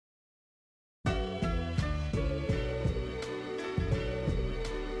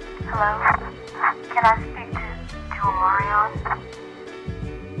Hello? Can I speak to Orion?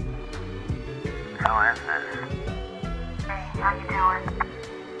 Who is this? Hey, how you doing?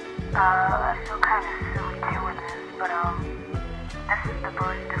 I feel kind of silly doing this, but this is the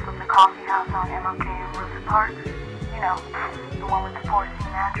barista from the coffee house on MLK in Rosa Park. You know, the one with the Porcine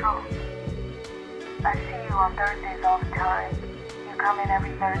Natural. I see you on Thursdays all the time. You come in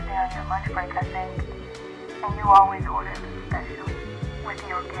every Thursday on your lunch break, I think. And you always order the special with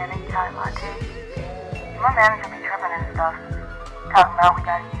the organic Thai latte. My manager be tripping and stuff, talking about we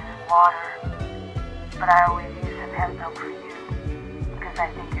gotta use water. But I always use some hemp milk for you, because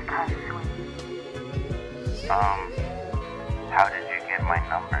I think you're kind of sweet. How did you get my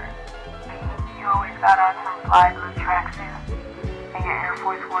number? You always got on some fly blue tracksuit, and your Air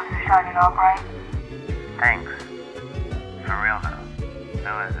Force Ones are shining all bright. Thanks. For real though,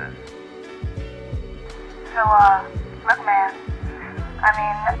 who is this? So, look man, I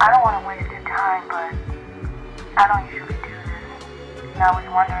mean, I don't want to waste your time, but I don't usually do this. And I was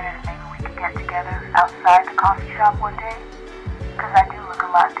wondering if maybe we could get together outside the coffee shop one day, because I do look a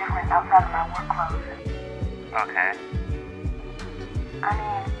lot different outside of my work clothes. Okay. I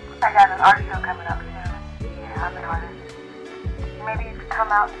mean, I got an art show coming up soon. Yeah, I'm an artist. Maybe you could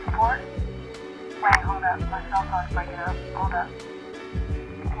come out and support? Wait, hold up. My cell phone's breaking up. Hold up.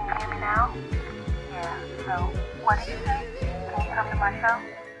 Can you hear me now? Yeah, so, what did you say? Can you come to my show?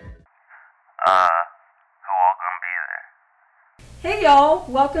 Who all gonna be there? Hey y'all,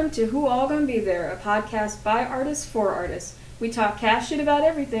 welcome to Who All Gonna Be There, a podcast by artists for artists. We talk cash shit about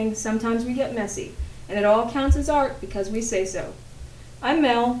everything, sometimes we get messy, and it all counts as art because we say so. I'm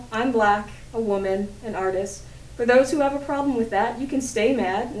Mel, I'm black, a woman, an artist. For those who have a problem with that, you can stay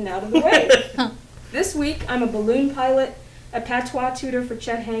mad and out of the way. This week, I'm a balloon pilot, a patois tutor for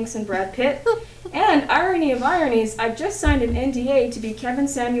Chet Hanks and Brad Pitt, and irony of ironies, I've just signed an NDA to be Kevin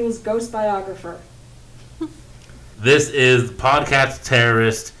Samuels' ghost biographer. This is podcast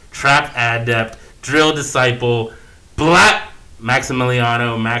terrorist, trap adept, drill disciple, black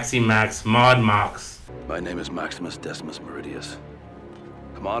Maximiliano, Maxi Max, Mod Mox. My name is Maximus Decimus Meridius,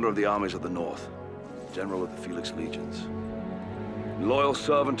 commander of the armies of the North, general of the Felix Legions, loyal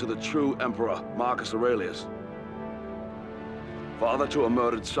servant to the true emperor Marcus Aurelius, father to a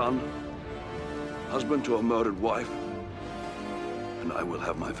murdered son, husband to a murdered wife, and I will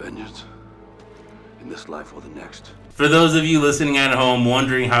have my vengeance in this life or the next. For those of you listening at home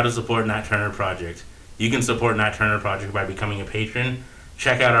wondering how to support Nat Turner Project, you can support Nat Turner Project by becoming a patron.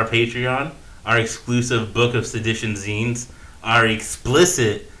 Check out our Patreon, our exclusive Book of Sedition zines, our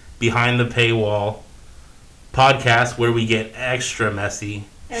explicit behind the paywall podcast where we get extra messy.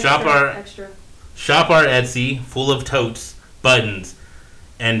 Shop our Etsy full of totes, buttons,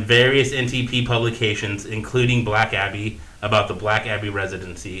 and various NTP publications, including Black Abbey, about the Black Abbey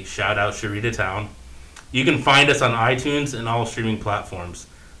residency. Shout out Sharita Town. You can find us on iTunes and all streaming platforms.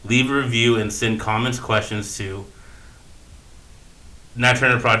 Leave a review and send comments, questions to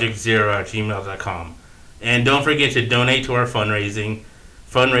natturnerproject0@gmail.com. And don't forget to donate to our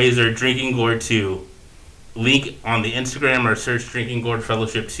fundraiser, Drinking Gourd 2. Link on the Instagram or search Drinking Gourd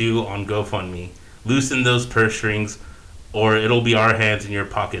Fellowship 2 on GoFundMe. Loosen those purse strings, or it'll be our hands in your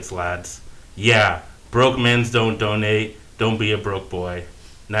pockets, lads. Yeah, broke men's don't donate. Don't be a broke boy.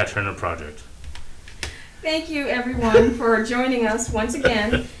 Nat Turner Project. Thank you, everyone, for joining us once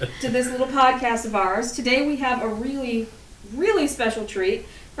again to this little podcast of ours. Today we have a really, really special treat.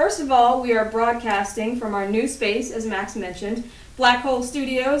 First of all, we are broadcasting from our new space, as Max mentioned, Black Hole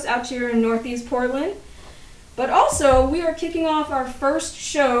Studios out here in Northeast Portland. But also, we are kicking off our first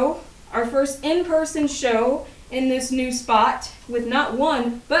show, our first in-person show in this new spot with not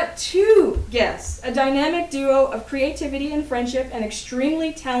one, but two guests, a dynamic duo of creativity and friendship and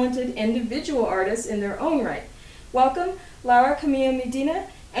extremely talented individual artists in their own right. Welcome, Laura Camilla Medina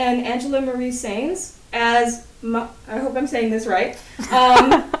and Angela Marie Sainz as, I hope I'm saying this right,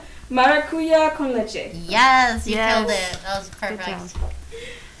 Maracuya con Leche. Yes, you killed it. That was perfect.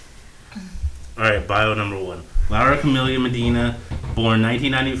 Alright, bio number 1. Laura Camilla Medina, born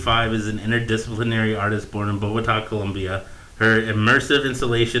 1995, is an interdisciplinary artist born in Bogota, Colombia. Her immersive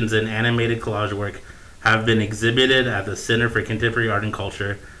installations and animated collage work have been exhibited at the Center for Contemporary Art and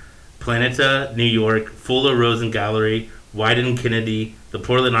Culture, Planeta, New York, Fuller Rosen Gallery, Wyden Kennedy, the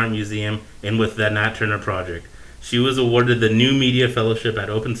Portland Art Museum, and with the Nat Turner Project. She was awarded the New Media Fellowship at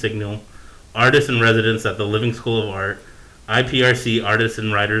Open Signal, Artist in Residence at the Living School of Art, IPRC Artists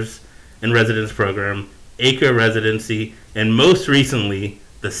and Writers in Residence Program, Acre Residency, and most recently,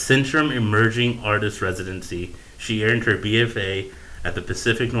 the Centrum Emerging Artist Residency. She earned her BFA at the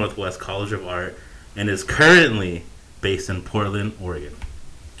Pacific Northwest College of Art and is currently based in Portland, Oregon.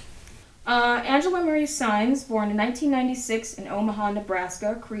 Angela Marie Sines, born in 1996 in Omaha,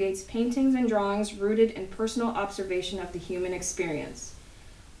 Nebraska, creates paintings and drawings rooted in personal observation of the human experience.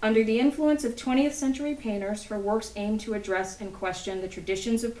 Under the influence of 20th century painters, her works aim to address and question the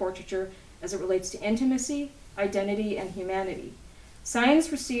traditions of portraiture as it relates to intimacy, identity, and humanity.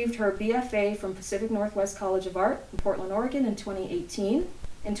 Sines received her BFA from Pacific Northwest College of Art in Portland, Oregon in 2018.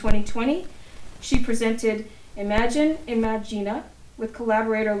 In 2020, she presented Imagine Imagina with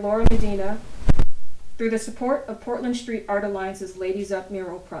collaborator Laura Medina through the support of Portland Street Art Alliance's Ladies Up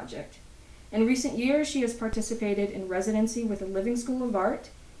mural project. In recent years, she has participated in residency with the Living School of Art,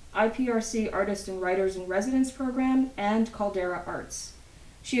 IPRC Artist and Writers in Residence Program, and Caldera Arts.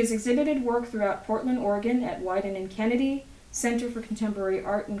 She has exhibited work throughout Portland, Oregon at Wyden and Kennedy, Center for Contemporary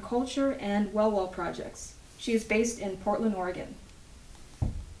Art and Culture, and Wellwell Projects. She is based in Portland, Oregon.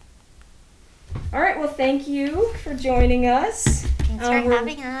 All right, well, thank you for joining us. Thanks for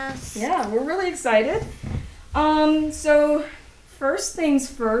having us. Yeah, we're really excited. So, first things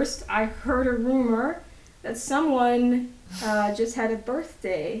first, I heard a rumor that someone just had a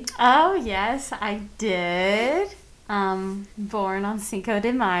birthday. Oh, yes, I did. Born on Cinco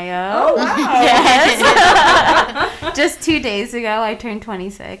de Mayo. Oh, wow. Yes. Just 2 days ago, I turned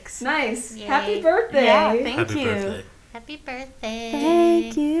 26. Nice. Yay. Happy birthday. Yeah, thank Happy you. birthday. Happy birthday.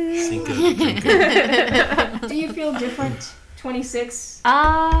 Thank you. Cinco de Cinco. Do you feel different, 26,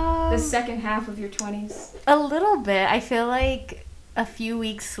 the The second half of your 20s? A little bit. I feel like a few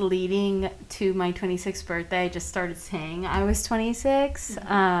weeks leading to my 26th birthday, I just started saying I was 26.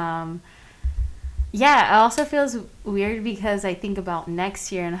 Yeah, it also feels weird because I think about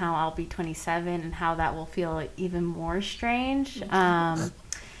next year and how I'll be 27 and how that will feel like even more strange.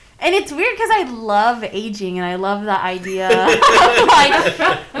 And it's weird because I love aging and I love the idea of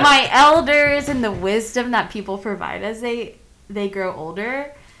like my elders and the wisdom that people provide as they grow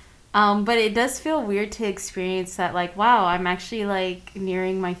older. But it does feel weird to experience that, like, wow, I'm actually like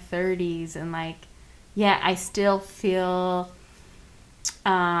nearing my 30s and like, yeah, I still feel,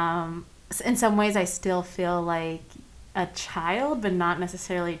 in some ways I still feel like a child, but not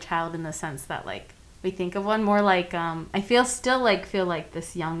necessarily a child in the sense that like we think of one, more like I feel like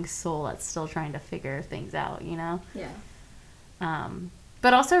this young soul that's still trying to figure things out, you know? Yeah.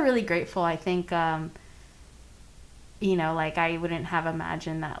 But also really grateful. I think you know, like I wouldn't have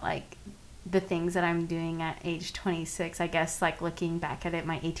imagined that like the things that I'm doing at age 26, I guess like looking back at it,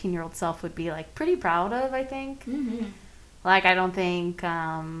 my 18-year-old self would be like pretty proud of, I think. Mm-hmm. Like I don't think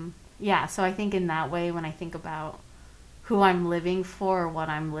yeah, so I think in that way when I think about who I'm living for or what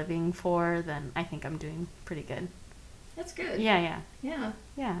I'm living for, then I think I'm doing pretty good. That's good. Yeah.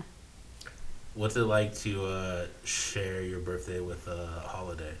 What's it like to share your birthday with a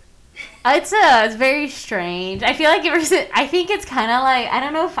holiday? It's very strange. I feel like I think it's kind of like, I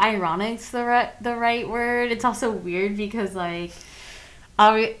don't know if ironic's the right word. It's also weird because like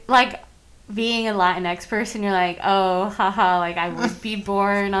being a Latinx person, you're like, oh, haha, like I would be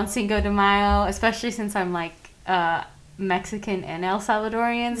born on Cinco de Mayo, especially since I'm like Mexican and El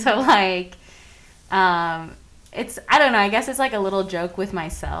Salvadorian. So like, it's, I don't know, I guess it's like a little joke with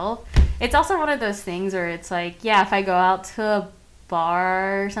myself. It's also one of those things where it's like, yeah, if I go out to a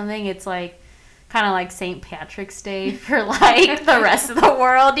bar or something, it's like kind of like St. Patrick's Day for like the rest of the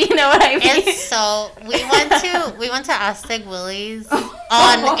world, you know what I mean? It's so we went to Aztec Willie's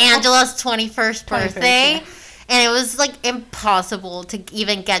on Angela's 21st birthday, yeah. and it was like impossible to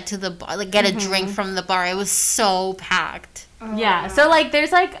even get to the bar, like get a drink from the bar. It was so packed. Yeah, so like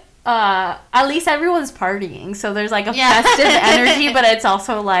there's like at least everyone's partying, so there's like a festive energy, but it's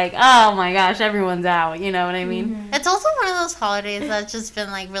also like, oh my gosh, everyone's out, you know what I mean? It's also one of those holidays that's just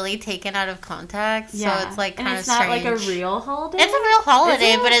been like really taken out of context, so it's like kind of strange. It's not like a real holiday? It's a real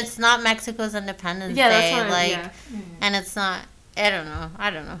holiday, but it's not Mexico's Independence Day. That's what and it's not, I don't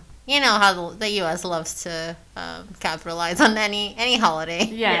know. You know how the U.S. loves to capitalize on any holiday.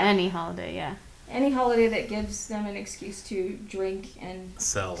 Yeah, any holiday, yeah. Any holiday that gives them an excuse to drink and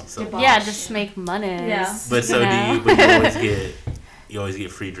Sell. debauch. Yeah, just make money. Yeah. But so you always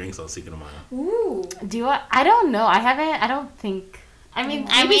get free drinks on Cinco de Mayo. Ooh. Do I don't know. I don't think. I mean,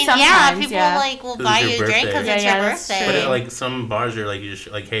 maybe yeah, sometimes, people like will 'Cause buy it's you your a drink because birthday. it's Yeah, your that's birthday. But at, like some bars are like, you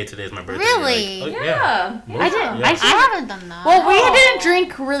just like, hey, today's my birthday. Really? You're like, oh, Yeah. I didn't. Yeah. I haven't done that. Well, we didn't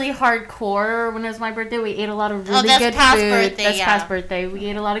drink really hardcore when it was my birthday. We ate a lot of really good past food. birthday, That's yeah. past birthday. We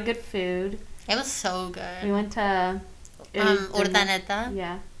ate a lot of good food. It was so good. We went to Urdaneta.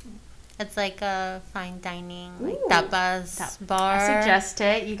 Yeah. It's like a fine dining, like Ooh. tapas bar. I suggest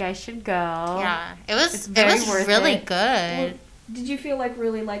it. You guys should go. Yeah, it It's was very worth really it. good. Well, did you feel like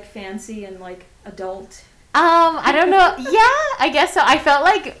really like fancy and like adult I don't know. Yeah, I guess so. I felt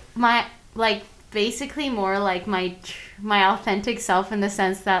like basically more like my authentic self in the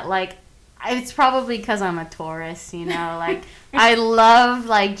sense that like it's probably because I'm a Taurus, you know, like I love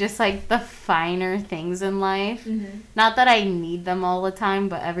like just like the finer things in life. Mm-hmm. Not that I need them all the time,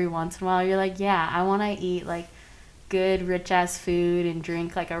 but every once in a while you're like, yeah, I want to eat like good rich ass food and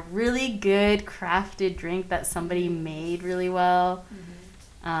drink like a really good crafted drink that somebody made really well.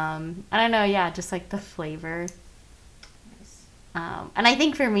 Mm-hmm. I don't know, yeah, just like the flavor. And I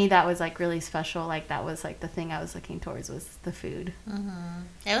think for me that was like really special. Like that was like the thing I was looking towards was the food.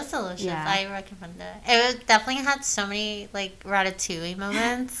 It was delicious. Yeah. I recommend it. It definitely had so many like ratatouille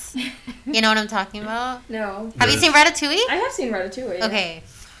moments. You know what I'm talking about? No. Have you seen Ratatouille? I have seen Ratatouille. Yeah. Okay.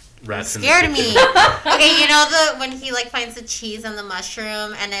 Rats in the Scared kitchen. me. Okay, you know when he like finds the cheese and the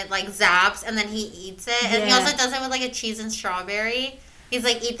mushroom and it like zaps and then he eats it, and he Yeah. also does it with like a cheese and strawberry. He's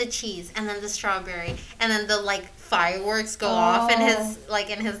like, eat the cheese and then the strawberry and then the like fireworks go off in his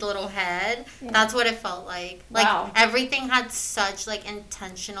little head. Yeah. That's what it felt like. Like Wow. everything had such like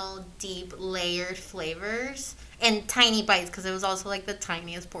intentional, deep, layered flavors in tiny bites because it was also like the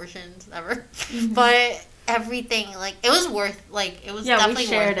tiniest portions ever. Mm-hmm. But everything like it was definitely we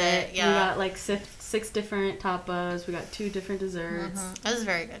shared worth it. Yeah. We got like six different tapas. We got 2 different desserts. It was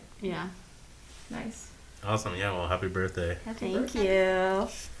very good. Yeah. Nice. Awesome. Yeah. Well, happy birthday. Thank you.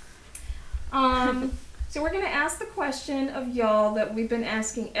 So we're going to ask the question of y'all that we've been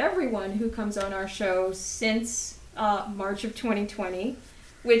asking everyone who comes on our show since March of 2020,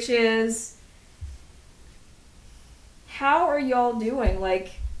 which is, how are y'all doing?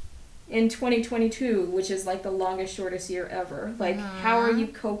 Like, in 2022, which is like the longest, shortest year ever. Like, how are you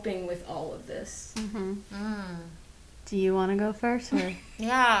coping with all of this? Do you want to go first? Or?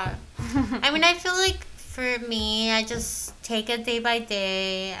 Yeah. I mean, I feel like for me, I just take it day by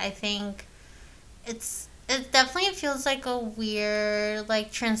day. I think it definitely feels like a weird,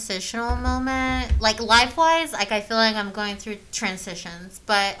 like, transitional moment. Like, life-wise, like, I feel like I'm going through transitions.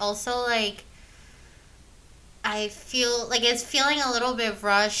 But also, like, I feel like it's feeling a little bit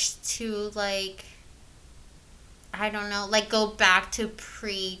rushed to, like, I don't know, like, go back to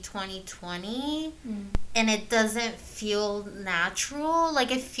pre-2020. And it doesn't feel natural.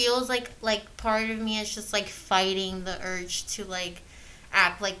 Like, it feels like part of me is just, like, fighting the urge to, like,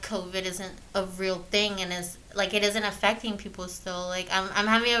 act like COVID isn't a real thing and is, like, it isn't affecting people still. Like, I'm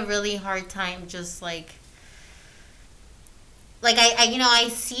having a really hard time just, like I you know, I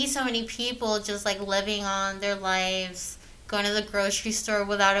see so many people just, like, living on their lives, going to the grocery store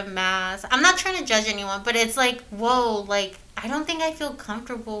without a mask. I'm not trying to judge anyone, but it's like, whoa, like, I don't think I feel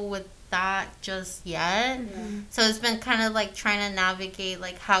comfortable with that just yet. So it's been kind of like trying to navigate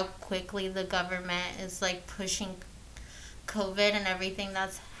like how quickly the government is like pushing COVID and everything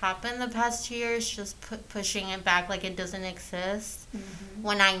that's happened the past 2 years, just pushing it back like it doesn't exist,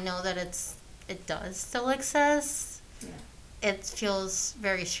 when I know that it does still exist. It feels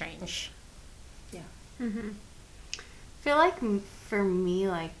very strange. I feel like for me,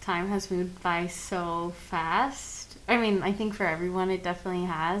 like, time has moved by so fast. I mean, I think for everyone it definitely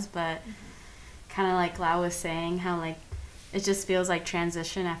has, but kind of like Lau was saying, how, like, it just feels like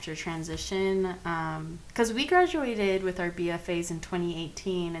transition after transition. Because we graduated with our BFAs in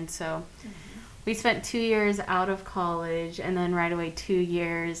 2018, and so we spent 2 years out of college, and then right away 2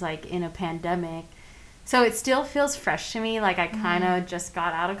 years, like, in a pandemic. So it still feels fresh to me, like I kind of just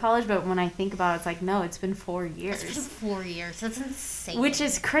got out of college, but when I think about it, it's like, no, it's been 4 years. It's been 4 years. That's insane. Which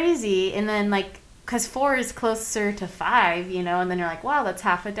is crazy. And then, like, because 4 is closer to 5, you know, and then you're like, wow, that's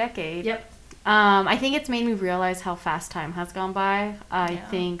half a decade. Yep. I think it's made me realize how fast time has gone by. I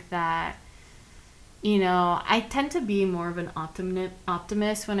think that, you know, I tend to be more of an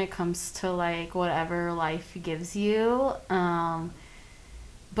optimist when it comes to, like, whatever life gives you.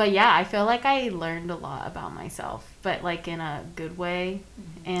 But yeah, I feel like I learned a lot about myself, but like in a good way.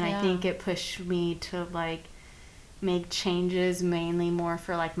 And I think it pushed me to like make changes mainly more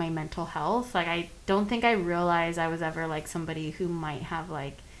for like my mental health. Like, I don't think I realized I was ever like somebody who might have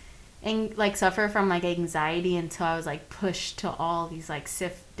like suffer from like anxiety until I was like pushed to all these like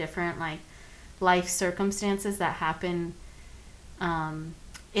different like life circumstances that happen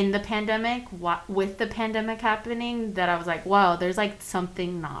in the pandemic, with the pandemic happening, that I was like, wow, there's like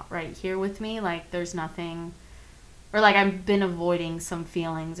something not right here with me. Like, there's nothing, or like I've been avoiding some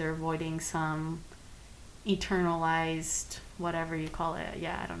feelings or avoiding some eternalized, whatever you call it.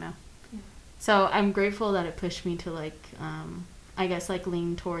 Yeah, I don't know. So I'm grateful that it pushed me to like, I guess like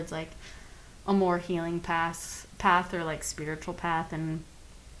lean towards like a more healing path or like spiritual path. And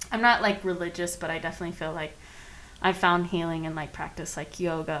I'm not like religious, but I definitely feel like I found healing in like practice like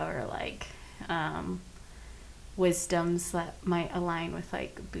yoga or like wisdoms that might align with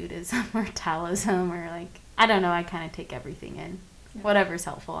like Buddhism or Taoism, or like, I don't know, I kind of take everything in. Yeah. Whatever's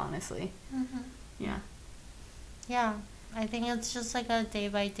helpful, honestly. Mm-hmm. Yeah. Yeah, I think it's just like a day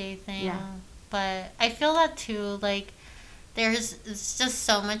by day thing. Yeah. But I feel that too, like it's just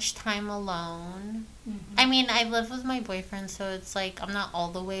so much time alone. Mm-hmm. I mean, I live with my boyfriend, so it's like I'm not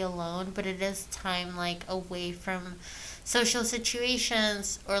all the way alone, but it is time like away from social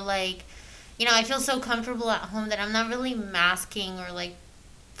situations, or like, you know, I feel so comfortable at home that I'm not really masking or like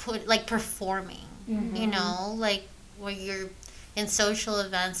performing. Mm-hmm. You know, like when you're in social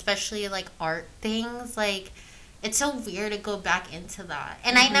events, especially like art things, like it's so weird to go back into that.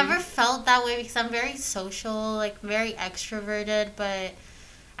 And I never felt that way because I'm very social, like very extroverted, but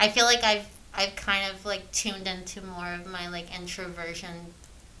I feel like I've kind of like tuned into more of my like introversion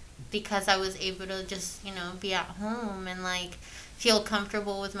because I was able to just, you know, be at home and like feel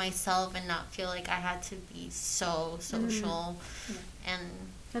comfortable with myself and not feel like I had to be so social. And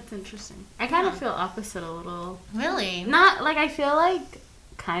That's interesting. I kind of feel opposite a little. really, Not, like, I feel like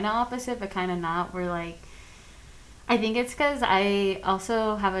kind of opposite, but kind of not. Where, like, I think it's because I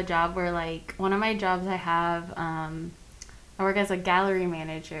also have a job where, like, one of my jobs I have, I work as a gallery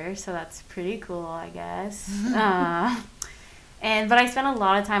manager, so that's pretty cool, I guess. But I spend a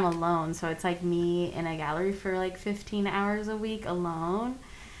lot of time alone, so it's, like, me in a gallery for, like, 15 hours a week alone.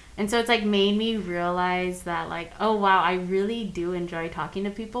 And so it's, like, made me realize that, like, oh, wow, I really do enjoy talking to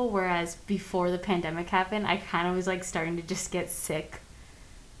people, whereas before the pandemic happened, I kind of was, like, starting to just get sick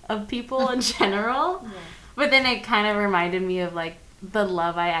of people in general. Yeah. But then it kind of reminded me of, like, the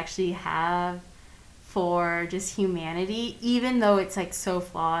love I actually have for just humanity, even though it's, like, so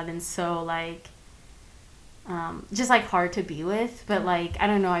flawed and so, like, just, like, hard to be with. But, like, I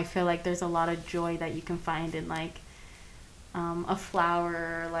don't know, I feel like there's a lot of joy that you can find in, like, a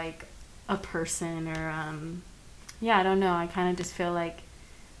flower, or like a person, or yeah, I don't know, I kind of just feel like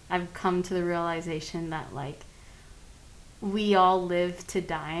I've come to the realization that, like, we all live to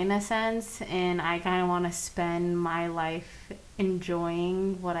die in a sense, and I kind of want to spend my life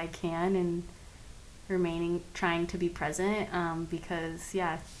enjoying what I can and trying to be present, because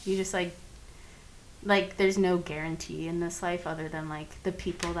yeah, you just like there's no guarantee in this life other than like the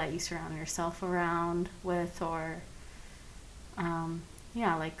people that you surround yourself around with, or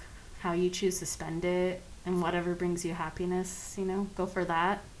yeah, like how you choose to spend it, and whatever brings you happiness, you know, go for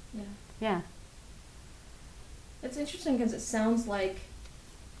that. Yeah. Yeah. It's interesting because it sounds like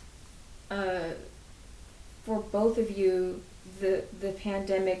for both of you, the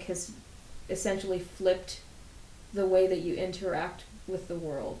pandemic has essentially flipped the way that you interact with the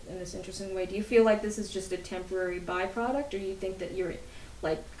world in this interesting way. Do you feel like this is just a temporary byproduct, or do you think that you're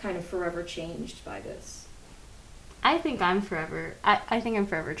like kind of forever changed by this? I think I'm forever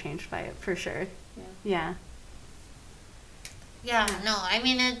changed by it, for sure. Yeah. yeah, no, I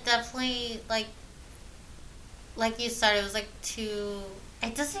mean, it definitely, like you said, it was like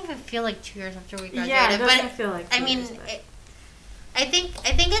it doesn't even feel like 2 years after we graduated. Yeah, it doesn't but feel like 2 I mean, years, but- I think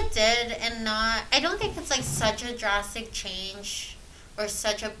it did, and I don't think it's like such a drastic change or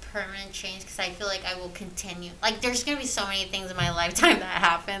such a permanent change, because I feel like I will continue. Like, there's going to be so many things in my lifetime that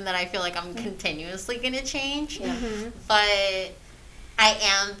happen that I feel like I'm continuously going to change. Yeah. But I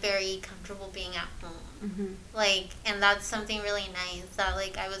am very comfortable being at home. Mm-hmm. Like, and that's something really nice that,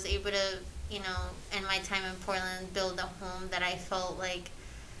 like, I was able to, you know, in my time in Portland, build a home that I felt, like,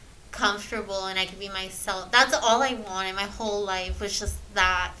 comfortable and I could be myself. That's all I wanted my whole life, was just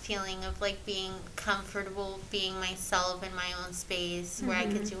that feeling of, like, being comfortable being myself in my own space where I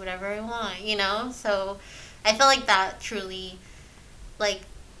could do whatever I want, you know? So I feel like that truly, like,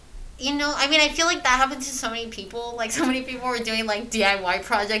 you know, I mean, I feel like that happened to so many people. Like, so many people were doing, like, DIY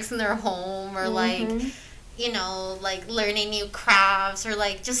projects in their home, or, like, you know, like, learning new crafts, or,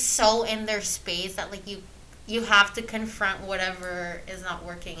 like, just so in their space that, like, you have to confront whatever is not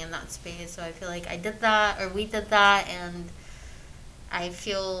working in that space. So I feel like I did that, or we did that, and I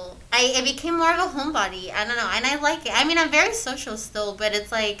feel I became more of a homebody. I don't know, and I like it. I mean, I'm very social still, but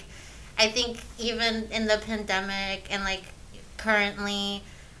it's like, I think even in the pandemic and, like, currently,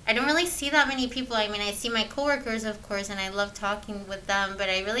 I don't really see that many people. I mean, I see my coworkers, of course, and I love talking with them, but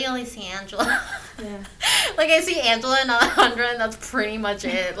I really only see Angela. Yeah. Like, I see Angela and Alejandra, and that's pretty much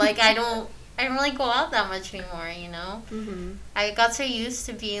it. Like, I don't really go out that much anymore, you know? Mm-hmm. I got so used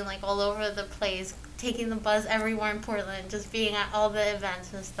to being, like, all over the place, taking the bus everywhere in Portland, just being at all the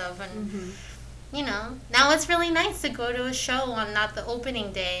events and stuff, and, you know, now it's really nice to go to a show on not the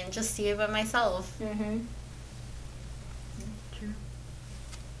opening day and just see it by myself. Mm-hmm. True.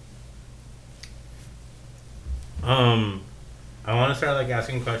 I want to start, like,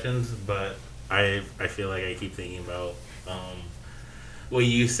 asking questions, but I feel like I keep thinking about what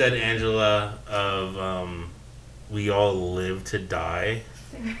you said, Angela, of we all live to die.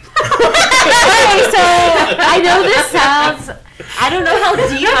 Okay, so I know this sounds, I don't know how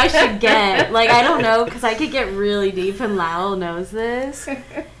deep I should get. Like, I don't know, because I could get really deep, and Lowell knows this.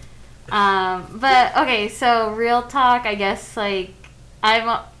 But, okay, so real talk, I guess, like,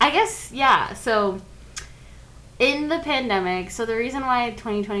 yeah, so in the pandemic, so the reason why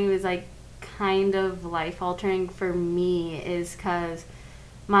 2020 was, like, kind of life-altering for me is because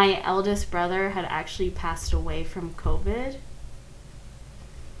my eldest brother had actually passed away from COVID.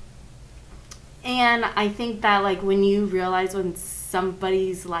 And I think that, like, when you realize when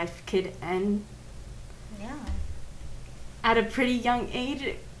somebody's life could end at a pretty young age,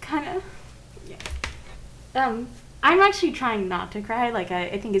 it kind of, I'm actually trying not to cry. Like,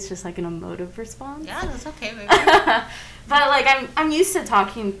 I think it's just, like, an emotive response. Yeah, that's okay, baby. But, like, I'm used to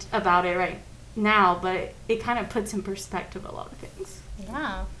talking about it right now, but it kind of puts in perspective a lot of things.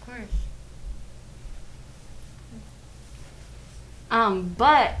 Yeah, of course.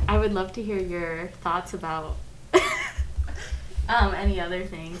 But I would love to hear your thoughts about any other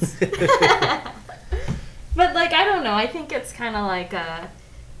things. But, like, I don't know. I think it's kind of like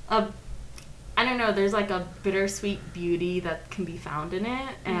I don't know, there's, like, a bittersweet beauty that can be found in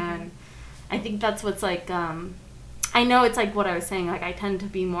it. And I think that's what's, like, I know it's, like, what I was saying. Like, I tend to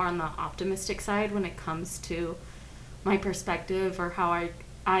be more on the optimistic side when it comes to my perspective or how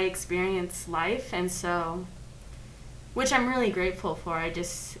I experience life. And so, which I'm really grateful for.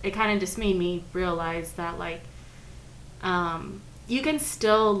 It kind of just made me realize that, like, you can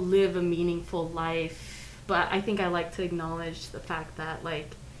still live a meaningful life, but I think I like to acknowledge the fact that,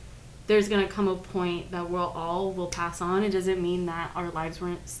 like, there's going to come a point that we'll pass on. It doesn't mean that our lives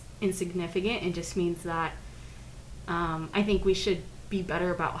weren't insignificant. It just means that I think we should be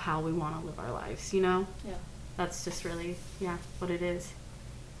better about how we want to live our lives, you know? Yeah. That's just really, what it is.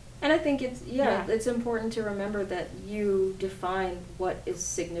 And I think it's important to remember that you define what is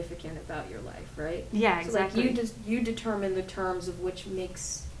significant about your life, right? Yeah, so exactly. Like you determine the terms of which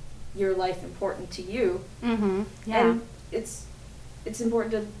makes your life important to you. Mm-hmm. Yeah. And it's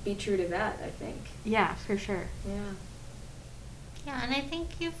important to be true to that, I think. Yeah, for sure. Yeah. Yeah, and I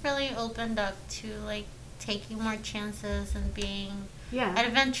think you've really opened up to, like, taking more chances and being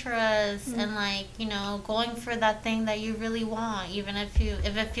adventurous and, like, you know, going for that thing that you really want, even if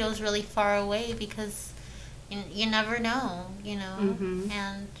it feels really far away, because you never know, you know.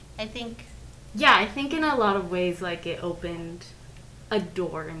 And I think in a lot of ways, like, it opened a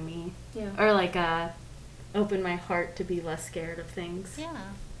door in me, or like opened my heart to be less scared of things.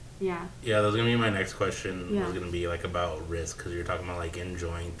 Yeah, that was gonna be my next question. Was gonna be, like, about risk, because you're talking about, like,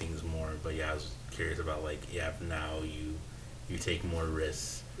 enjoying things more. But I was curious about, like, if now you take more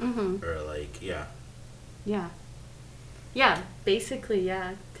risks, or, like, basically,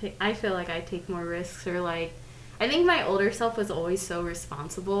 I feel like I take more risks, or, like, I think my older self was always so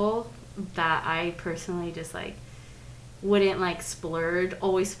responsible that I personally just, like, wouldn't, like,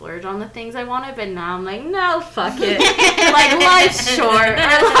 always splurge on the things I wanted. But now I'm like, no, fuck it. Like, life's short.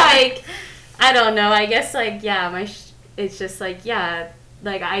 Or, like, I don't know. I guess, like, it's just, like,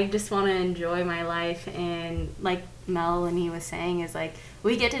 like, I just want to enjoy my life. And, like Melanie was saying, is, like,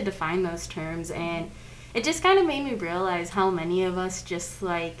 we get to define those terms. And it just kind of made me realize how many of us just,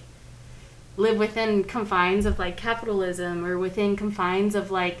 like, live within confines of, like, capitalism, or within confines of,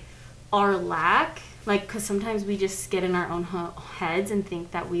 like, our lack. Like, because sometimes we just get in our own heads and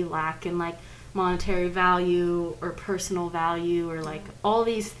think that we lack in, like, monetary value or personal value, or, like, all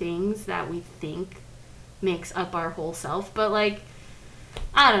these things that we think makes up our whole self. But, like,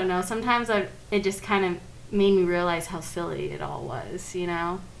 I don't know. Sometimes it just kind of made me realize how silly it all was, you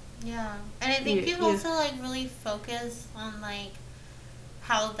know? Yeah. And I think you've also, like, really focused on, like,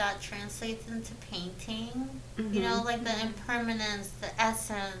 how that translates into painting, you know, like the impermanence, the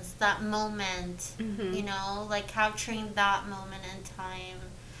essence, that moment, you know, like capturing that moment in time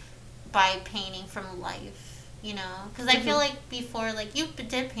by painting from life, you know, because I feel like before, like, you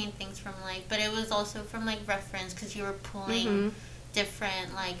did paint things from life, but it was also from, like, reference, because you were pulling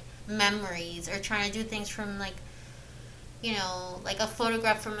different, like, memories, or trying to do things from, like, you know, like a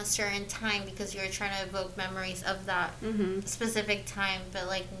photograph from a certain time, because you're trying to evoke memories of that specific time. But,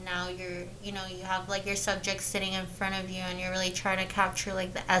 like, now you have, like, your subject sitting in front of you, and you're really trying to capture,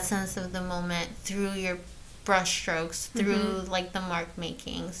 like, the essence of the moment through your brush strokes, through, like, the mark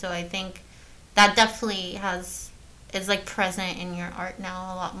making. So I think that definitely is, like, present in your art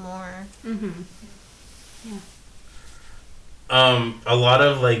now a lot more. A lot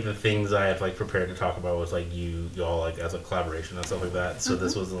of like the things I had like prepared to talk about was like y'all like as a collaboration and stuff like that. So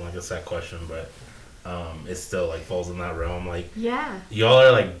this wasn't like a set question, but it still like falls in that realm. Like y'all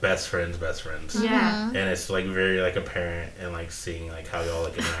are like best friends. Yeah. And it's like very like apparent and like seeing like how y'all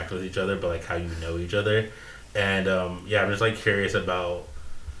like interact with each other, but like how you know each other. And I'm just like curious about,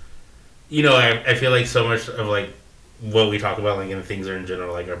 I feel like so much of like what we talk about like in things are in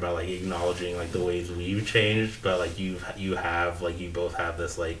general like are about like acknowledging like the ways we've changed, but like you both have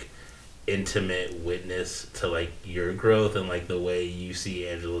this like intimate witness to like your growth and like the way you see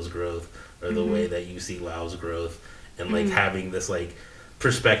Angela's growth or the way that you see Lau's growth, and like having this like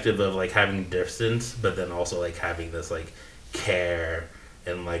perspective of like having distance but then also like having this like care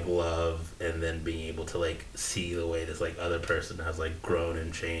and like love, and then being able to like see the way this like other person has like grown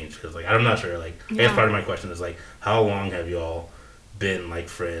and changed. Because like I'm not sure, like I guess part of my question is like how long have y'all been like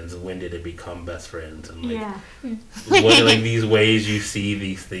friends? When did it become best friends? And like what are like these ways you see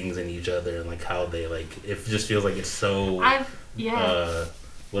these things in each other, and like how they like it just feels like it's so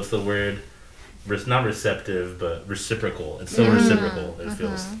what's the word, not receptive but reciprocal. It's so reciprocal, it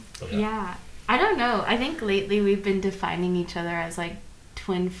feels. I don't know, I think lately we've been defining each other as like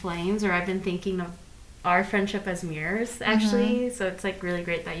twin flames, or I've been thinking of our friendship as mirrors actually. So it's like really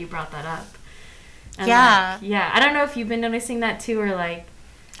great that you brought that up. And I don't know if you've been noticing that too, or like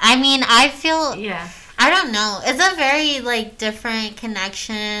I mean, I feel I don't know, it's a very like different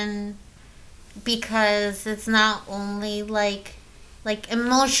connection because it's not only like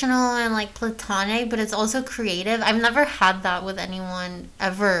emotional and like platonic, but it's also creative. I've never had that with anyone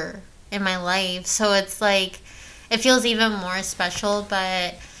ever in my life, so it's like it feels even more special.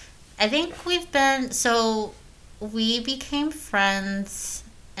 But I think we became friends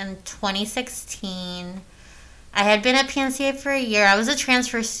in 2016. I had been at PNCA for a year. I was a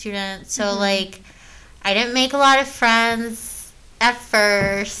transfer student, so like I didn't make a lot of friends at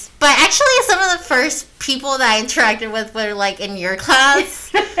first. But actually some of the first people that I interacted with were like in your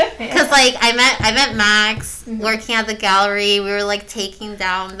class. Because like I met Max working at the gallery. We were like taking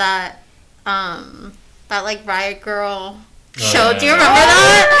down that like Riot Girl show. Do you remember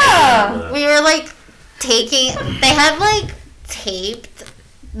that? We were like they had like taped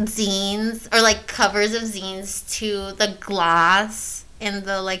zines or like covers of zines to the glass in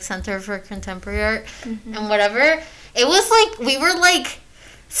the like Center for Contemporary Art and whatever. It was like we were like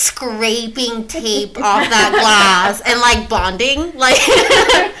scraping tape off that glass and like bonding, like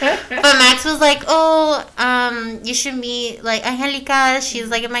but Max was like, you should meet like Angelica, she's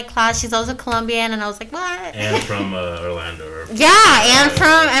like in my class, she's also Colombian. And I was like, what? And from Orlando.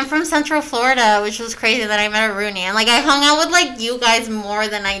 And from Central Florida, which was crazy that I met at Rooney. And like I hung out with like you guys more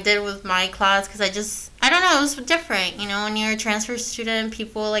than I did with my class, because I don't know, it was different, when you're a transfer student,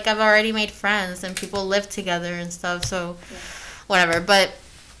 people like I've already made friends and people live together and stuff, so whatever. But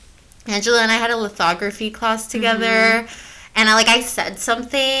Angela and I had a lithography class together, and I said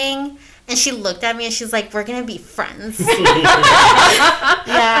something, and she looked at me and she's like, "We're gonna be friends." Like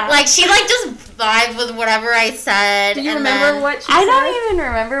she like just vibed with whatever I said. Do you remember what she said? I don't even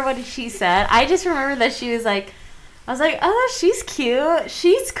remember what she said. I just remember that she was like, I was like, oh, she's cute,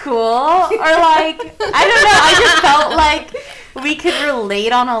 she's cool, or like, I don't know, I just felt like we could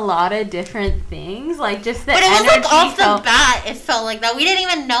relate on a lot of different things, like just the energy. But it was like off the bat, it felt like that. We didn't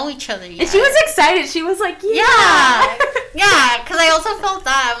even know each other yet. And she was excited. She was like, yeah, because I also felt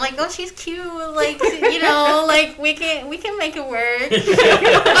that. I'm like, oh, she's cute, like, like we can make it work.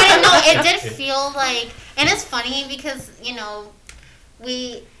 But no, it did feel like, and it's funny because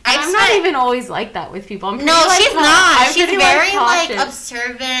I'm not even always like that with people. She's not. She's very like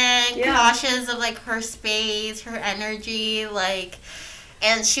observant, cautious of like her space, her energy, like,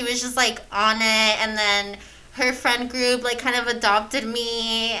 and she was just like on it. And then her friend group like kind of adopted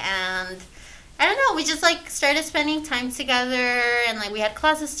me, and I don't know, we just like started spending time together, and like we had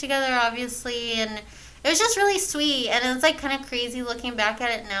classes together, obviously, and it was just really sweet. And it's like kind of crazy looking back at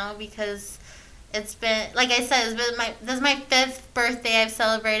it now, because it's been, like I said, this is my 5th birthday I've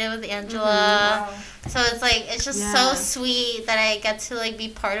celebrated with Angela. Wow. So it's like, it's just so sweet that I get to like be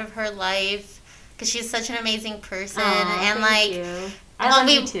part of her life, because she's such an amazing person. And like, I love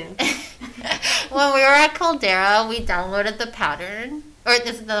you too. When we were at Caldera, we downloaded the pattern, or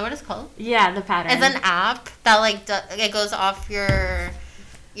is that what it's called? Yeah, the pattern. It's an app that like it goes off your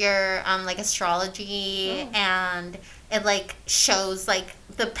like astrology, and it like shows like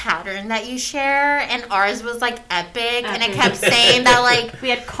the pattern that you share, and ours was like epic. And it kept saying that like we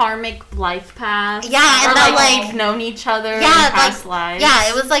had karmic life paths, and that like we've known each other in past lives. Yeah,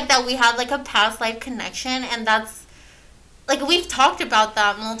 it was like that we had like a past life connection, and that's like, we've talked about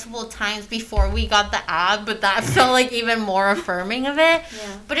that multiple times before we got the app, but that felt like even more affirming of it.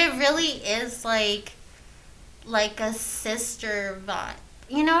 Yeah. But it really is like a sister vibe.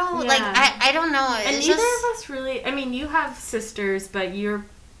 You know? Yeah. Like, I don't know. And It's neither just, of us really. I mean, you have sisters, but you're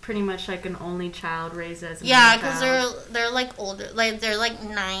pretty much like an only child raised as an yeah, only because child. they're like older. Like, they're like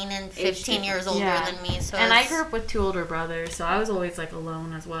 9 and 15 years older Yeah. than me. So And I it's- grew up with 2 older brothers, so I was always like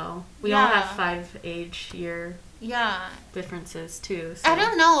alone as well. We all Yeah. have 5 year Yeah. differences too. So. I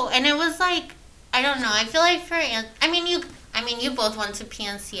don't know, and it was like, I don't know. I feel like you both went to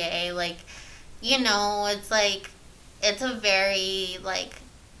PNCA, like, you know, it's a very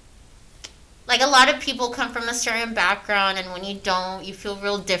like a lot of people come from a certain background, and when you don't, you feel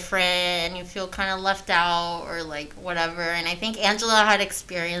real different, and you feel kind of left out or like whatever. And I think Angela had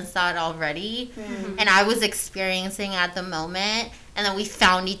experienced that already, and I was experiencing at the moment, and then we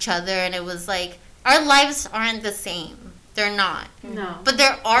found each other, and it was like our lives aren't the same. They're not. No. But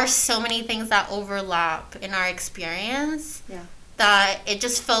there are so many things that overlap in our experience Yeah. that it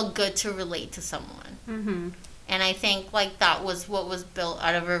just felt good to relate to someone. Mm-hmm. And I think like that was what was built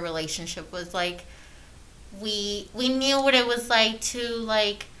out of a relationship, was like we knew what it was like to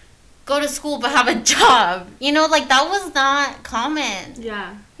like go to school but have a job. You know, like that was not common.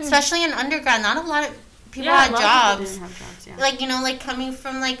 Yeah. Especially in undergrad. Not a lot of people Yeah, had a lot jobs. of people didn't have jobs, yeah. Like, you know, like coming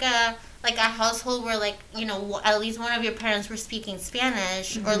from like a household where like, you know, at least one of your parents were speaking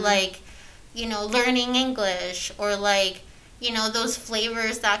Spanish, or like, you know, learning English, or like, you know, those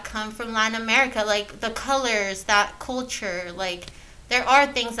flavors that come from Latin America, like the colors, that culture, like there are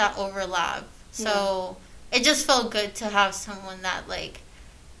things that overlap. So it just felt good to have someone that like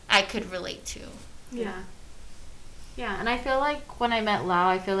I could relate to. Yeah. Yeah, and I feel like when I met Lau,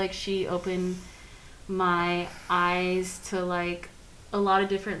 I feel like she opened my eyes to like a lot of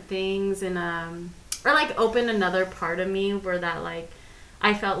different things, and or like opened another part of me where that like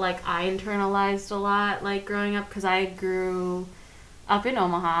I felt like I internalized a lot like growing up, because I grew up in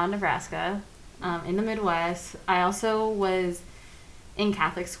Omaha, Nebraska, in the Midwest. I also was in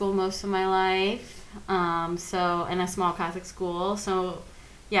Catholic school most of my life, so in a small Catholic school, so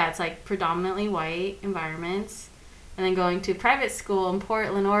yeah, it's like predominantly white environments. And then going to private school in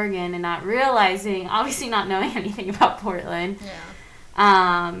Portland, Oregon, and not realizing, obviously not knowing anything about Portland.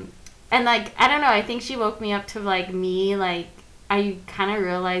 Yeah. And like, I don't know, I think she woke me up to like me, like I kind of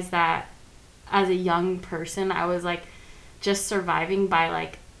realized that as a young person, I was like just surviving by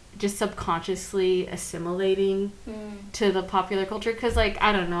like just subconsciously assimilating to the popular culture. Cause like,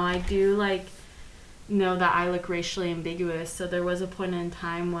 I don't know, I do like know that I look racially ambiguous. So there was a point in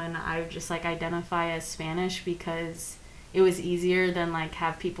time when I just like identify as Spanish because it was easier than like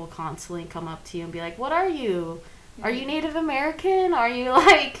have people constantly come up to you and be like, what are you? Are you Native American? Are you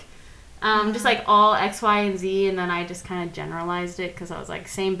like, just like all X, Y, and Z? And then I just kind of generalized it because I was like,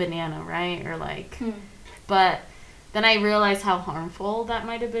 same banana, right? Or like, but then I realized how harmful that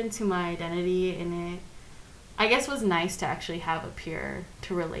might have been to my identity. And it, I guess, was nice to actually have a peer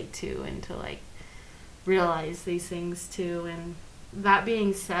to relate to and to like realize these things too. And that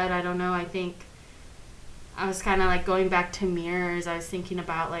being said, I don't know, I think I was kind of like going back to mirrors. I was thinking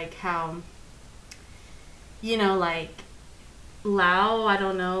about like how, you know, like Lau, I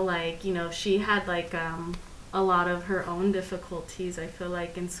don't know, like, you know, she had like a lot of her own difficulties, I feel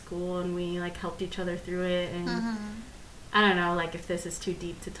like, in school, and we like helped each other through it. And I don't know, like, if this is too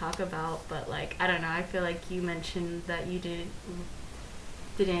deep to talk about, but like, I don't know, I feel like you mentioned that you didn't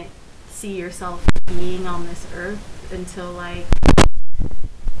see yourself being on this earth until like,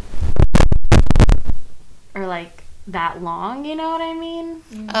 or like that long, you know what I mean?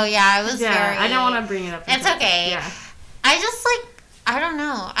 Oh yeah, I was very... I don't want to bring it up. It's okay. Yeah. I just like, I don't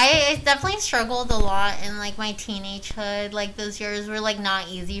know. I definitely struggled a lot in like my teenagehood. Like those years were like not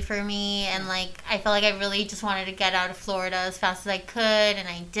easy for me, and like I felt like I really just wanted to get out of Florida as fast as I could, and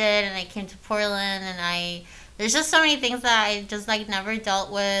I did, and I came to Portland, and there's just so many things that I just like never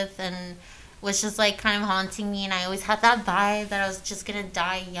dealt with, and was just like kind of haunting me, and I always had that vibe that I was just gonna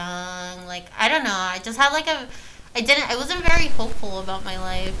die young. Like, I don't know, I just had like I wasn't very hopeful about my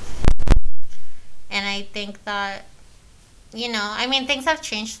life. And I think that, you know, I mean, things have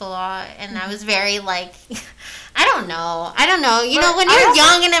changed a lot, and I was very like, I don't know, you know, when you're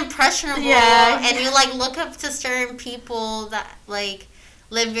young and impressionable, and you like look up to certain people that like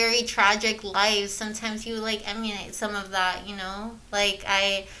live very tragic lives, sometimes you like emulate some of that, you know, like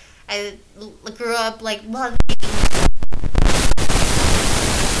I grew up like loving.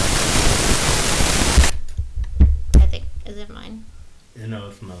 I think, is it mine? No,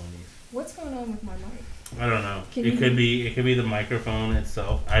 it's Melanie's. What's going on with my mic? I don't know. Can It you- could be the microphone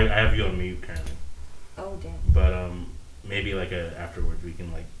itself. I have you on mute currently. Oh, damn. But maybe like afterwards we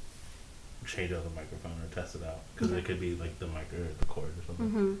can like change out the microphone or test it out because it could be like the mic or the cord or something.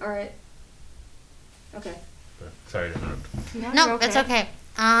 Mm-hmm. All right. Okay. But, sorry to interrupt. No, it's okay.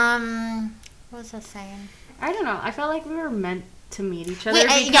 What was I saying? I don't know. I felt like we were meant to meet each other.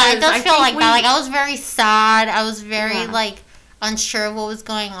 Yeah, it does feel like that. Like, I was very sad. I was very, like, unsure of what was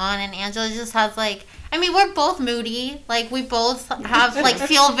going on. And Angela just has, like... I mean, we're both moody. Like, we both have, like,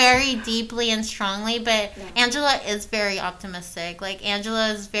 feel very deeply and strongly. But Angela is very optimistic. Like,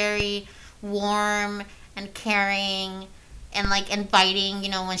 Angela is very warm and caring and, like, inviting. You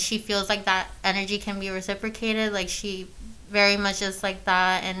know, when she feels like that energy can be reciprocated. Like, she very much is like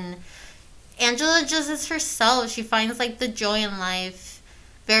that. And... Angela just is herself. She finds like the joy in life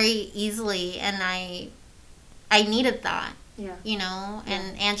very easily, and I needed that. Yeah. You know,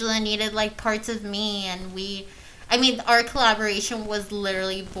 and Angela needed like parts of me, and our collaboration was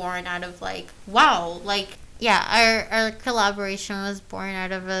literally born out of like, wow, like our collaboration was born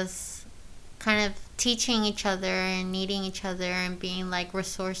out of us kind of teaching each other and needing each other and being like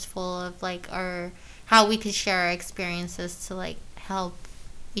resourceful of like how we could share our experiences to like help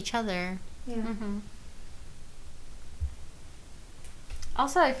each other. Yeah. Mm-hmm.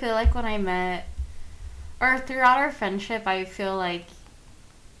 Also, I feel like when I met, or throughout our friendship, I feel like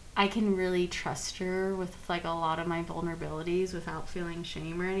I can really trust her with like a lot of my vulnerabilities without feeling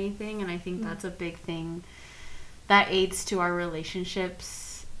shame or anything. And I think that's a big thing that aids to our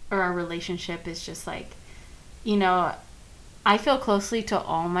relationships, or our relationship is just like, you know, I feel closely to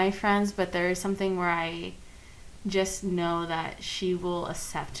all my friends, but there is something where I just know that she will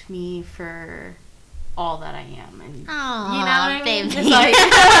accept me for all that I am, and aww, you know what I mean? baby. Just like,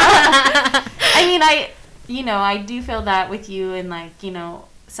 I do feel that with you and like, you know,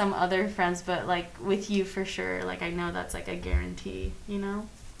 some other friends, but like with you for sure, like I know that's like a guarantee, you know?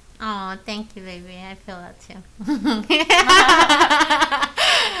 Oh, thank you, baby. I feel that too.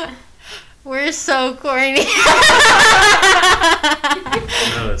 We're so corny.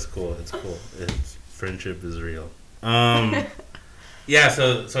 No, it's cool. Friendship is real. Yeah,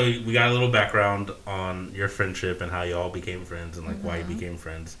 so we got a little background on your friendship and how you all became friends and like why you became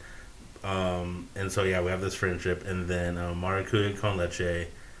friends. And so yeah, we have this friendship, and then Maracuya con Leche,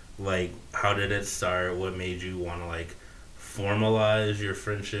 like how did it start? What made you want to like formalize your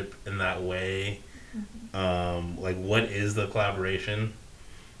friendship in that way? Like what is the collaboration?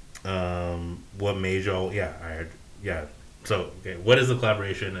 What made y'all? Yeah, I heard. Yeah. So okay, what is the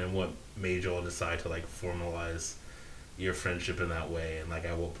collaboration and what made y'all decide to like formalize your friendship in that way, and like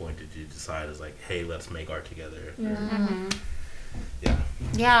at what point did you decide as like, hey, let's make art together?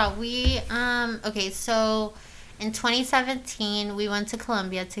 Yeah, we okay, so in 2017 we went to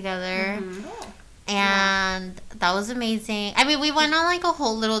Colombia together. And that was amazing. I mean, we went on like a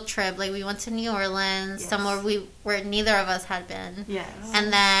whole little trip. Like we went to New Orleans, somewhere where neither of us had been. Yes.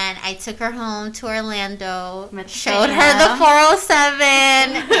 And then I took her home to Orlando. Showed her the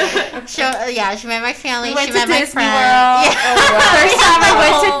 407. She met my family. She met my friends. First time I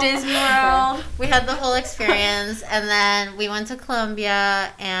went to Disney World. We had the whole experience, and then we went to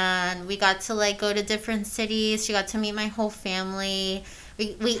Colombia, and we got to like go to different cities. She got to meet my whole family.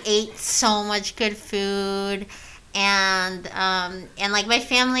 We ate so much good food, and like my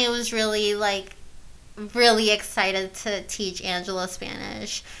family was really excited to teach Angela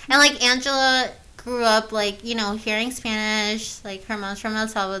Spanish. And like Angela grew up like, you know, hearing Spanish, like her mom's from El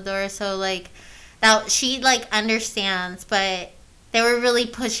Salvador, so like that she like understands, but they were really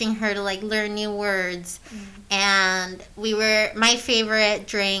pushing her to like learn new words. And my favorite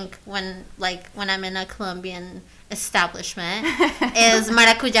drink when I'm in a Colombian establishment is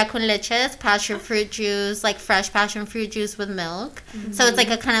Maracuya con Leche. It's passion fruit juice, like fresh passion fruit juice with milk. So it's like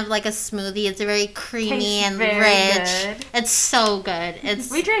a kind of like a smoothie. It's very creamy and rich. Good. It's so good.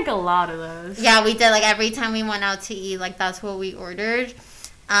 We drank a lot of those. Yeah, we did. Like every time we went out to eat, like that's what we ordered.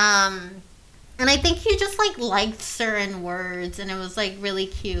 And I think you just like liked certain words, and it was like really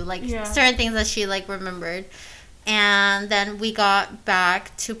cute, like certain things that she like remembered. And then we got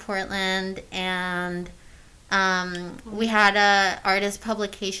back to Portland, and we had a artist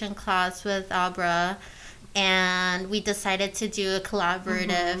publication class with Abra, and we decided to do a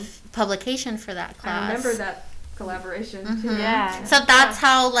collaborative publication for that class. I remember that collaboration too. Yeah. So that's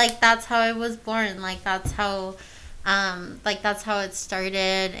how it was born. Like that's how it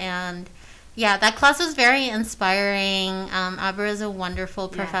started. And yeah, that class was very inspiring. Abra is a wonderful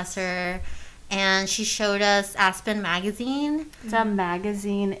professor. And she showed us Aspen Magazine. It's a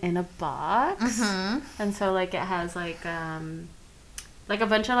magazine in a box. And so, like, it has, like a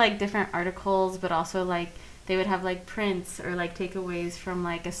bunch of, like, different articles, but also, like, they would have like prints or like takeaways from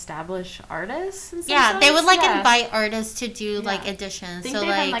like established artists. And Yeah, they would like yeah. invite artists to do Yeah. like editions. I think So they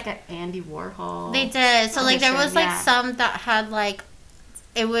had like like an Andy Warhol. they did. So like there was like yeah. some that had like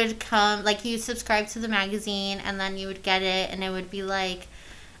it would come like you subscribe to the magazine and then you would get it and it would be like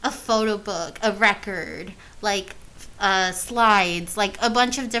a photo book, a record, like slides, like a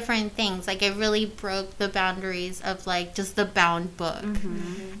bunch of different things. Like it really broke the boundaries of like just the bound book.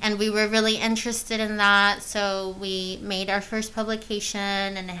 And we were really interested in that, so we made our first publication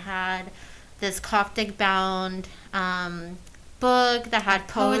and it had this Coptic bound book that had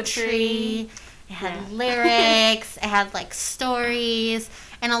poetry. It had lyrics, it had like stories,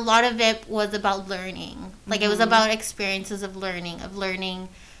 and a lot of it was about learning. Like it was about experiences of learning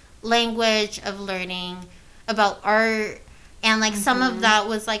language, of learning about art, and like some of that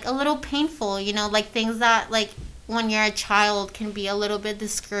was like a little painful, you know, like things that like when you're a child can be a little bit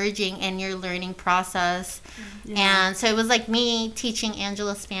discouraging in your learning process. And so it was like me teaching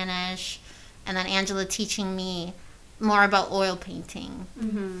Angela Spanish and then Angela teaching me more about oil painting.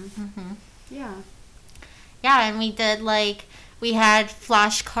 Yeah, and we did like we had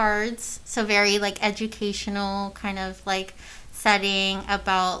flashcards, so very like educational kind of like setting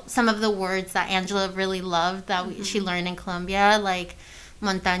about some of the words that Angela really loved that she learned in Colombia, like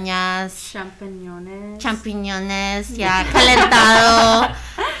montañas, champiñones, yeah, calentado,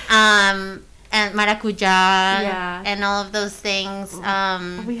 and Maracuya, and all of those things.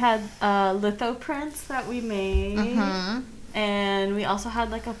 We had litho prints that we made, and we also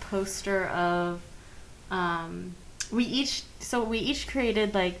had like a poster of. We each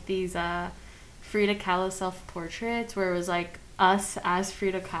created like these Frida Kahlo self-portraits where it was like us as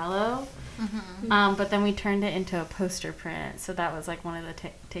Frida Kahlo, but then we turned it into a poster print, so that was like one of the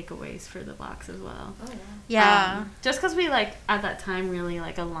takeaways for the box as well. Just because we like at that time really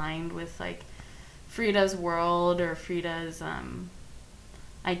like aligned with like Frida's world or Frida's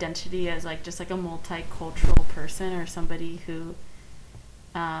identity as like just like a multicultural person or somebody who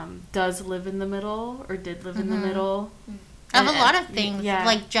does live in the middle or did live in the middle of a lot of things,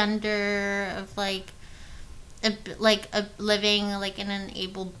 like gender, of like a living like in an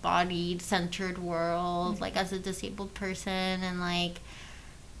able-bodied centered world, like as a disabled person, and like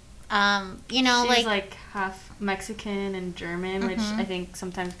you know, she's like half Mexican and German, which I think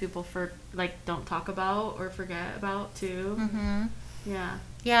sometimes people don't talk about or forget about too.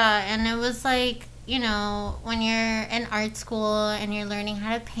 Yeah, and it was like, you know, when you're in art school and you're learning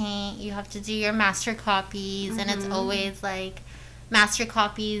how to paint, you have to do your master copies, and it's always like master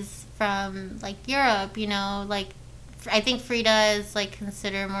copies from like Europe, you know, like I think Frida is like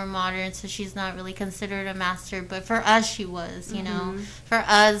considered more modern, so she's not really considered a master, but for us she was, you know. For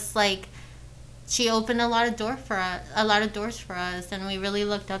us, like she opened a lot of doors for us, and we really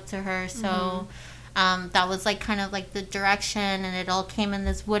looked up to her. So that was like kind of like the direction, and it all came in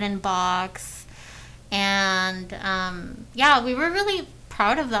this wooden box. And we were really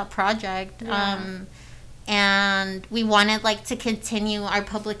proud of that project. And we wanted like to continue our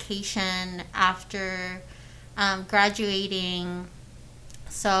publication after graduating.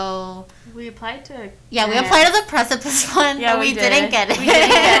 So we applied to we applied to the Precipice one, but we didn't get it.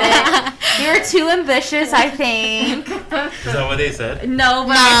 We were too ambitious, I think. Is that what they said? No,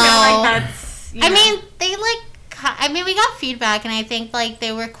 but I feel like that's... I mean, we got feedback, and I think like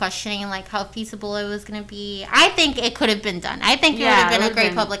they were questioning like how feasible it was going to be. I think it could have been done. I think it would have been a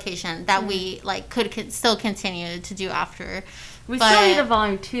great publication that we like could still continue to do after. We still need a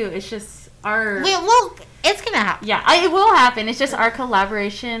volume 2. It's just our... It's going to happen. Yeah, it will happen. It's just our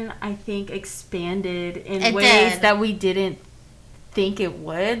collaboration, I think, expanded in ways that we didn't think it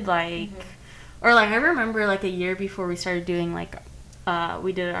would. Like, or like I remember like a year before we started doing like,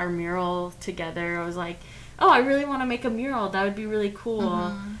 we did our mural together. I was like, oh, I really want to make a mural. That would be really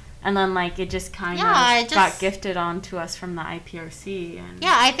cool. And then like it just kind of got gifted onto us from the IPRC. And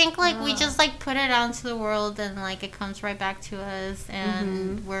I think like we just like put it out into the world, and like it comes right back to us,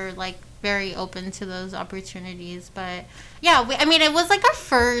 and we're like very open to those opportunities. But it was like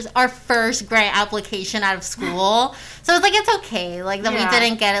our first grant application out of school, so it's like it's okay like that we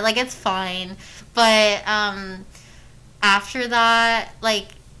didn't get it, like it's fine. But after that, like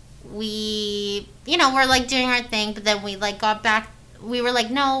we we're like doing our thing, but then we like got back, we were like,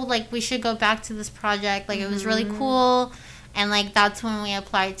 no, like we should go back to this project, like it was really cool. And like that's when we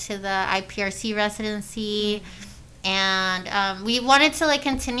applied to the IPRC residency. And we wanted to like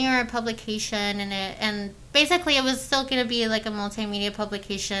continue our publication, and basically it was still going to be like a multimedia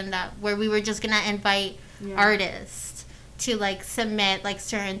publication where we were just going to invite artists to like submit like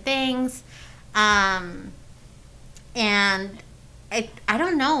certain things, and I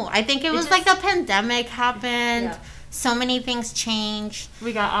don't know. I think it was like the pandemic happened. Yeah. So many things changed.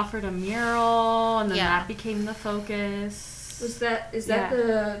 We got offered a mural, and then Yeah. that became the focus. Is that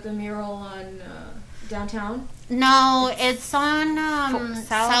the mural on downtown? No, it's on Southeast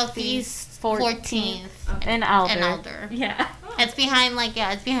Southeast 14th In Alder. and Alder. Yeah. It's behind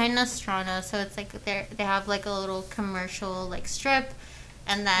it's behind Nostrana, so it's like they have like a little commercial like strip,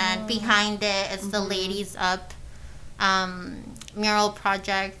 and then behind it it's the Ladies Up mural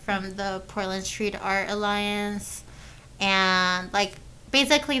project from the Portland Street Art Alliance, and like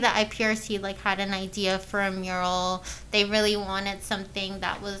basically the IPRC like had an idea for a mural. They really wanted something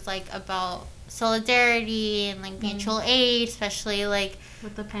that was like about solidarity and like mutual aid, especially like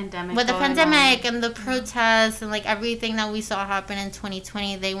With the pandemic. and the protests and like everything that we saw happen in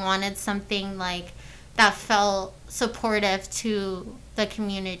 2020. They wanted something like that felt supportive to the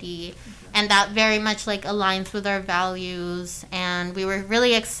community, and that very much like aligns with our values. And we were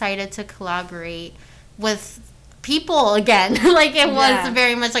really excited to collaborate with people again. Like it was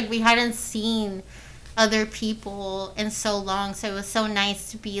very much like we hadn't seen other people in so long, so it was so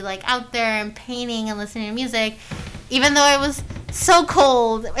nice to be like out there and painting and listening to music, even though it was so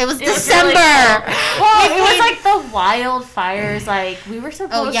cold. It was December. Really well, it was like the wildfires. Like we were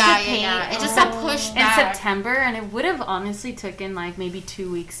supposed to paint. It just got pushed back in September, and it would have honestly taken like maybe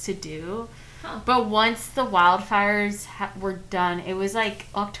 2 weeks to do. But once the wildfires were done, it was like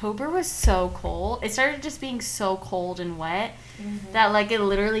October was so cold. It started just being so cold and wet that like it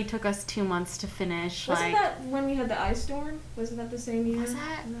literally took us 2 months to finish. Wasn't that when we had the ice storm? Wasn't that the same year? Was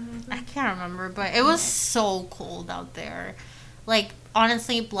that? I can't remember, but it was so cold out there. Like,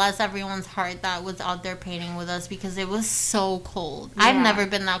 honestly, bless everyone's heart that was out there painting with us, because it was so cold. Yeah. I've never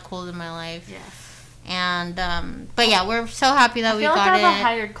been that cold in my life. Yes. And, but yeah, we're so happy that we got I have it. a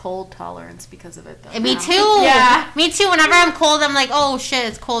higher cold tolerance because of it, though. Me now. too. Yeah. Me too. Whenever I'm cold, I'm like, oh shit,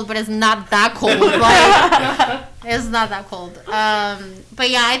 it's cold, but it's not that cold. Like, it's not that cold. But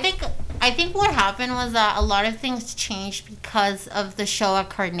yeah, I think what happened was that a lot of things changed because of the show at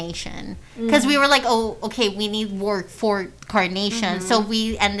Carnation. Because we were like, oh, okay, we need work for Carnation. So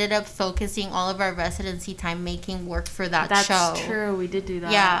we ended up focusing all of our residency time making work for that show. That's true. We did do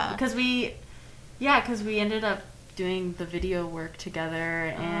that. Yeah. Because we ended up doing the video work together,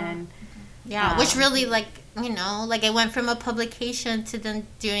 and which really like, you know, like it went from a publication to then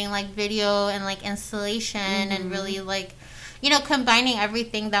doing like video and like installation and really like, you know, combining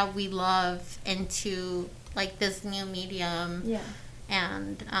everything that we love into like this new medium. Yeah.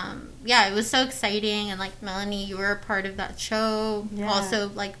 And it was so exciting. And like Melanie, you were a part of that show, also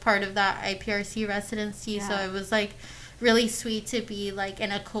like part of that IPRC residency. So it was like really sweet to be like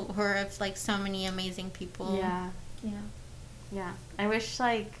in a cohort of like so many amazing people. Yeah. I wish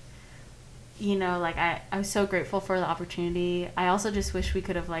like, you know, like I was so grateful for the opportunity. I also just wish we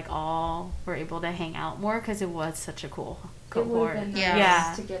could have like all were able to hang out more, because it was such a cool It would cohort. have been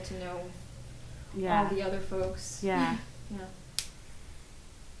nice to get to know all the other folks. Yeah.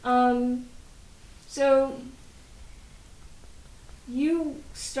 So you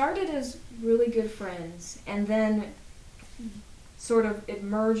started as really good friends, and then sort of it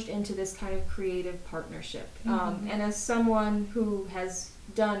merged into this kind of creative partnership. And as someone who has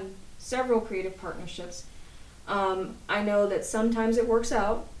done several creative partnerships, I know that sometimes it works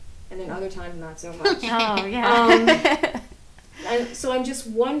out, and then other times not so much. Oh, yeah. And so I'm just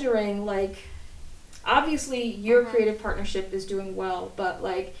wondering, like, obviously your creative partnership is doing well, but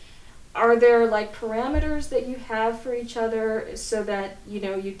like, are there like parameters that you have for each other so that, you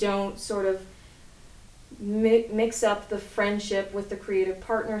know, you don't sort of mix up the friendship with the creative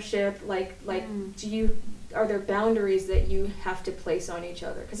partnership? Like are there boundaries that you have to place on each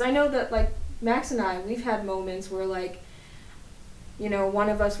other? Because I know that like Max and I, we've had moments where like, you know, one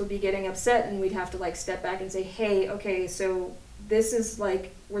of us would be getting upset and we'd have to like step back and say, hey, okay, so this is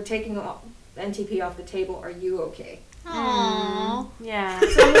like, we're taking NTP off the table, are you okay? Aww. Yeah.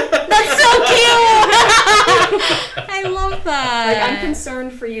 That's so cute. I love that. Like, I'm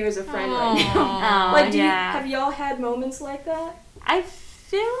concerned for you as a friend right now. Oh, Like, have y'all had moments like that? I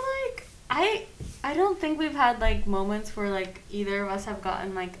feel like I don't think we've had like moments where like either of us have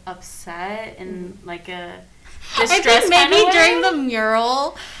gotten like upset in like a distress I think maybe kind of during way. the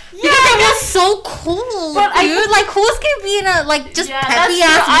mural. Yeah, it was so cool, But dude. Like, who's gonna be in a like just peppy that's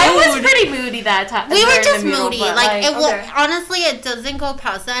ass true. mood? I was pretty moody that time. We were during just the mural, moody. but, Like it okay. honestly, it doesn't go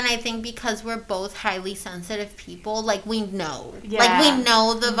past that. And I think because we're both highly sensitive people, like we know, like we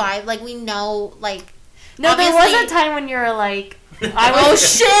know the vibe. Like we know, like No, there was obviously- a time when you were like, Oh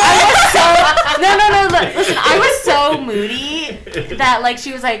shit! I was so no. Listen, I was so moody that like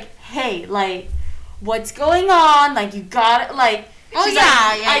she was like, hey, like, what's going on? Like you got it. Like Oh, She's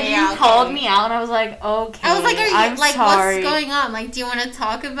yeah. You called me out, and I was like, okay. I was like, are you, I'm like, sorry. what's going on? Like, do you want to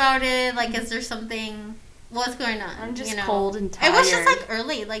talk about it? Like, is there something... What's going on? I'm just you know? cold and tired. It was just, like,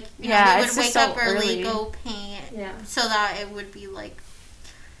 early. Like, you know, we would wake up early, go paint. Yeah. So that it would be, like...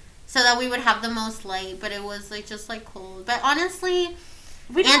 So that we would have the most light. But it was, like, just, like, cold. But honestly,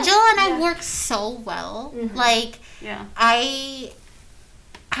 Angela and I work so well. Mm-hmm. Like, yeah. I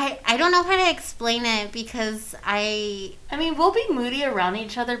don't know how to explain it because I mean, we'll be moody around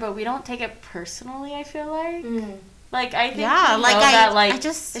each other, but we don't take it personally, I feel like. Mm-hmm. Like, I think I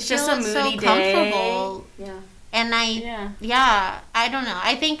just it's feel just a moody so day. Comfortable. Yeah. And I don't know.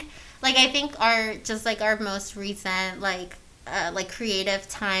 I think our most recent like creative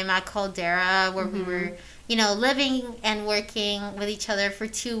time at Caldera where we were, you know, living and working with each other for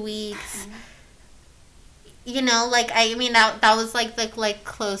 2 weeks. You know, like, I mean, that was, like, the, like,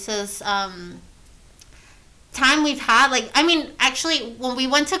 closest, time we've had. Like, I mean, actually, when we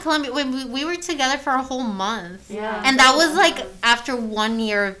went to Colombia, when we were together for a whole month. Yeah. And that was, like, after 1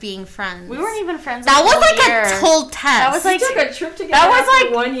 year of being friends. We weren't even friends. That was, like, year. a whole test. That was, like, took a trip together. That was,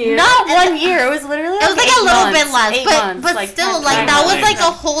 like, 1 year. Not 1 year. It was literally, it was, like, a little bit less. 8 months, but like, still, like, that was, like, a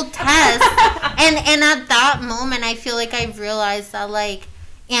whole test. And at that moment, I feel like I realized that, like,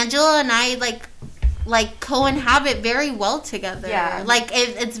 Angela and I, like co-inhabit very well together. Yeah. Like,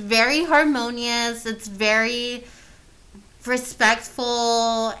 it's very harmonious. It's very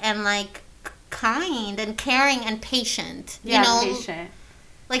respectful and, like, kind and caring and patient. Yeah, you know? patient.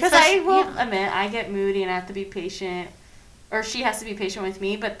 Like, because I will admit, I get moody and I have to be patient. Or she has to be patient with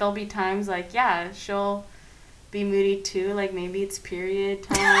me, but there'll be times, like, yeah, she'll be moody too. Like, maybe it's period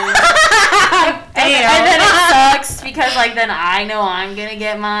time. and then it sucks because, like, then I know I'm gonna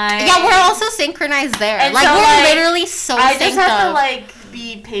get mine. Yeah, we're also synchronized there. And like, so, we're like, literally so I synced just have up. to, like,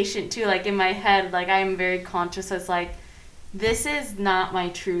 be patient too. Like, in my head, like, I'm very conscious as, like, this is not my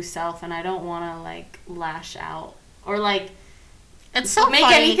true self, and I don't want to, like, lash out or, like, it's so make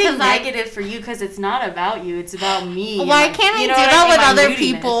funny anything negative for you because it's not about you. It's about me. Why can't I do that with other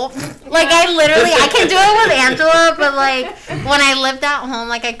people? Like, I can do it with Angela, but, like, when I lived at home,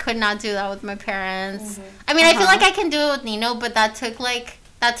 like, I could not do that with my parents. Mm-hmm. I mean, I feel like I can do it with Nino, but that took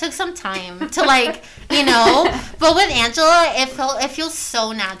some time to, like, you know. But with Angela, it feels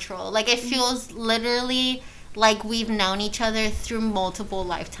so natural. Like, it feels literally like we've known each other through multiple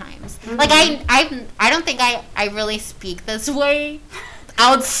lifetimes. Mm-hmm. Like, I don't think I really speak this way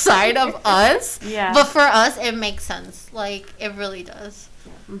outside of us. Yeah. But for us, it makes sense. Like, it really does.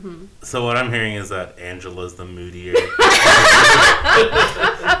 Mm-hmm. So what I'm hearing is that Angela's the moodier.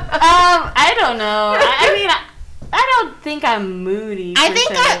 I don't know. I mean, I don't think I'm moody. I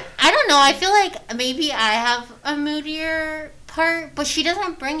don't know. I feel like maybe I have a moodier part, but she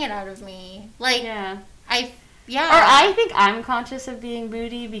doesn't bring it out of me. Like, yeah. Or I think I'm conscious of being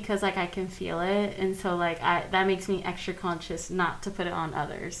moody because, like, I can feel it, and so, like, that makes me extra conscious not to put it on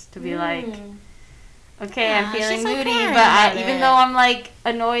others. To be like, okay, yeah, I'm feeling she's, like, moody, caring but about even it. though I'm, like,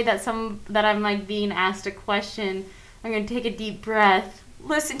 annoyed that I'm, like, being asked a question, I'm gonna take a deep breath,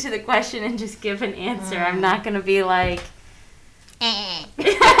 listen to the question, and just give an answer. I'm not gonna be like. But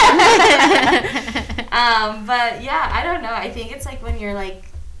yeah, I don't know. I think it's like when you're like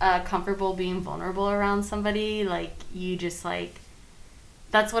comfortable being vulnerable around somebody, like you just like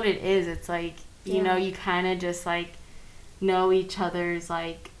that's what it is. It's like you know, you kind of just like know each other's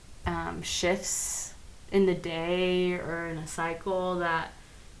like shifts in the day or in a cycle that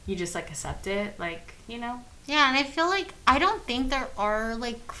you just like accept it, like, you know. Yeah, and I feel like I don't think there are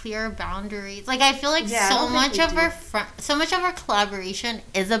like clear boundaries. Like, I feel like so much of our collaboration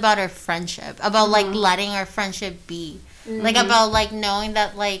is about our friendship, about like letting our friendship be, like about like knowing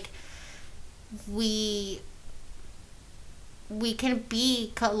that like we can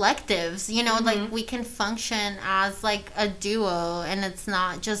be collectives, you know, like we can function as like a duo, and it's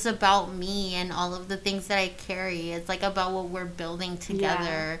not just about me and all of the things that I carry. It's like about what we're building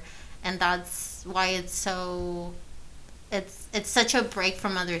together, and that's why it's such a break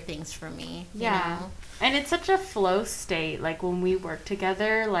from other things for me. You know? And it's such a flow state. Like when we work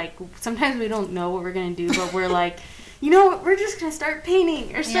together, like sometimes we don't know what we're gonna do, but we're like, you know, we're just gonna start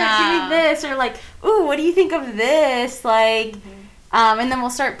painting or start doing this, or like, ooh, what do you think of this? Like, and then we'll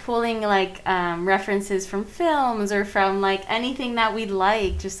start pulling like references from films or from like anything that we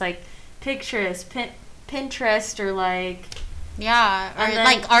like, just like pictures, Pinterest, or like. Yeah, or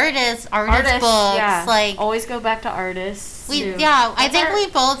like artists books. Yeah. Like, always go back to artists. I think we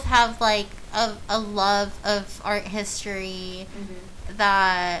both have like a love of art history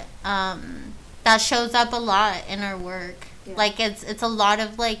that shows up a lot in our work. Yeah. Like it's a lot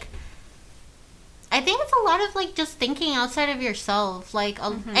of like I think it's a lot of like just thinking outside of yourself. Like,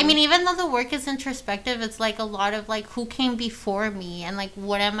 I mean, even though the work is introspective, it's like a lot of like who came before me and like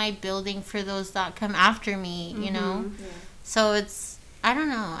what am I building for those that come after me, you know? Yeah. So it's, I don't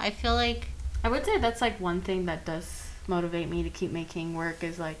know. I feel like I would say that's like one thing that does motivate me to keep making work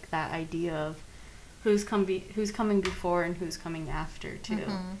is like that idea of who's coming before and who's coming after too.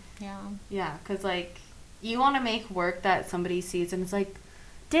 Yeah, because like you want to make work that somebody sees and it's like,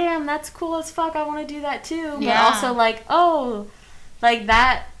 damn, that's cool as fuck, I want to do that too. But also like, oh, like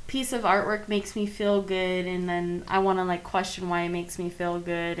that piece of artwork makes me feel good, and then I want to like question why it makes me feel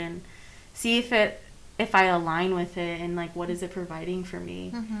good and see if I align with it and like what is it providing for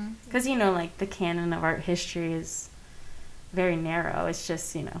me. Because you know, like the canon of art history is very narrow. It's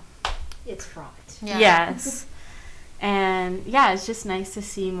just, you know, it's fraught. Yes. And yeah, it's just nice to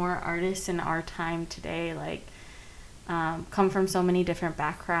see more artists in our time today like come from so many different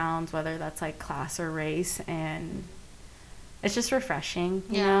backgrounds, whether that's like class or race, and it's just refreshing,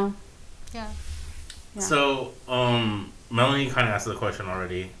 you know? Yeah. So, Melanie kind of asked the question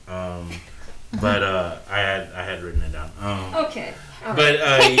already, but I had written it down. Okay.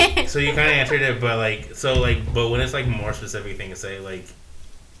 But so you kind of answered it, but like, so like, but when it's like more specific things, say like,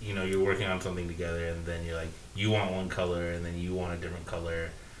 you know, you're working on something together, and then you're like, you want one color, and then you want a different color.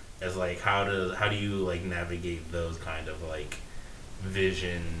 As like, how do you like navigate those kind of like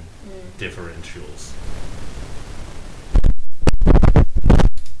vision differentials?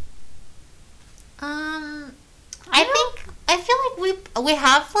 I feel like we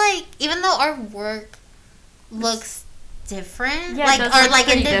have like, even though our work looks different, like our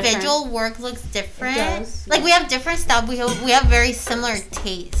like individual work looks different. It does, like we have different stuff. We have very similar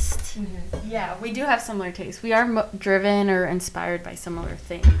taste. Yeah, we do have similar tastes. We are driven or inspired by similar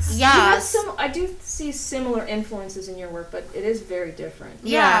things. Yeah, I do see similar influences in your work, but it is very different.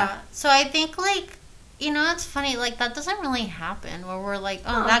 Yeah. So I think like, you know, it's funny, like that doesn't really happen where we're like,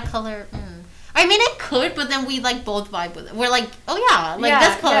 oh, that color. I mean, it could, but then we like both vibe with it. We're like, oh yeah, like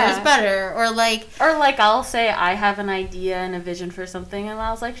this color is better, or like I'll say I have an idea and a vision for something, and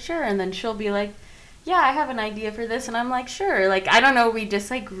I was like, sure, and then she'll be like, yeah, I have an idea for this, and I'm like, sure. Like, I don't know, we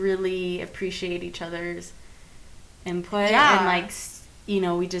just like really appreciate each other's input, and like, you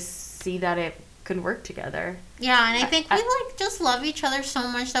know, we just see that it could work together. Yeah, and I think we like just love each other so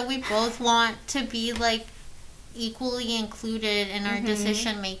much that we both want to be like equally included in our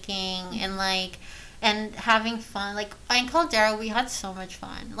decision making and like and having fun. Like in Caldera, we had so much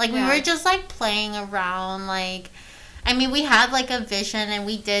fun. Like we were just like playing around. Like, I mean, we had like a vision and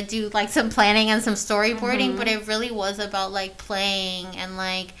we did do like some planning and some storyboarding, but it really was about like playing and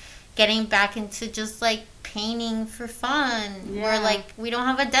like getting back into just like painting for fun. Where like we don't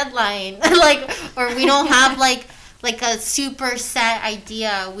have a deadline, like, or we don't have like a super set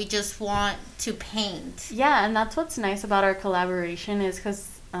idea. We just want to paint. Yeah, and that's what's nice about our collaboration is because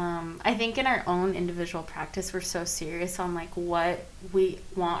I think in our own individual practice, we're so serious on like what we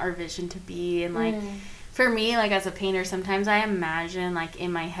want our vision to be. And like for me, like as a painter, sometimes I imagine like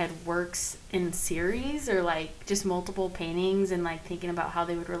in my head works in series or like just multiple paintings and like thinking about how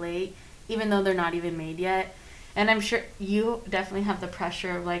they would relate, even though they're not even made yet. And I'm sure you definitely have the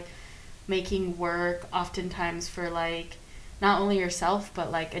pressure of like making work oftentimes for like not only yourself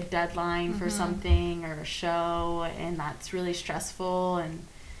but like a deadline for something or a show, and that's really stressful. And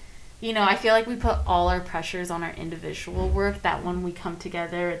you know, I feel like we put all our pressures on our individual work, that when we come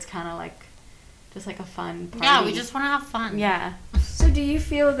together it's kind of like just like a fun party. Yeah, we just want to have fun. Yeah. So do you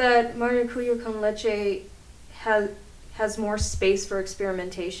feel that Maracuya con Leche has more space for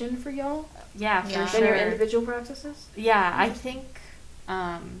experimentation for y'all? Yeah, for sure. Than your individual practices? Yeah, I think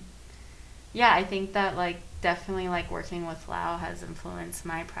I think that like definitely like working with Lau has influenced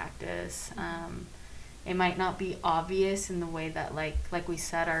my practice. It might not be obvious in the way that like we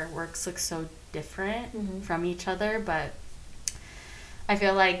said, our works look so different from each other, but I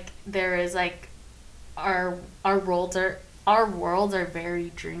feel like there is like our worlds are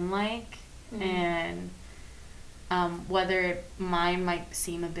very dreamlike, and whether mine might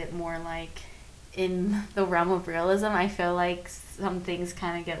seem a bit more like in the realm of realism, I feel like some things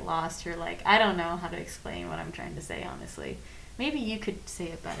kind of get lost, or like I don't know how to explain what I'm trying to say, honestly. Maybe you could say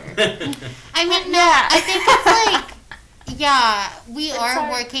it better. I mean, I think it's like, we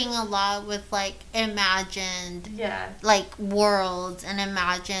are working a lot with like imagined like worlds and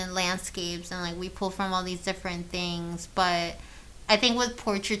imagined landscapes, and like we pull from all these different things. But I think with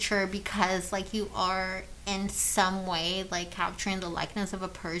portraiture, because like you are in some way like capturing the likeness of a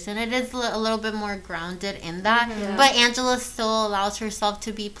person, it is a little bit more grounded in that. But Angela still allows herself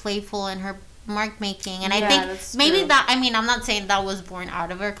to be playful in her mark making, and I think maybe that, I mean, I'm not saying that was born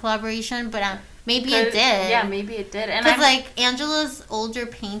out of our collaboration, but maybe it did. Yeah, maybe it did. And because like Angela's older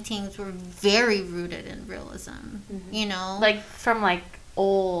paintings were very rooted in realism. You know, like from like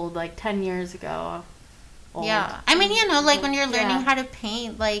old, like 10 years ago. Old. Yeah, I mean, you know, like when you're learning how to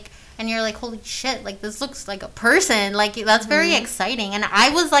paint, like, and you're like, holy shit, like this looks like a person. Like that's very exciting. And I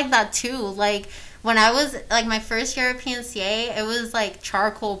was like that too. Like when I was like my first year at PNCA, it was like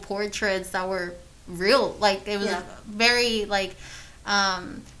charcoal portraits that were real. Like it was very like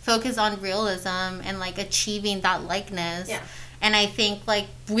focused on realism and like achieving that likeness. Yeah. And I think like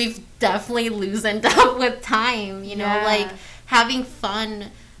we've definitely loosened up with time, you know, like having fun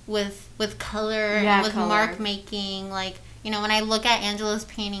with color and with mark making. Like, you know, when I look at Angela's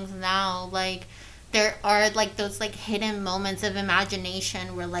paintings now, like there are like those like hidden moments of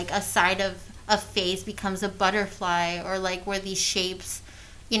imagination where like a side of a face becomes a butterfly, or like where these shapes,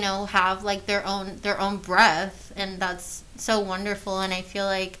 you know, have like their own breath, and that's so wonderful. And I feel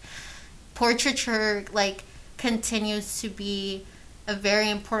like portraiture like continues to be a very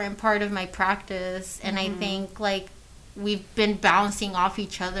important part of my practice, and I think like we've been bouncing off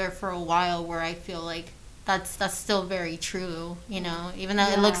each other for a while, where I feel like that's still very true, you know, even though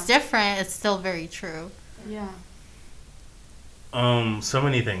it looks different, it's still very true. So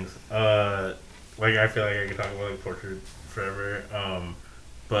many things. Like I feel like I could talk about like portrait forever.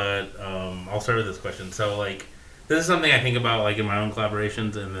 But I'll start with this question. So like this is something I think about like in my own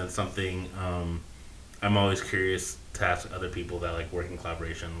collaborations, and then something I'm always curious to ask other people that like work in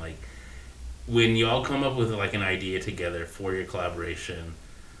collaboration. Like when you all come up with like an idea together for your collaboration,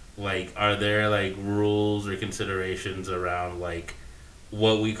 like are there like rules or considerations around like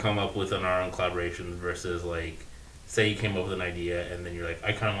what we come up with in our own collaborations versus like say you came up with an idea and then you're like,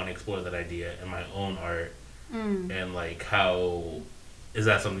 I kind of want to explore that idea in my own art, and like how is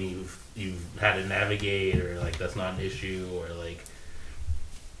that something you've had to navigate, or like that's not an issue, or like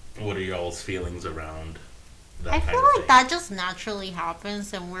what are y'all's feelings around that? I feel like that just naturally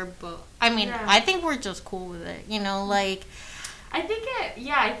happens, and we're both. I mean, I think we're just cool with it. You know, like I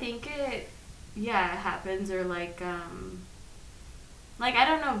think it happens, or like I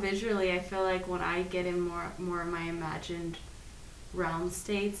don't know, visually I feel like when I get in more of my imagined realm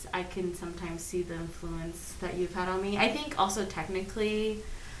states, I can sometimes see the influence that you've had on me. I think also technically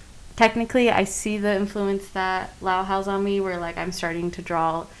I see the influence that Lau has on me, where like I'm starting to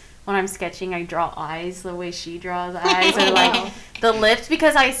draw, when I'm sketching I draw eyes the way she draws eyes, or like the lips,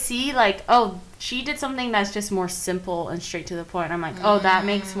 because I see like, oh, she did something that's just more simple and straight to the point. I'm like, oh, that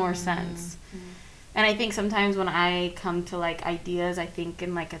makes more sense. And I think sometimes when I come to like ideas, I think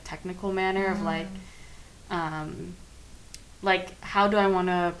in like a technical manner of like how do I want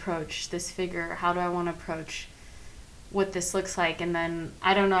to approach this figure? How do I want to approach what this looks like? And then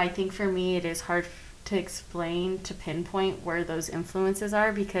I don't know, I think for me it is hard to explain, to pinpoint where those influences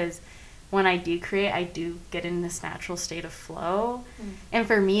are, because when I do create, I do get in this natural state of flow. And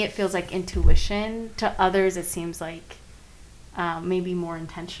for me it feels like intuition. To others it seems like maybe more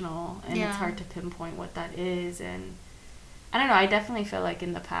intentional, and it's hard to pinpoint what that is. And I don't know, I definitely feel like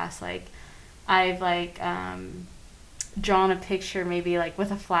in the past, like I've like drawn a picture maybe like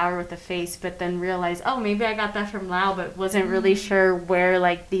with a flower with a face, but then realized, oh, maybe I got that from Lau, but wasn't really sure where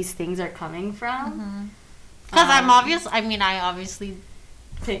like these things are coming from. Because I obviously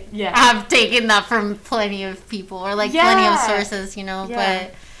have taken that from plenty of people, or like plenty of sources, you know.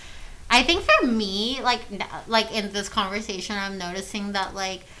 But I think for me, like in this conversation, I'm noticing that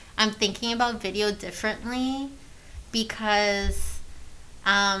like I'm thinking about video differently, because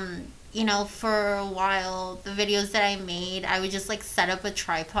you know, for a while, the videos that I made, I would just like set up a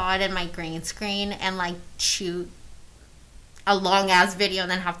tripod and my green screen and like shoot a long ass video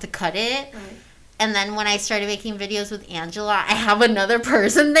and then have to cut it. Right. And then when I started making videos with Angela, I have another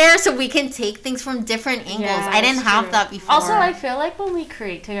person there, so we can take things from different angles. I didn't have that before. Also, I feel like when we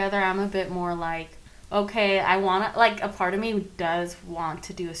create together, I'm a bit more like, okay, I want to, like, a part of me does want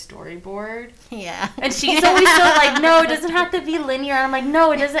to do a storyboard. Yeah. And she's always so like, no, it doesn't have to be linear. And I'm like,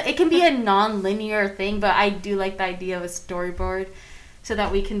 no, it doesn't. It can be a non-linear thing, but I do like the idea of a storyboard so that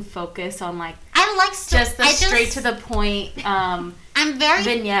we can focus on, like, just the straight to the point vignettes. I'm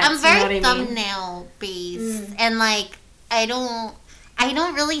very thumbnail based, and, like, I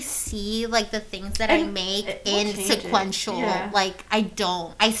don't really see, like, the things that I make in sequential. Like, I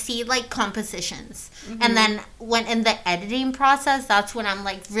don't. I see, like, compositions. And then when in the editing process, that's when I'm,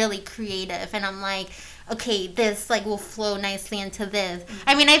 like, really creative. And I'm like, okay, this, like, will flow nicely into this.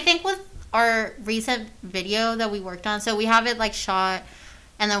 I mean, I think with our recent video that we worked on, so we have it, like, shot,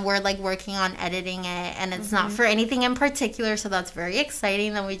 and then we're, like, working on editing it. And it's not for anything in particular, so that's very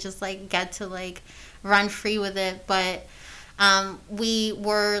exciting that we just, like, get to, like, run free with it. But we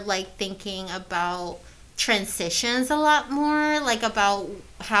were like thinking about transitions a lot more, like about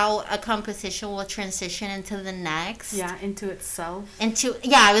how a composition will transition into the next. Yeah, into itself. It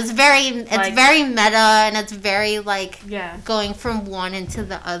was very, it's like, very meta, and it's very like going from one into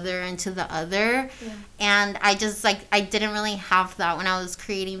the other. Yeah. And I just like, I didn't really have that when I was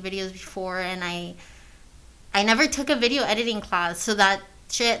creating videos before, and I never took a video editing class, so that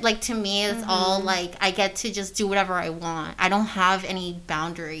shit, like, to me is all like, I get to just do whatever I want. I don't have any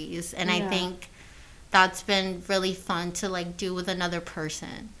boundaries, and I think that's been really fun to like do with another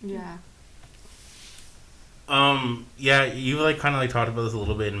person. Yeah. Yeah, you like kind of like talked about this a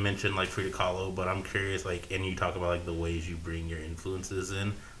little bit and mentioned like Frida Kahlo, but I'm curious, like, and you talk about like the ways you bring your influences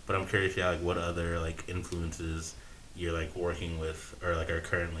in, but I'm curious, like what other like influences you're like working with or like are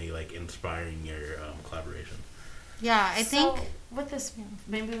currently like inspiring your collaboration. Yeah, I think with this,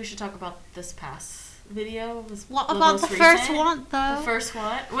 maybe we should talk about this past video. About the first one, though. The first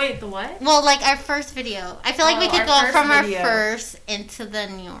one? Wait, the what? Well, like our first video. I feel like we could go from our first into the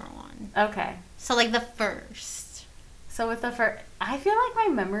newer one. Okay. So like the first. So with the first, I feel like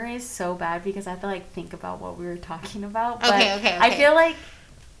my memory is so bad because I have to like think about what we were talking about. But okay. I feel like,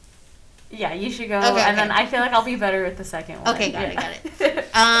 yeah, you should go, and then I feel like I'll be better with the second one. Okay, got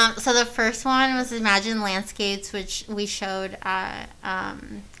it. So the first one was Imagine Landscapes, which we showed at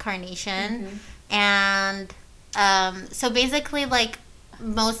Carnation. Mm-hmm. And so basically, like,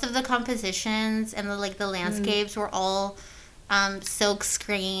 most of the compositions and the landscapes were all silk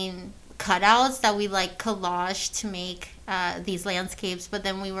screen cutouts that we like collaged to make these landscapes. But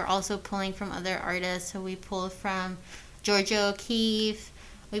then we were also pulling from other artists. So we pulled from Georgia O'Keeffe,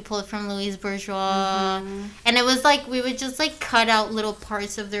 we pulled from Louise Bourgeois, and it was like we would just like cut out little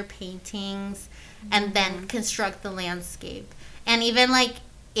parts of their paintings and then construct the landscape. And even like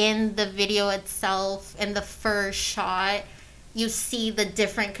in the video itself, in the first shot, you see the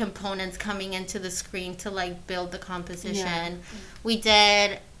different components coming into the screen to like build the composition. Yeah. We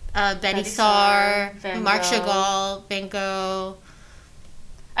did Betty Saar, Marc Chagall, Van Gogh.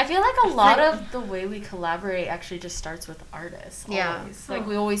 I feel like a lot of the way we collaborate actually just starts with artists. Always. Yeah. Like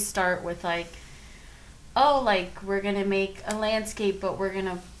we always start with like, oh, like we're gonna make a landscape, but we're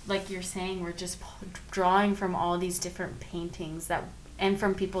gonna, like you're saying, we're just drawing from all these different paintings and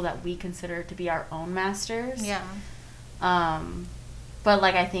from people that we consider to be our own masters. Yeah. But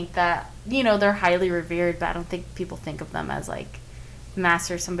like I think that, you know, they're highly revered, but I don't think people think of them as like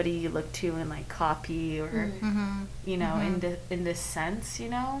masters, somebody you look to and like copy or you know, in this sense, you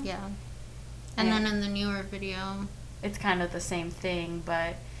know. Yeah. And then in the newer video, it's kind of the same thing,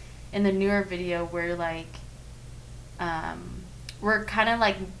 but in the newer video we're like we're kind of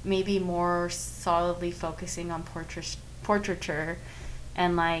like maybe more solidly focusing on portraiture.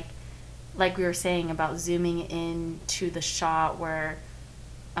 And like we were saying about zooming into the shot where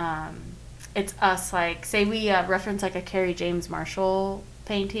it's us, like say we reference like a Carrie James Marshall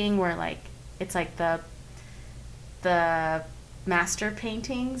painting where like it's like the master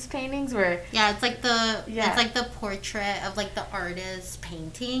paintings where it's like it's like the portrait of like the artist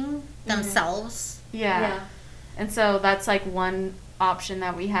painting themselves. And so that's like one option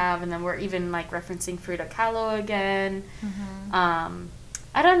that we have, and then we're even like referencing Frida Kahlo again.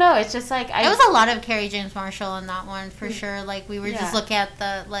 I don't know. It's just like it was a lot of Carrie James Marshall in that one for sure. Like we were just looking at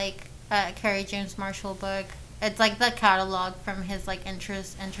the like Carrie James Marshall book. It's like the catalog from his like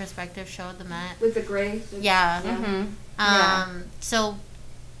introspective show at the Met with the gray. So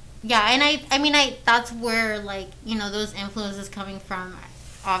and I mean that's where like, you know, those influences coming from.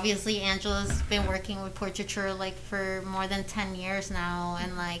 Obviously Angela's been working with portraiture like for more than 10 years now,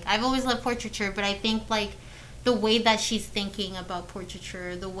 and like I've always loved portraiture, but I think like the way that she's thinking about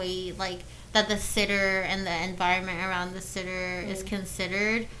portraiture, the way like that the sitter and the environment around the sitter is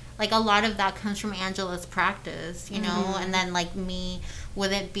considered, like a lot of that comes from Angela's practice, you know, and then like me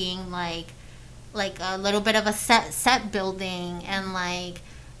with it being like a little bit of a set building, and like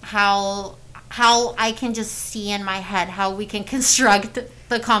how I can just see in my head how we can construct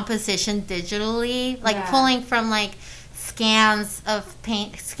the composition digitally, like pulling from like scans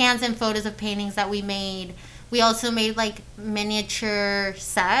and photos of paintings that we made. We also made like miniature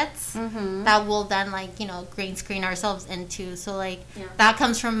sets that we'll then like, you know, green screen ourselves into. So like that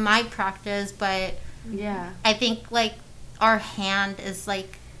comes from my practice, but I think like our hand is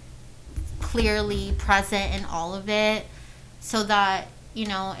like clearly present in all of it, so that, you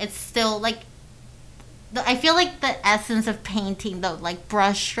know, it's still like I feel like the essence of painting, the like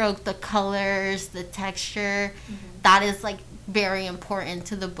brush stroke, the colors, the texture, that is like very important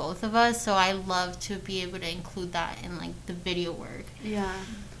to the both of us. So I love to be able to include that in like the video work.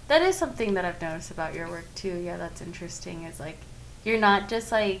 That is something that I've noticed about your work too. Yeah, that's interesting. Is like you're not just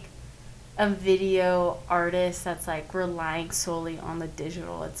like a video artist that's like relying solely on the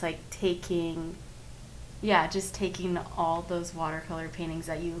digital. It's like taking all those watercolor paintings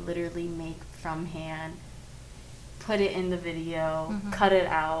that you literally make from hand, put it in the video, cut it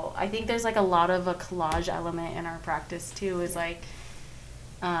out. I think there's like a lot of a collage element in our practice too, is like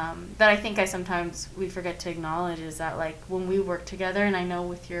that I think we forget to acknowledge, is that like when we work together, and I know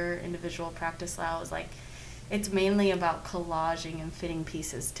with your individual practice style, is like it's mainly about collaging and fitting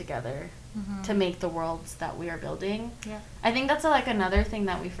pieces together to make the worlds that we are building. Yeah. I think that's like another thing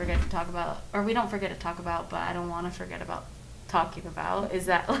that we forget to talk about, or we don't forget to talk about, but I don't want to forget about talking about, is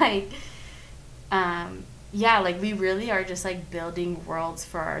that like, like we really are just like building worlds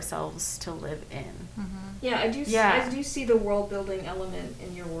for ourselves to live in. Yeah, I do see the world building element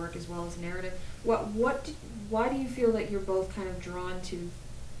in your work as well as narrative. Why do you feel that you're both kind of drawn to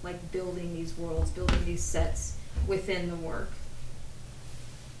like building these worlds, building these sets within the work?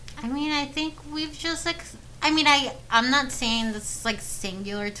 I mean, I think we've just I'm not saying this is like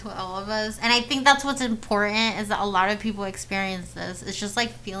singular to all of us, and I think that's what's important, is that a lot of people experience this. It's just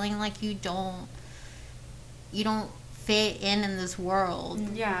like feeling like you don't fit in this world.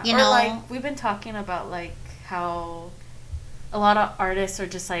 Yeah. You or know, like we've been talking about like how a lot of artists are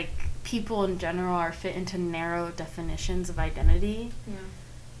just like people in general are fit into narrow definitions of identity. Yeah.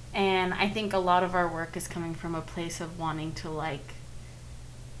 And I think a lot of our work is coming from a place of wanting to like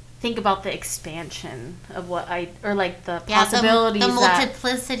think about the expansion of the possibilities, the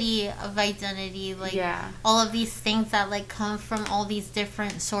multiplicity of identity, like all of these things that like come from all these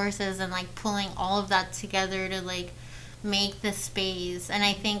different sources, and like pulling all of that together to like make the space. And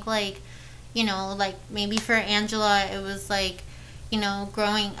I think like, you know, like maybe for Angela it was like, you know,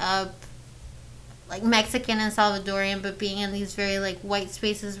 growing up like Mexican and Salvadorian, but being in these very like white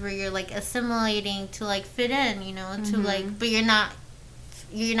spaces where you're like assimilating to like fit in, you know, to like, but you're not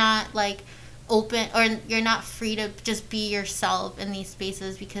like open, or you're not free to just be yourself in these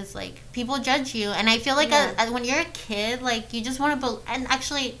spaces because like people judge you. And I feel like when you're a kid, like you just want to and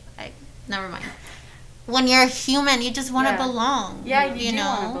actually never mind, when you're a human you just want to belong. You want to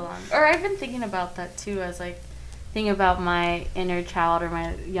belong. Or I've been thinking about that too, as like thinking about my inner child or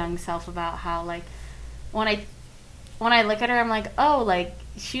my young self, about how like when I look at her, I'm like, oh, like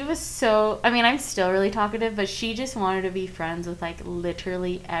she was so, I mean, I'm still really talkative, but she just wanted to be friends with like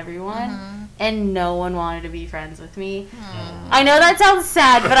literally everyone, and no one wanted to be friends with me. I know that sounds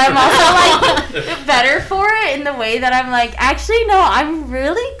sad, but I'm also like better for it in the way that I'm like, actually no, I'm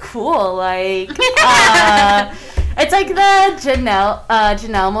really cool. Like it's like the Janelle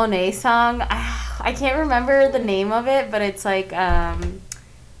Monáe song. I can't remember the name of it, but it's like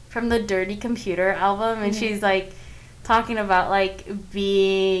from the Dirty Computer album, and she's like talking about like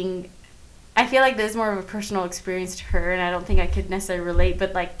being, I feel like this is more of a personal experience to her, and I don't think I could necessarily relate,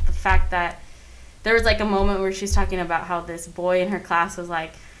 but like the fact that there was like a moment where she's talking about how this boy in her class was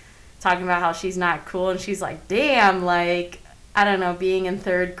like talking about how she's not cool, and she's like, damn, like I don't know, being in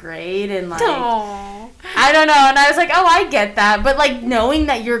 3rd grade and like I don't know, and I was like, oh, I get that, but like knowing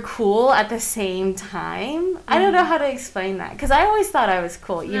that you're cool at the same time, I don't know how to explain that, because I always thought I was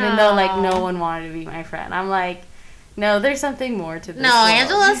cool, even though like no one wanted to be my friend. I'm like, no, there's something more to this. No, world.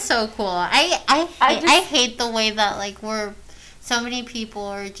 Angela's so cool. I hate the way that like so many people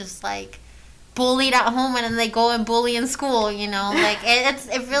are just like bullied at home and then they go and bully in school, you know, like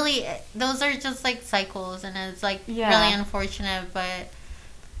it really, those are just like cycles, and it's like really unfortunate. But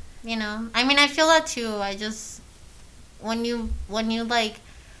you know, I mean, I feel that too. I just, when you like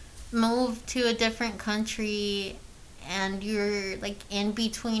move to a different country and you're like in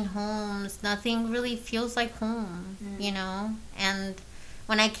between homes, nothing really feels like home, you know. And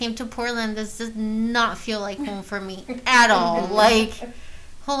when I came to Portland, this does not feel like home for me at all. Like,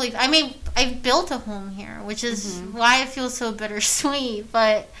 I mean, I've built a home here, which is why I feel so bittersweet.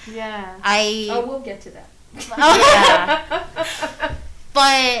 But we'll get to that.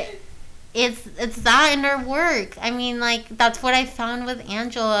 But it's that in her work. I mean, like, that's what I found with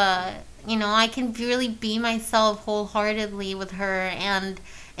Angela. You know, I can really be myself wholeheartedly with her, and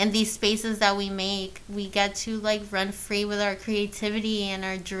in these spaces that we make, we get to like run free with our creativity and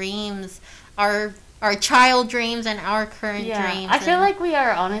our dreams, our child dreams and our current dreams. I feel like we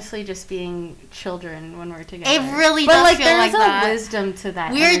are honestly just being children when we're together. It really does feel like that. But like there's a wisdom to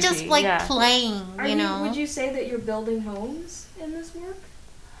that. We're just like playing, you know. Would you say that you're building homes in this work?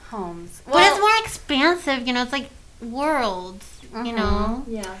 Homes. But it's more expansive, you know. It's like worlds. You know?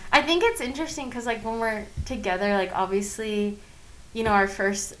 Yeah. I think it's interesting because, like, when we're together, like, obviously, our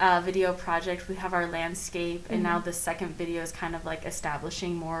first video project, we have our landscape, and now the second video is kind of like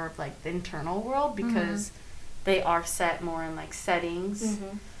establishing more of like the internal world, because they are set more in like settings.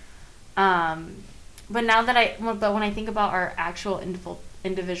 But now that when I think about our actual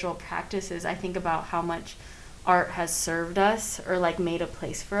individual practices, I think about how much art has served us or like made a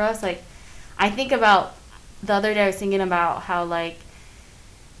place for us. Like, I think about the other day, I was thinking about how like,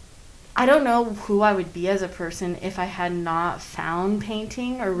 I don't know who I would be as a person if I had not found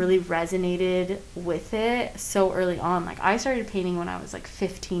painting or really resonated with it so early on. Like, I started painting when I was like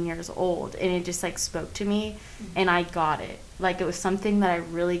 15 years old, and it just like spoke to me, and I got it. Like, it was something that I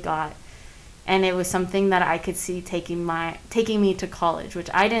really got, and it was something that I could see taking me to college, which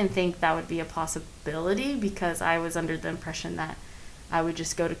I didn't think that would be a possibility, because I was under the impression that I would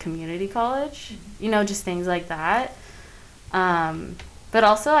just go to community college, just things like that. But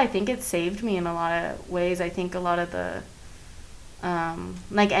also, I think it saved me in a lot of ways. I think a lot of the,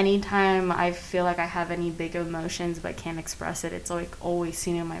 like, anytime I feel like I have any big emotions but can't express it, it's like always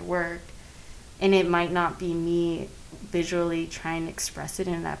seen in my work. And it might not be me visually trying to express it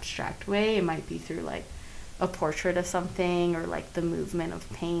in an abstract way. It might be through, like, a portrait of something, or, like, the movement of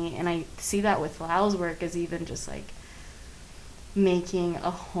paint. And I see that with Lau's work, as even just, like, making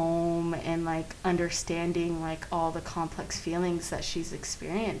a home and like understanding like all the complex feelings that she's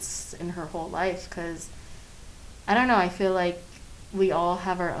experienced in her whole life, because I don't know, I feel like we all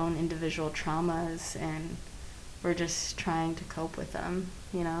have our own individual traumas, and we're just trying to cope with them,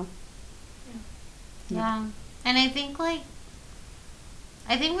 Yeah. And I think we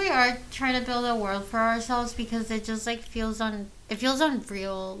are trying to build a world for ourselves, because it just like feels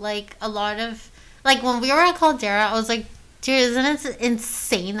unreal. Like, a lot of, like, when we were at Caldera, I was like, dude, isn't it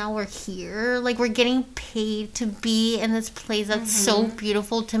insane that we're here? Like, we're getting paid to be in this place that's so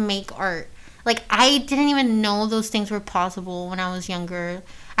beautiful, to make art. Like, I didn't even know those things were possible when I was younger.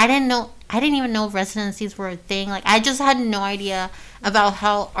 I didn't even know residencies were a thing. Like, I just had no idea about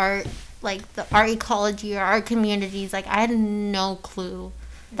how art, like, the art ecology or art communities, like, I had no clue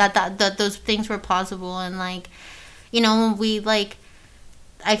that those things were possible. And, like, when we, like,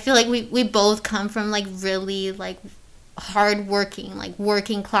 I feel like we both come from, like, really, like, hardworking, like,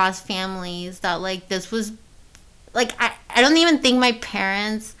 working class families, that like this was like, I don't even think my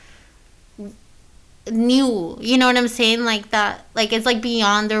parents knew, you know what I'm saying, like, that, like, it's like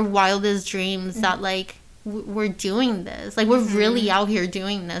beyond their wildest dreams that like we're doing this, like, we're really out here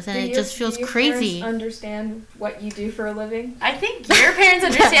doing this, and it just feels crazy. Parents understand what you do for a living? I think your parents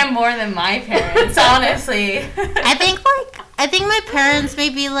understand more than my parents, honestly. I think my parents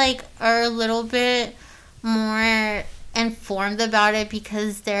maybe like are a little bit more informed about it,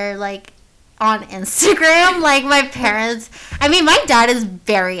 because they're like on Instagram. Like, my parents, I mean, my dad is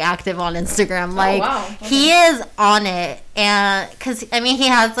very active on Instagram. Like, okay. He is on it, and because I mean, he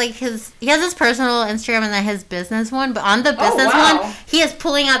has his personal Instagram and then his business one. But on the business one, he is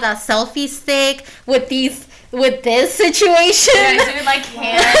pulling out that selfie stick with this situation. Yeah, doing like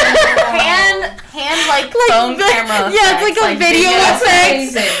hand like phone camera. Yeah, it's like a video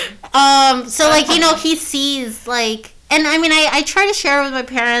effect. So like, he sees like. And I mean, I try to share with my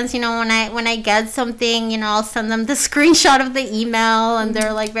parents, when I get something, I'll send them the screenshot of the email, and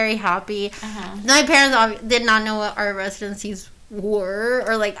they're like very happy. My parents did not know what art residencies were,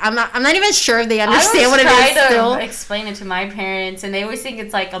 or like, I'm not even sure if they understand what it is. I try to explain it to my parents, and they always think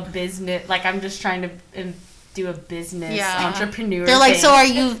it's like a business, like I'm just trying to do a business entrepreneur. They're like, so are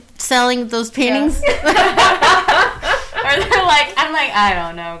you selling those paintings? Yeah. Or they're like, I'm like, I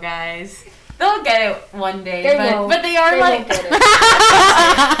don't know, guys. They'll get it one day, but they are like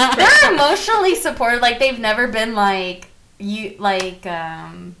they're emotionally supported. Like, they've never been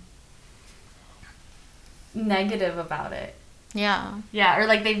negative about it. Yeah. Yeah, or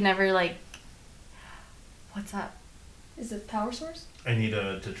like they've never like. What's up? Is it power source? I need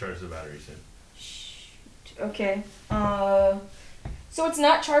to charge the battery soon. Shoot. Okay. So it's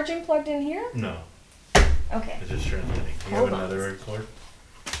not charging plugged in here? No. Okay. It's just transmitting. You have another cord?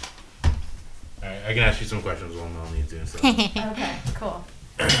 Alright, I can ask you some questions while Melanie's doing stuff. Okay, cool.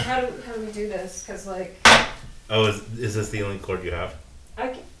 How do we do this? Because, like... Oh, is this the only cord you have?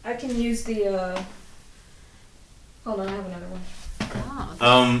 I can use the, Hold on, I have another one.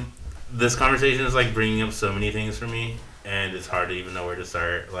 Oh, this conversation is, like, bringing up so many things for me, and it's hard to even know where to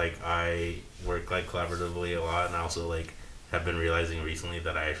start. Like, I work, like, collaboratively a lot, and I also, like, have been realizing recently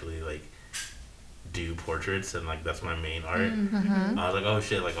that I actually, like, do portraits, and like that's my main art. I was like, oh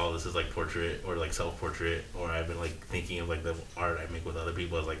shit, like all this is like portrait or like self-portrait, or I've been like thinking of like the art I make with other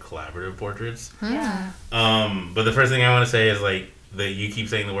people as like collaborative portraits. Yeah. But the first thing I want to say is like that you keep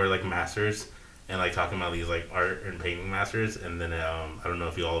saying the word like masters. and like talking about these like art and painting masters, and then I don't know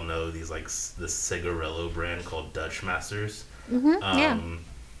if you all know these like this cigarillo brand called Dutch Masters. Yeah.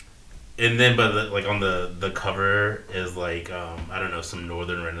 And then, but like on the cover is like I don't know, some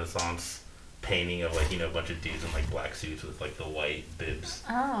Northern Renaissance painting of like, you know, a bunch of dudes in like black suits with like the white bibs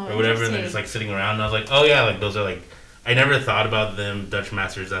or whatever, and they're just like sitting around. And I was like, oh yeah, like those are like, I never thought about them Dutch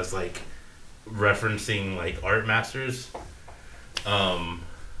Masters as like referencing like art masters.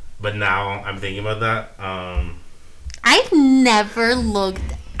 But now I'm thinking about that. I've never looked.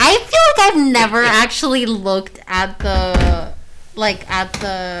 I feel like I've never actually looked at the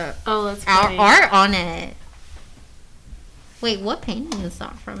that's art on it. Wait, what painting is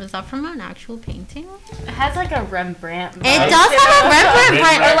that from? Is that from an actual painting? It has like a Rembrandt vibe. It does have a Rembrandt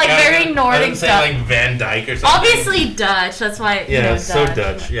vibe. Or like very Nordic I would say like Van Dyke or something. Obviously Dutch. That's why. Yeah, so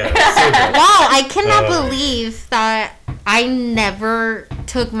Dutch. Yeah, so Dutch. Wow, I cannot believe that I never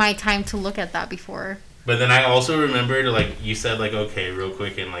took my time to look at that before. But then I also remembered, like, you said, like, okay, real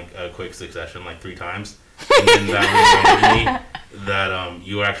quick in, like, a quick succession, like, 3 times. And then that reminded me that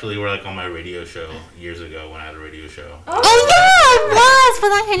you actually were, like, on my radio show years ago when I had a radio show. Oh, yeah, I was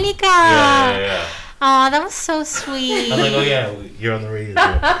with Angelica. Yeah. Oh, that was so sweet. I was like, oh, yeah, you're on the radio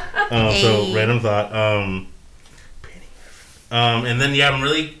show. So, random thought. And then, yeah,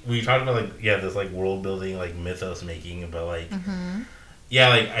 we talked about, like, yeah, this, like, world building, like, mythos making, but, like,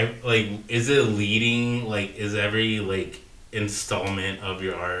 yeah, is it leading, like, is every, like, installment of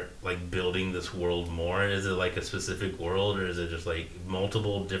your art, like, building this world more? Is it, like, a specific world, or is it just, like,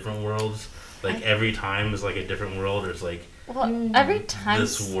 multiple different worlds? Like, every time is, like, a different world, or it's, like, every time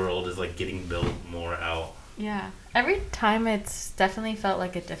this world is, like, getting built more out? Yeah. Every time it's definitely felt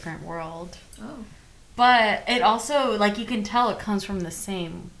like a different world. Oh. But it also, like, you can tell it comes from the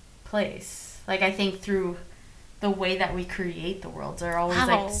same place. Like, I think through the way that we create the worlds are always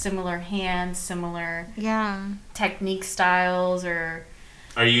like similar hands, similar technique styles, or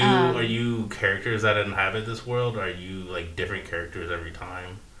are you characters that inhabit this world? Or are you like different characters every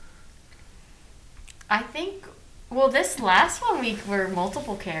time? I think this last one we were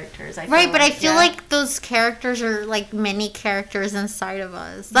multiple characters. But I feel like those characters are like many characters inside of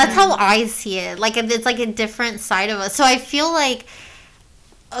us. That's how I see it. Like it's like a different side of us. So I feel like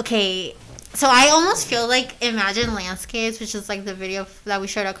so I almost feel like Imagine Landscapes, which is like the video that we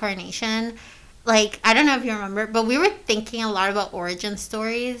showed at Carnation. Like, I don't know if you remember, but we were thinking a lot about origin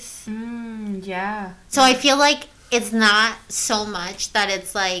stories. Yeah. So I feel like it's not so much that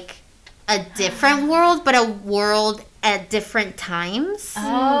it's like a different world, but a world at different times.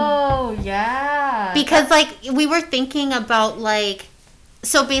 Oh, yeah. Because like we were thinking about like,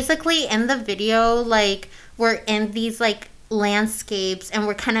 so basically in the video, like we're in these like landscapes and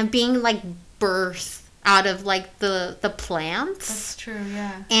we're kind of being like birthed out of like the plants. That's true,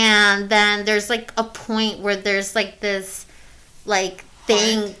 yeah. And then there's like a point where there's like this like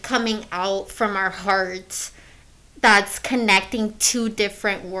thing coming out from our hearts that's connecting two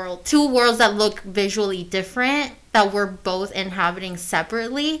worlds that look visually different, that we're both inhabiting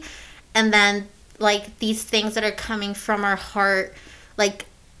separately. And then like these things that are coming from our heart like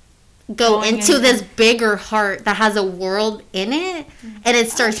go into this bigger heart that has a world in it, and it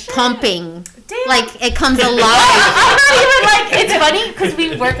starts pumping. Damn. Like it comes alive. It's funny because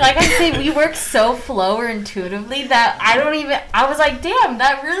we work so flow or intuitively that I was like, damn,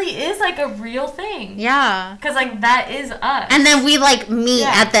 that really is like a real thing. Yeah. Because like that is us. And then we like meet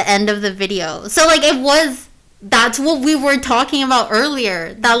at the end of the video. So like that's what we were talking about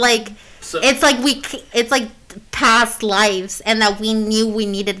earlier. That like it's like past lives, and that we knew we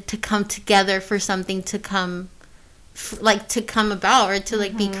needed to come together for something to come about, or to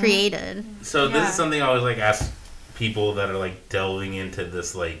like be created. So this is something I always like ask people that are like delving into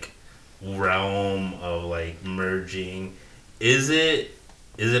this like realm of like merging. Is it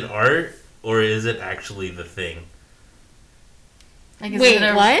art, or is it actually the thing? Like,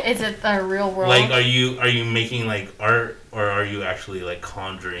 what? Is it a real world? Like, are you making like art, or are you actually like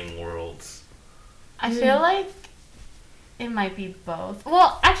conjuring worlds? I feel like it might be both.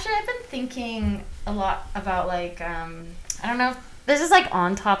 Well, actually, I've been thinking a lot about like I don't know if this is like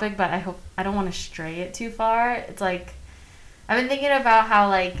on topic, but I don't want to stray it too far. It's like I've been thinking about how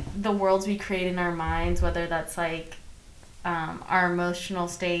like the worlds we create in our minds, whether that's like our emotional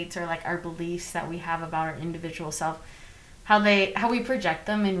states or like our beliefs that we have about our individual self, how we project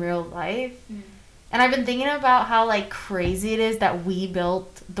them in real life. And I've been thinking about how like crazy it is that we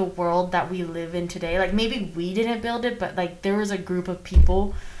built the world that we live in today. Like maybe we didn't build it, but like there was a group of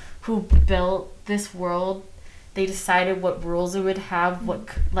people who built this world. They decided what rules it would have, what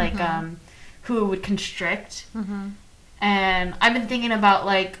like who it would constrict. And I've been thinking about,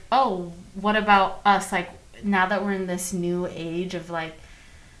 like, oh, what about us? Like, now that we're in this new age of, like,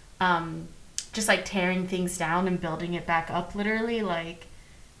 just, like, tearing things down and building it back up, literally, like,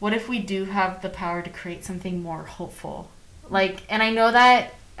 what if we do have the power to create something more hopeful? Like, and I know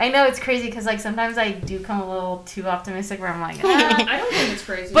it's crazy because, like, sometimes I do come a little too optimistic where I'm like, I don't think it's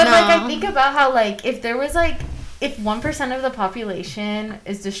crazy. But, No. like, I think about how, like, if there was, like, if 1% of the population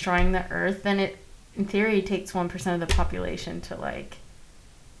is destroying the earth, then it, in theory, it takes 1% of the population to, like,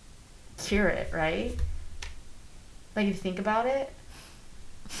 cure it, right? Like, if you think about it.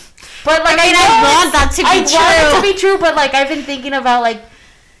 But, like, I want that to be I true. want it to be true, but, like, I've been thinking about, like,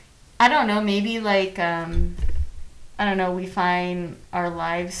 I don't know, maybe, like, I don't know, we find our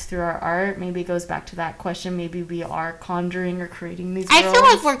lives through our art. Maybe it goes back to that question. Maybe we are conjuring or creating these worlds. I feel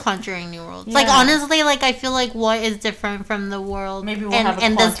like we're conjuring new worlds. Yeah. Like, honestly, like, I feel like what is different from the world Maybe we'll have a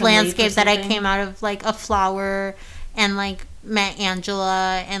and this quantum leap or landscape that I something. came out of, like, a flower and, like, met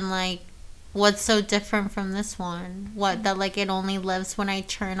Angela and, like, what's so different from this one? What, that, like, it only lives when I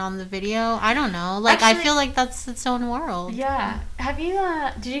turn on the video? I don't know. Like, I Actually- feel like that's its own world. Yeah. Have you,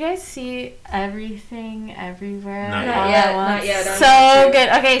 did you guys see Everything Everywhere? Not All yet. at Not Once? yet. I'm So not sure. good.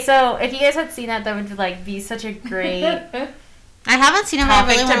 Okay, so if you guys had seen that would, like, be such a great I haven't seen it, but I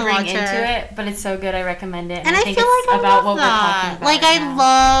topic really to want to bring watch into it. it, but it's so good. I recommend it. And I think feel it's like I about love what we're that. talking about Like, right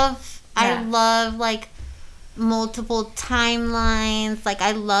now. I Yeah. love, like, multiple timelines. Like,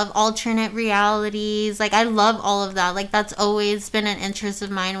 I love alternate realities. Like, I love all of that. Like, that's always been an interest of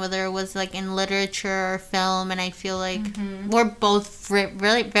mine, whether it was, like, in literature or film. And I feel like we're both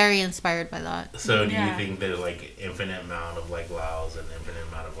really very inspired by that. So do Yeah. you think there's like infinite amount of like Laos and infinite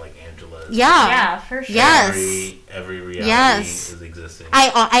amount of like Angelas? Yeah. Yeah, for sure. Yes. Every reality Yes. is existing.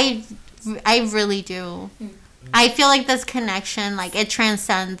 I really do. I feel like this connection, like, it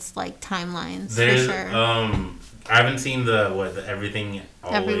transcends, like, timelines, There's for sure. I haven't seen the Everything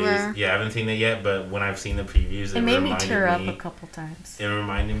Always. Everywhere. Yeah, I haven't seen it yet, but when I've seen the previews, It made me reminded tear up me- a couple times. It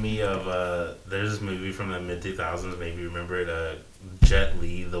reminded me of there's this movie from the mid 2000s. Maybe you remember it. Jet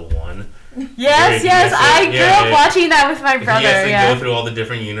Li, The One. Yes, Very yes. I decent. grew Yeah, up yeah. watching that with my brother. He has to Yeah. go through all the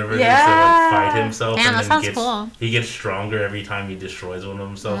different universes to Yeah. like fight himself, Damn, and that then sounds gets cool. he gets stronger every time he destroys one of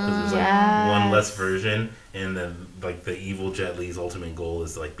himself because there's like Yes. one less version, and then like the evil Jet Li's ultimate goal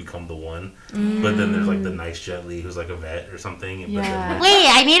is to like become the one. But then there's like the nice Jet Li who's like a vet or something. And, but then, Yeah. like, Wait,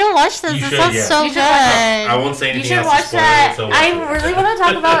 I need to watch this. You This should, sounds yeah. so You should good. watch I won't say You anything should else watch to spoil that. it. So watch I it. really want to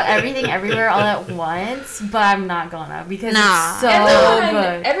talk about Everything Everywhere all at once, but I'm not gonna because Nah. it's so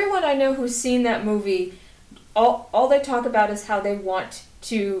good. Everyone I know who's seen that movie, all they talk about is how they want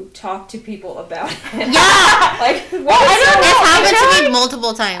to talk to people about it. Yeah. Like, I don't It's know. happened I feel to me like-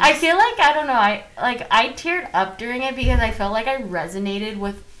 multiple times. I feel like I don't know. I teared up during it because I felt like I resonated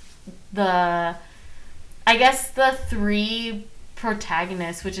with the three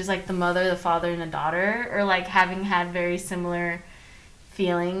protagonists, which is like the mother, the father, and the daughter, or like having had very similar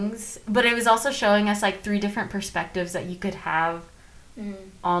feelings. But it was also showing us like three different perspectives that you could have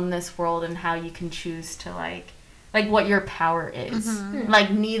on this world and how you can choose to like what your power is. Like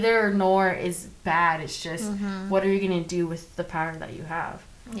neither nor is bad. It's just what are you gonna do with the power that you have?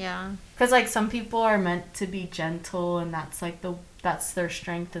 Yeah. Because like some people are meant to be gentle and that's like that's their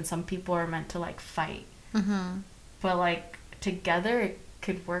strength, and some people are meant to like fight. But like together it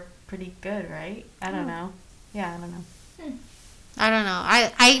could work pretty good, right? I don't know. Yeah, I don't know. I don't know.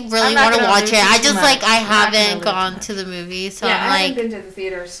 I really I'm not want to gonna watch lose it. I too just much. like I I'm not gonna haven't lose gone much. to the movie, so yeah, I'm I like, haven't been to the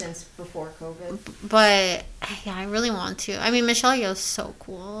theater since before COVID. but yeah, I really want to. I mean, Michelle Yeoh's so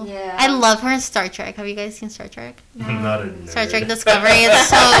cool. Yeah. I love her in Star Trek. Have you guys seen Star Trek? I'm not a nerd. Star Trek Discovery is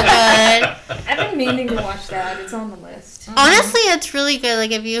so good. I've been meaning to watch that. It's on the list. Honestly, it's really good.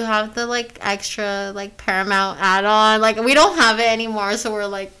 Like if you have the like extra like Paramount add-on, like we don't have it anymore, so we're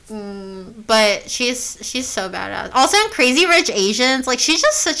like, but she's so badass. Also in Crazy Rich Asians, like she's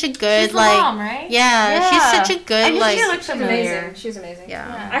just such a good She's the like mom, right? yeah, she's such a good I knew like. she looked She's familiar. amazing. She's amazing.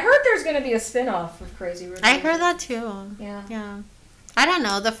 Yeah. I heard there's going to be a spin-off of Crazy Rich I Asians. heard that too. Yeah. Yeah. I don't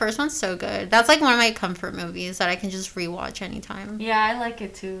know. The first one's so good. That's like one of my comfort movies that I can just rewatch anytime. Yeah, I like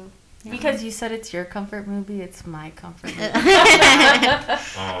it too. Yeah. Because you said it's your comfort movie, it's my comfort movie.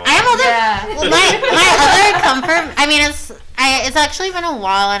 Oh. I have other Yeah. well, my other comfort. I mean, it's actually been a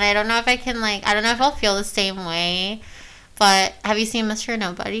while, and I don't know if I can like. I don't know if I'll feel the same way. But have you seen Mr.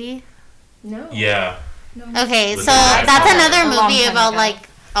 Nobody? No. Yeah. Okay, With so the guy that's from- another A long movie time about ago. like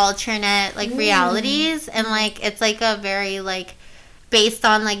alternate like realities, and like it's like a very like based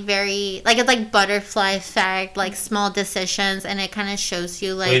on like very like it's like butterfly effect, like small decisions, and it kind of shows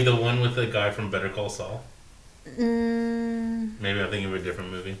you like Wait, the one with the guy from Better Call Saul? Maybe I'm thinking of a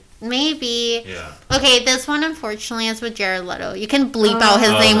different movie. Maybe. Yeah. Okay, this one unfortunately is with Jared Leto. You can bleep out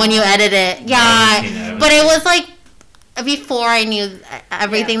his name when you edit it. Yeah, but it was like before I knew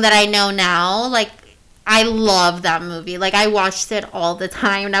everything that I know now. Like, I love that movie. Like, I watched it all the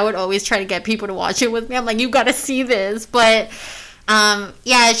time, and I would always try to get people to watch it with me. I'm like, you gotta see this. But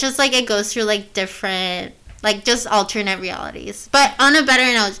yeah, it's just like it goes through like different, like just alternate realities. But on a better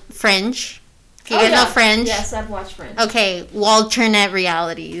note, Fringe. You guys know Fringe? Yes, I've watched Fringe. Okay, alternate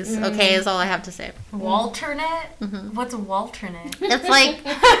realities. Okay, is all I have to say. Walternate? What's a Walternate? It's like,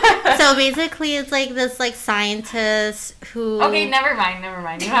 so basically it's like this like scientist who... Okay, never mind.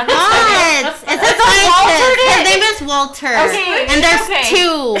 You have to What? It's a scientist. His name is Walter. Okay, and there's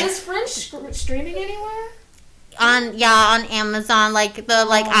two. Is Fringe streaming anywhere? On Amazon, like the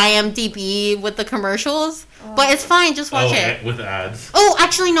IMDb with the commercials. But it's fine, just watch it. With ads. Oh,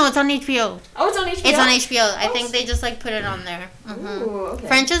 actually no, it's on HBO. Oh, it's on HBO? It's on HBO. I think they just like put it on there. Ooh, okay.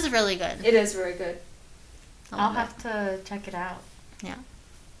 French is really good. It is very good. I'll have to check it out. Yeah.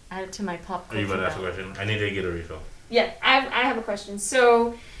 Add it to my pop culture. Are you about to ask a question? I need to get a refill. Yeah, I have a question.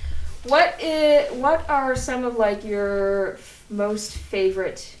 So, what are some of like your most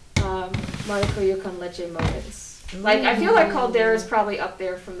favorite Maracuya con Leche moments? Like, I feel like Caldera is probably up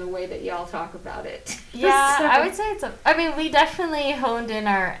there from the way that y'all talk about it. Yeah, So- I would say we definitely honed in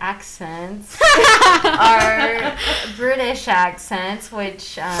our accents. Our British accents,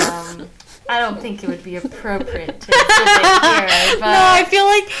 which I don't think it would be appropriate to exhibit here. But No, I feel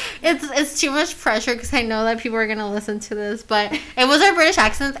like it's too much pressure because I know that people are gonna listen to this. But it was our British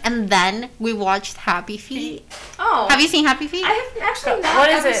accents, and then we watched Happy Feet. Oh. Have you seen Happy Feet? I have actually not What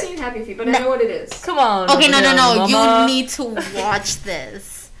is ever it? seen Happy Feet, but I know what it is. come on. Okay, no. Mama. You need to watch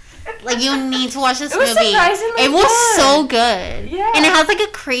this. Like, you need to watch this It was movie. surprisingly It was good. so good. Yeah. And it has like a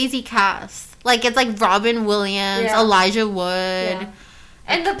crazy cast. Like, it's like Robin Williams, Yeah. Elijah Wood. Yeah.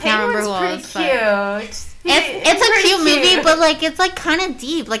 And the can't remember penguin's who pretty else, cute. It's a pretty cute movie, but like it's like kind of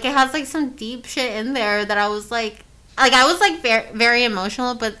deep. Like, it has like some deep shit in there that I was like I was like very, very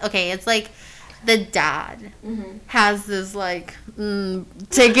emotional. But okay, it's like the dad has this like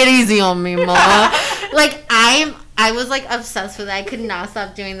take it easy on me, mama. Like, I was like obsessed with it. I could not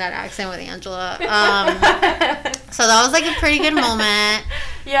stop doing that accent with Angela. So that was like a pretty good moment.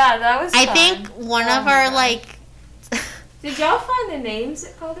 Yeah, that was I fun. think one Oh of my our God. like Did y'all find the names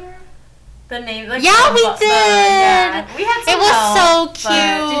at Caldera? the name. Like, Yeah, we the- did. yeah. We had some It was help, so but-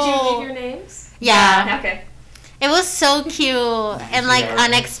 cute. Did you leave your names? Yeah. Okay. It was so cute and like our names?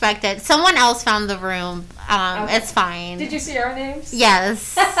 unexpected. Someone else found the room. Okay. It's fine. Did you see our names?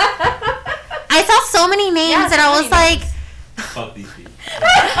 Yes. I saw so many names Yeah, and so I many was like, names. Fuck these people.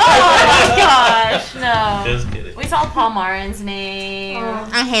 Oh my gosh, no. Just kidding. We saw Paul Marin's name.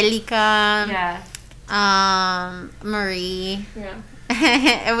 Angelica, Yeah. Marie. Yeah.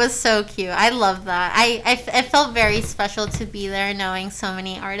 It was so cute. I love that. It felt very special to be there, knowing so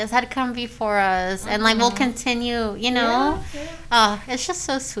many artists had come before us, and like we'll continue. You know, it's just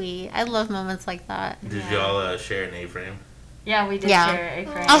so sweet. I love moments like that. Did y'all share an A-frame? Yeah, we did Yeah. share a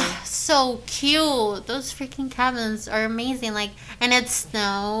frame. Oh, so cute. Those freaking cabins are amazing. Like, and it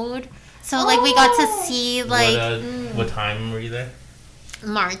snowed. So, like, we got to see, like, What time were you there?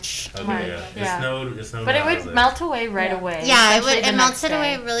 March. Okay, March, yeah. yeah. It snowed. But it when I was would there. melt away right away. Yeah, especially it the next melted day.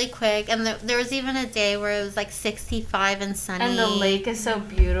 away really quick. And there was even a day where it was, like, 65 and sunny. And the lake is so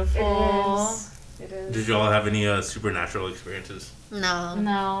beautiful. It is. Did y'all have any supernatural experiences? No.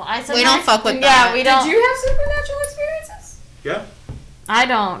 No, I said We don't fuck with Yeah, that. we don't. Did you have supernatural experiences? Yeah. I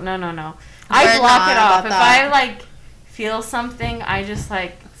don't. No. We're I block it not off. about If that. I like feel something, I just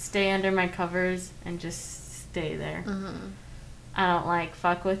like stay under my covers and just stay there. Mm-hmm. I don't like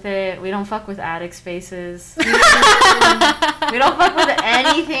fuck with it. We don't fuck with attic spaces. We don't fuck with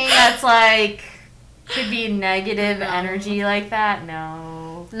anything that's like could be negative energy like that.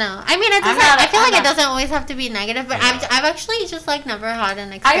 No. No. I mean, it I'm doesn't, not- I feel I'm like it not- doesn't always have to be negative, but Yeah. I've actually just, like, never had an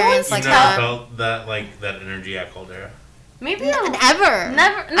always experience You like never that. felt that that energy at Caldera? Maybe Ever. never.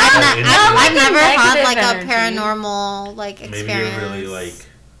 No, I've like a never had, negative like, energy. a paranormal, like, Maybe experience. you're really like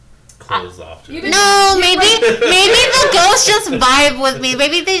closed off to You it. didn't- No, maybe the ghosts just vibe with me.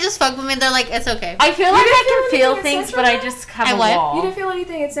 Maybe they just fuck with me. They're like, it's okay. I feel like I didn't can feel feel anything things, at but I Central? just have I a what? wall. You didn't feel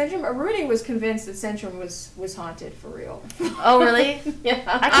anything at Centrum? Rudy was convinced that Centrum was haunted for real. Oh, really? Yeah.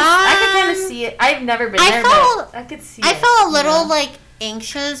 I could kind of see it. I've never been I there, felt- but I could see I it. felt a little Yeah. like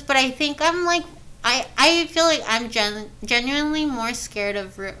anxious, but I think I'm like I feel like I'm genuinely more scared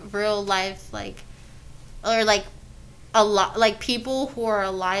of real life, like, or like a lot, like people who are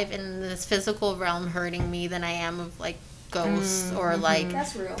alive in this physical realm hurting me than I am of like ghosts or like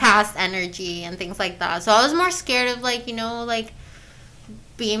That's real. past energy and things like that. So I was more scared of like, you know, like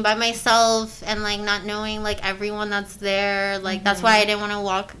being by myself and like not knowing like everyone that's there. Like that's why I didn't want to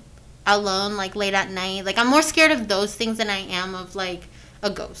walk alone like late at night. Like I'm more scared of those things than I am of like a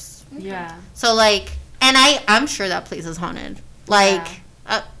ghost. Yeah. So like, and I'm sure that place is haunted. Like,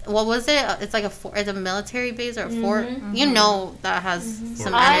 what was it? It's like it's a military base or a fort. You know that has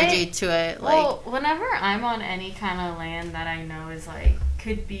some energy to it. Like, well, whenever I'm on any kind of land that I know is like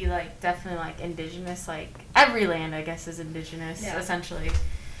could be like definitely like indigenous, like every land I guess is indigenous essentially.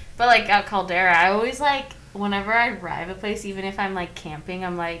 But like at Caldera, I always like whenever I arrive a place, even if I'm like camping,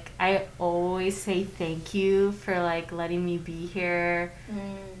 I'm like I always say thank you for like letting me be here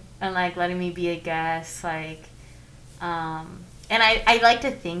and like letting me be a guest, like and I like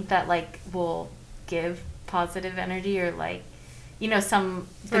to think that like we'll give positive energy or like, you know,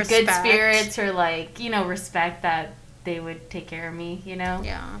 the good spirits or like, you know, respect that they would take care of me, you know?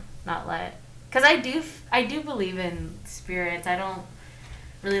 Yeah. Not let, because I do believe in spirits. I don't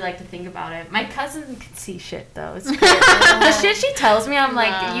really like to think about it. My cousin can see shit though. It's the shit she tells me, I'm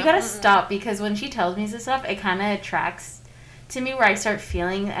like, you gotta stop, because when she tells me this stuff, it kind of attracts to me where I start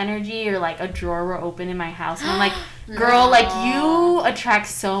feeling energy, or like a drawer will open in my house and I'm like, girl, like you attract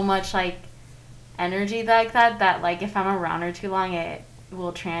so much like energy like that like if I'm around her too long it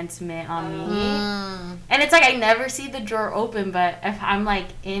will transmit on me. And it's like I never see the drawer open, but if I'm like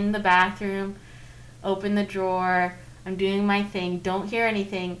in the bathroom, open the drawer, I'm doing my thing, don't hear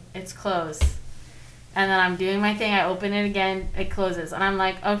anything, it's closed. And then I'm doing my thing, I open it again, it closes. And I'm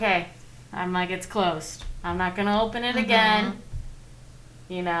like, okay. I'm like, it's closed. I'm not going to open it again.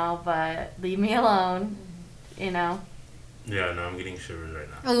 You know, but leave me alone. You know. Yeah, no, I'm getting shivers right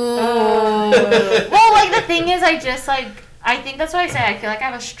now. Well, like, the thing is, I just, like, I think that's why I say I feel like I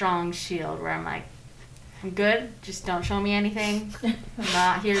have a strong shield where I'm like, I'm good, just don't show me anything. I'm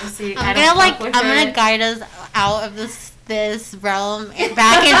not here to see. I'm gonna guide us out of this realm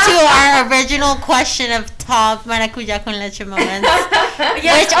back into our original question of top Maracuya con Leche moments.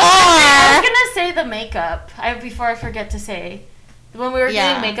 Yes, I was gonna say the makeup. Before I forget to say, when we were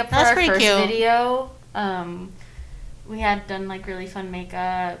doing makeup for our first video, we had done like really fun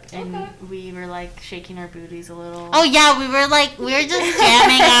makeup and we were like shaking our booties a little. Oh yeah, we were just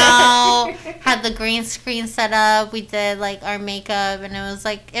jamming out, had the green screen set up, we did like our makeup, and it was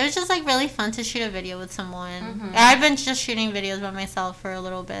just like really fun to shoot a video with someone. I've been just shooting videos by myself for a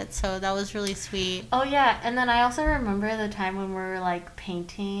little bit, so that was really sweet. Oh yeah, and then I also remember the time when we were like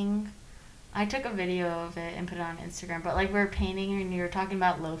painting. I took a video of it and put it on Instagram, but like we were painting and you were talking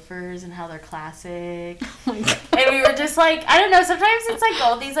about loafers and how they're classic. And we were just like, I don't know, sometimes it's like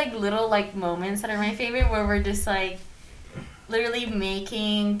all these like little like moments that are my favorite where we're just like literally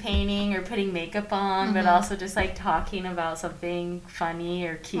painting or putting makeup on, but also just like talking about something funny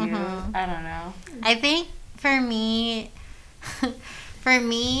or cute. I don't know. I think for me,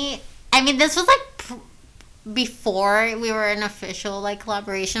 I mean, this was like before we were an official like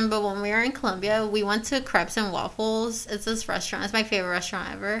collaboration, but when we were in Colombia, we went to Crepes and Waffles. It's this restaurant. It's my favorite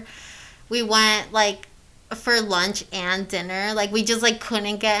restaurant ever. We went like for lunch and dinner. Like we just like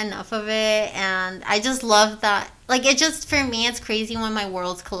couldn't get enough of it, and I just love that. Like it just, for me, it's crazy when my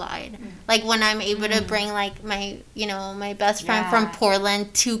worlds collide. Like when I'm able to bring like my, you know, my best friend from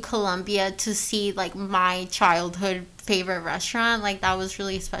Portland to Colombia to see like my childhood favorite restaurant. Like that was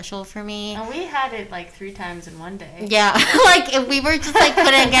really special for me. And we had it like 3 times in one day. Yeah. Like if we were just like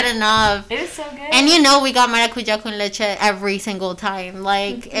couldn't get enough. It was so good. And you know, we got Maracuya con Leche every single time.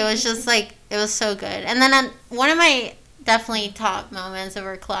 Like it was just like, it was so good. And then one of my definitely top moments of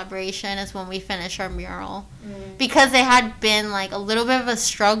our collaboration is when we finished our mural, because it had been like a little bit of a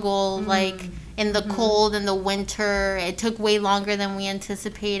struggle, like in the cold and the winter. It took way longer than we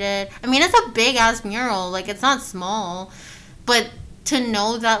anticipated. I mean, it's a big ass mural, like it's not small, but to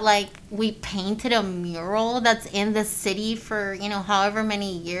know that like we painted a mural that's in the city for, you know, however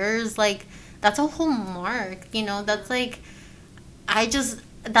many years, like that's a whole mark, you know. That's like,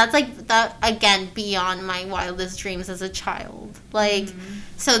 that's like that again, beyond my wildest dreams as a child. Like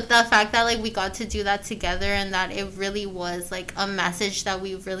so the fact that like we got to do that together, and that it really was like a message that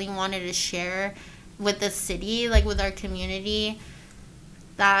we really wanted to share with the city, like with our community,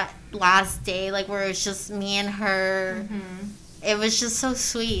 that last day, like where it's just me and her, it was just so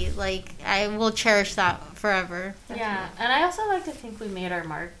sweet. Like I will cherish that forever. Yeah. And I also like to think we made our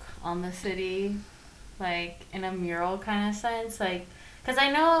mark on the city, like in a mural kind of sense, like, because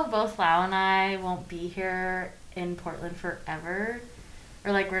I know both Lau and I won't be here in Portland forever.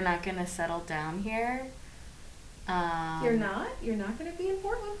 Or, like, we're not going to settle down here. You're not? You're not going to be in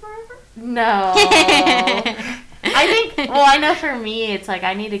Portland forever? No. I think, well, I know for me, it's like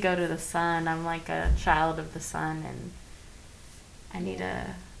I need to go to the sun. I'm like a child of the sun, and I need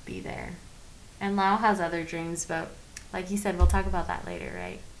to be there. And Lau has other dreams, but like you said, we'll talk about that later,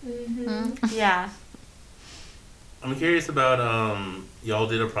 right? Mm-hmm. Yeah. I'm curious about, y'all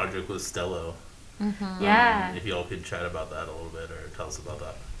did a project with Stello. Mm-hmm. Yeah. If y'all could chat about that a little bit or tell us about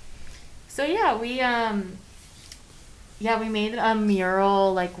that. So yeah, we made a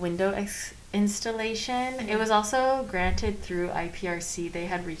mural like window installation. It was also granted through IPRC. They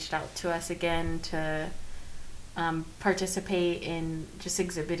had reached out to us again to participate in just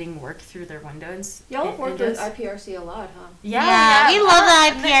exhibiting work through their windows. Y'all have worked with IPRC a lot, huh? Yeah, we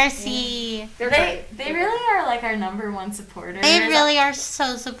love the IPRC. They really are like our number one supporters. They really are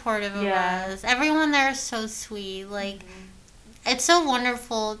so supportive of Yeah. us. Everyone there is so sweet. Like, it's so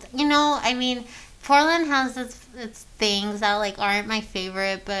wonderful. You know, I mean, Portland has its things that like aren't my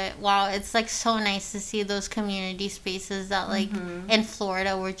favorite, but wow, it's like so nice to see those community spaces that like in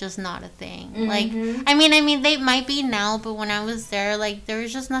Florida were just not a thing. Like, I mean they might be now, but when I was there, like there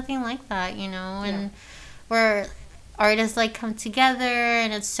was just nothing like that, you know. And where artists like come together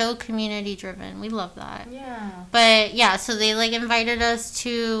and it's so community driven. We love that. Yeah. But yeah, so they like invited us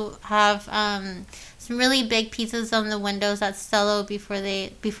to have some really big pieces on the windows at Stello before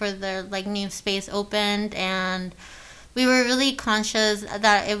their like new space opened, and we were really conscious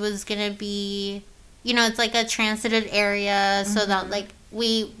that it was gonna be, you know, it's like a transited area, so that like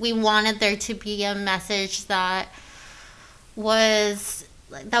we wanted there to be a message that was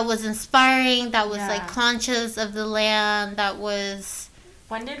inspiring, that was like conscious of the land, that was.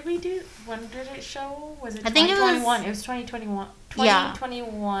 When did it show? Was it 2021? I think It was 2021.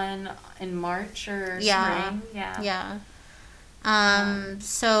 2021 in March or spring. Yeah.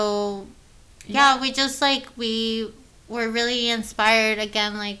 So yeah, we just like we were really inspired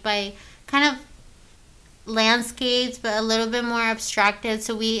again like by kind of landscapes but a little bit more abstracted.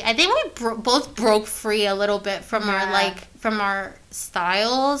 So I think we both broke free a little bit from our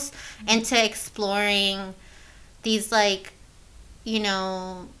styles into exploring these like, you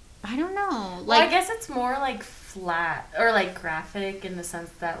know, I don't know. Like, well, I guess it's more like flat or like graphic in the sense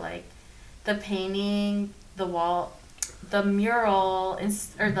that like the painting, the wall, the mural,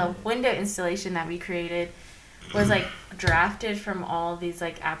 or the window installation that we created was like drafted from all these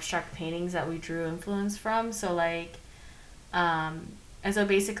like abstract paintings that we drew influence from. So like, and so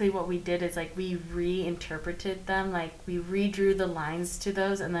basically what we did is like we reinterpreted them, like we redrew the lines to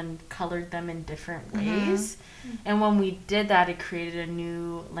those and then colored them in different ways. And when we did that, it created a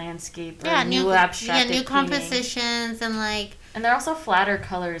new landscape or new abstract new compositions and like. And they're also flatter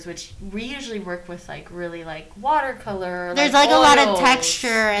colors, which we usually work with like really like watercolor. There's like a lot of texture,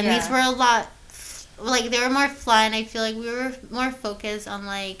 and these were a lot like they were more flat. And I feel like we were more focused on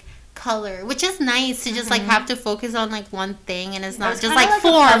like color, which is nice to just like have to focus on like one thing, and it's not just like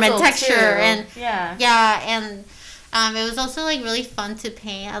form and texture and and it was also like really fun to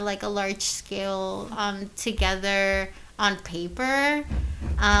paint at like a large scale together on paper,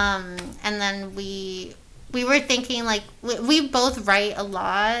 and then we were thinking like we both write a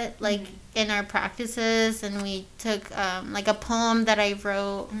lot like in our practices, and we took like a poem that I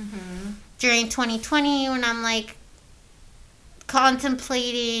wrote during 2020 when I'm like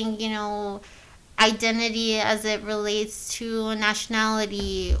contemplating, you know, identity as it relates to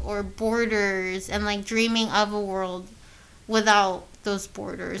nationality or borders, and like dreaming of a world without those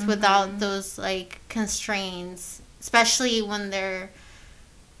borders, without those like constraints, especially when they're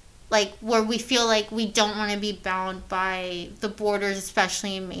like where we feel like we don't want to be bound by the borders,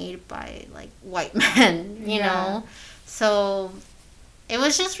 especially made by like white men, you know. So it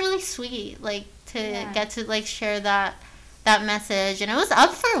was just really sweet, like to get to like share that message, and it was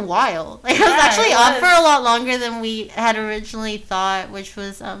up for a while. Like it was actually up for a lot longer than we had originally thought, which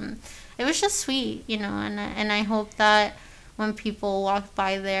was it was just sweet, you know. And I hope that when people walk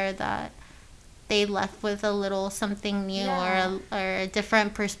by there that they left with a little something new or a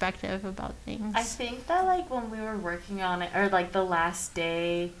different perspective about things. I think that like when we were working on it, or like the last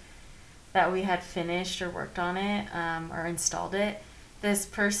day that we had finished or worked on it or installed it, this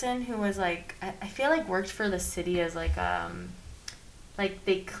person who was like, I feel like worked for the city as like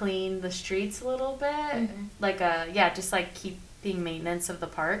they clean the streets a little bit, like just like keeping maintenance of the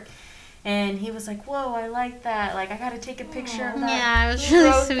park. And he was like, "Whoa, I like that. Like, I gotta take a picture of that." Yeah, it was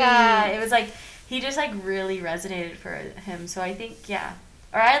really sweet. That? It was like he just like really resonated for him. So I think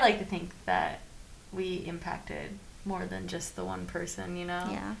or I like to think that we impacted more than just the one person, you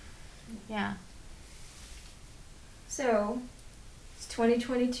know. Yeah. So, it's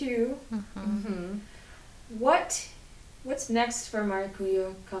 2022. What What's next for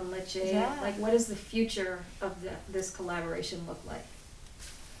Maracuya con Leche? Yeah. Like, what does the future of this collaboration look like?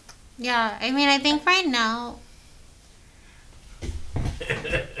 Yeah, I mean, I think right now.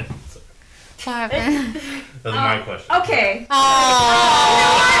 What happened? That's my question. Okay. Oh.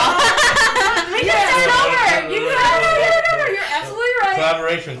 We can start over. You can start over. You're absolutely right.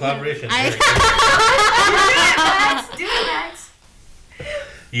 Collaboration. Do it, Max.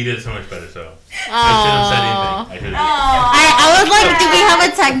 You did so much better, so. Oh. I should have said anything. I was like, do we have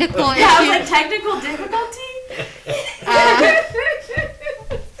a technical issue? Yeah, I was like, technical difficulty?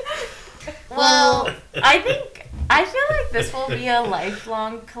 Well, I feel like this will be a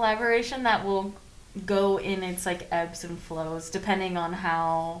lifelong collaboration that will go in its like ebbs and flows depending on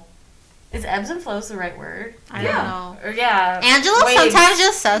how. Is ebbs and flows the right word? I don't know. Or yeah. Angela waves. sometimes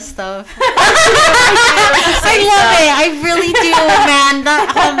just says stuff. I love it. I really do, man.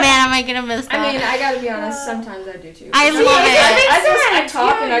 Oh man, am I gonna miss that? I mean, I gotta be honest, sometimes I do too. I love it. I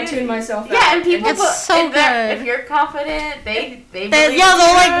talk and I tune myself out. Yeah, and people It's so good. If you're confident, they believe They're you.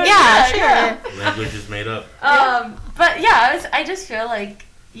 like, yeah, sure. Language is made up. But yeah, I just feel like,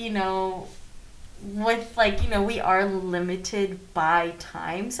 with like, we are limited by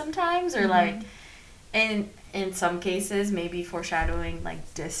time sometimes, or like in some cases maybe foreshadowing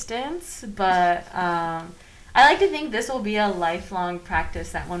like distance, but I like to think this will be a lifelong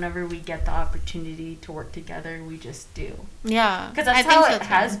practice that whenever we get the opportunity to work together, we just do. Yeah. Because that's how it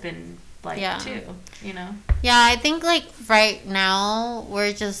has been like too, Yeah, I think like right now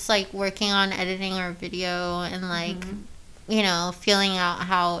we're just like working on editing our video and like feeling out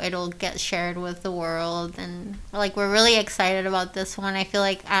how it'll get shared with the world, and like we're really excited about this one. I feel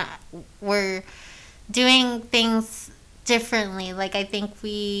like we're doing things differently. Like I think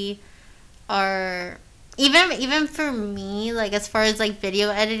we are even for me, like as far as like video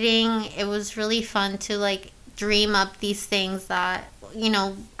editing, it was really fun to like dream up these things that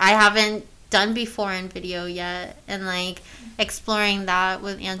I haven't done before in video yet, and like exploring that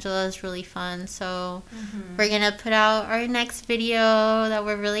with Angela is really fun. So we're gonna put out our next video that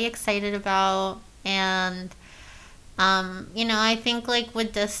we're really excited about, and I think like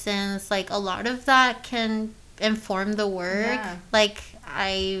with distance, like a lot of that can inform the work. Like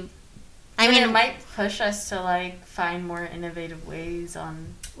I mean, it might push us to like find more innovative ways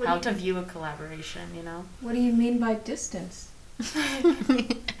on how to view a collaboration, What do you mean by distance?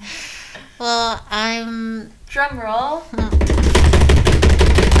 Well, I'm drum roll.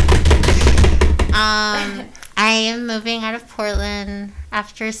 I am moving out of Portland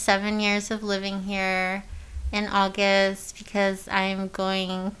after 7 years of living here in August because I'm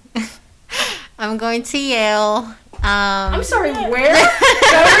going to Yale. I'm sorry, where?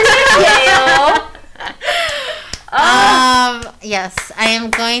 Yale. Yes, I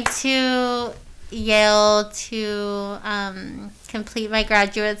am going to Yale to complete my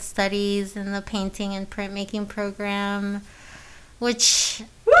graduate studies in the painting and printmaking program, which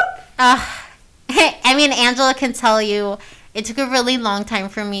I mean, Angela can tell you it took a really long time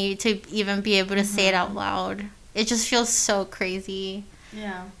for me to even be able to say it out loud. It just feels so crazy.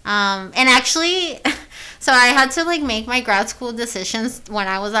 Yeah. And actually, so I had to like make my grad school decisions when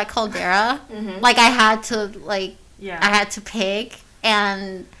I was at Caldera. Like I had to I had to pick,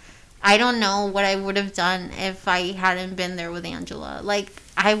 and I don't know what I would have done if I hadn't been there with Angela.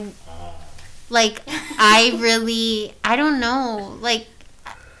 I don't know. Like,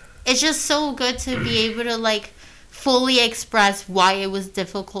 it's just so good to be able to like fully express why it was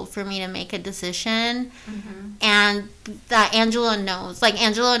difficult for me to make a decision, and that Angela knows. Like,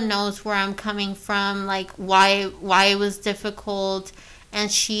 Angela knows where I'm coming from, like why it was difficult,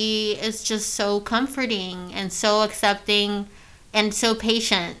 and she is just so comforting and so accepting and so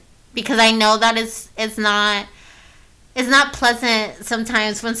patient, because I know that it's not pleasant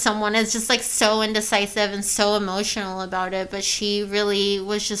sometimes when someone is just like so indecisive and so emotional about it, but she really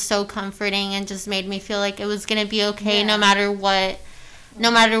was just so comforting and just made me feel like it was going to be okay no matter what, no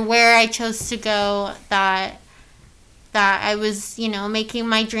matter where I chose to go, that I was, making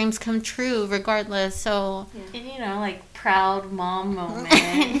my dreams come true regardless. So, and like proud mom moment.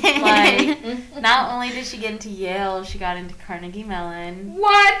 Like, not only did she get into Yale, she got into Carnegie Mellon.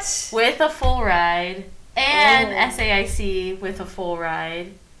 What? With a full ride. And SAIC with a full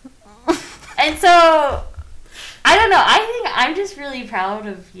ride. And so, I don't know. I think I'm just really proud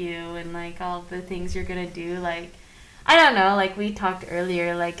of you and, like, all the things you're going to do. Like, I don't know. Like, we talked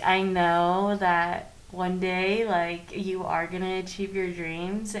earlier. Like, I know that one day, like, you are going to achieve your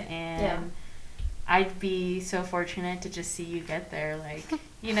dreams. And I'd be so fortunate to just see you get there. Like,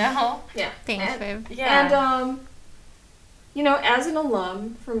 Yeah. Thanks, babe. Yeah. And, as an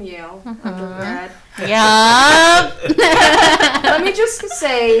alum from Yale undergrad, let me just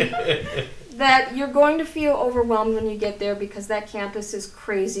say that you're going to feel overwhelmed when you get there because that campus is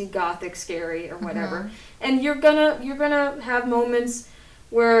crazy, gothic, scary, or whatever. And you're gonna have moments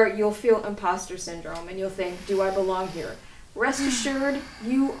where you'll feel imposter syndrome and you'll think, do I belong here? Rest assured,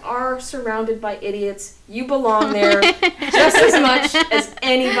 you are surrounded by idiots. You belong there just as much as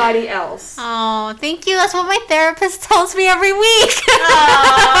anybody else. Oh, thank you. That's what my therapist tells me every week.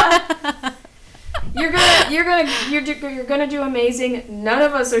 You're gonna do amazing. None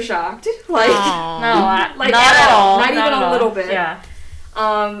of us are shocked. Like, not like at all. Not even a little bit. Yeah.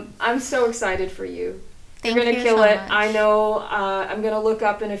 I'm so excited for you. Thank You're gonna you kill so it. much. I know. I'm gonna look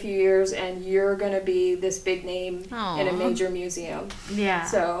up in a few years, and you're gonna be this big name in a Aw. major museum. Yeah.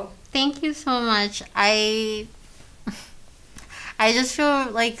 So Thank you so much. I just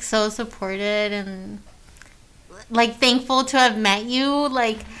feel like so supported and like thankful to have met you.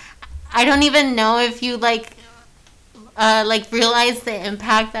 Like I don't even know if you like realize the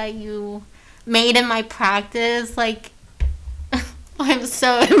impact that you made in my practice. Like I'm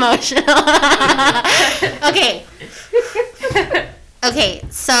so emotional. Okay. Okay,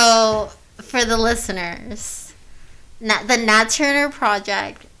 so for the listeners, the Nat Turner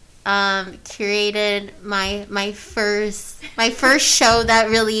Project curated my first show that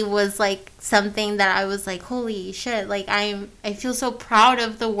really was like something that I was like, holy shit, like I feel so proud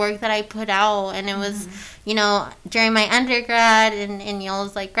of the work that I put out. And it was during my undergrad and in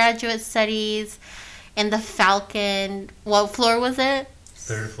Yale's like graduate studies in the Falcon. What floor was it?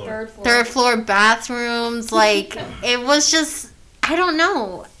 Third floor bathrooms. Like it was just, I don't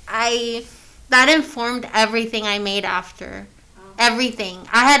know, that informed everything I made after. Everything.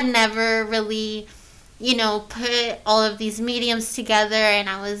 I had never really, put all of these mediums together, and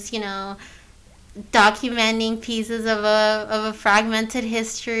I was, documenting pieces of a fragmented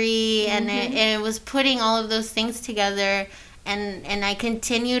history, and it was putting all of those things together, and I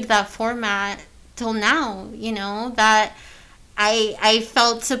continued that format till now, that I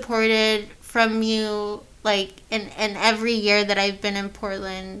felt supported from you, like, in every year that I've been in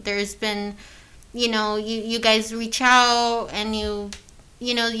Portland. There's been, you guys reach out and you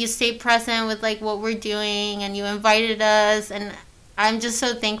stay present with like what we're doing, and you invited us, and I'm just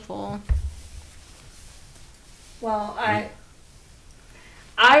so thankful. Well,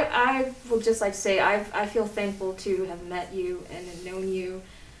 I will just like say I feel thankful to have met you and have known you.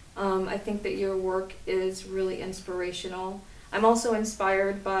 I think that your work is really inspirational. I'm also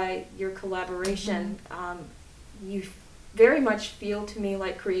inspired by your collaboration. You very much feel to me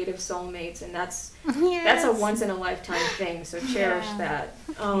like creative soulmates, and that's a once in a lifetime thing. So cherish that.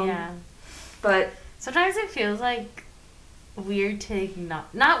 But sometimes it feels like weird to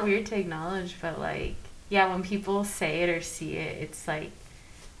not weird to acknowledge, but like when people say it or see it, it's like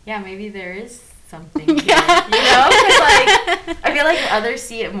maybe there is something here, 'cause like I feel like others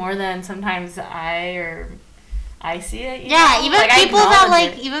see it more than sometimes I see it.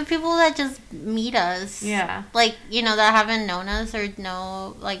 Even people that just meet us. Yeah. Like, that haven't known us or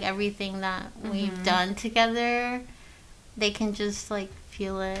know like everything that we've done together, they can just like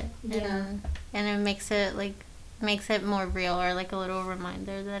feel it. And it makes it more real, or like a little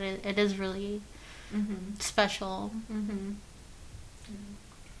reminder that it is really special.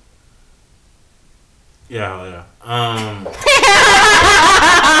 Yeah.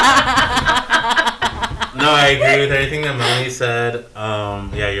 No, I agree with everything that Melanie said.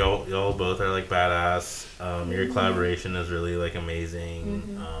 Y'all both are like badass. Your collaboration is really like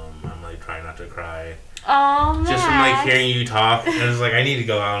amazing. I'm like trying not to cry. Oh man. Just from like hearing you talk, and it's like I need to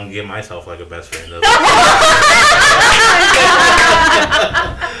go out and give myself like a best friend.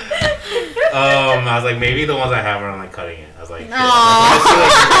 I was like, maybe the ones I have are like cutting it. I was like,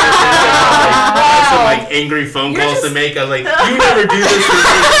 some like angry phone calls to make. I was like, you never do this to me.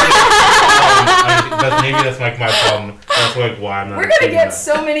 Maybe that's like my problem. That's like why I'm not. We're gonna get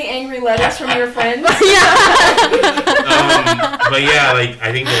so many angry letters from your friends. But yeah, like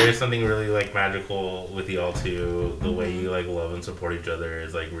I think there is something really like magical with y'all too. The way you like love and support each other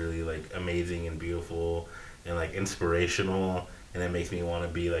is like really like amazing and beautiful and like inspirational, and it makes me want to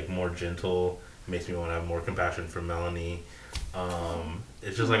be like more gentle. It makes me want to have more compassion for Melanie.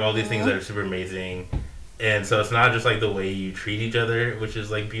 It's just like all these things that are super amazing. And so it's not just like the way you treat each other, which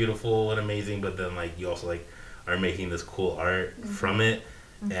is like beautiful and amazing, but then like you also like are making this cool art from it,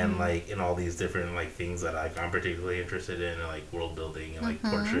 and like in all these different like things that like I'm particularly interested in, and like world building and like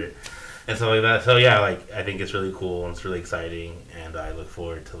portrait and stuff like that. So yeah, like I think it's really cool and it's really exciting, and I look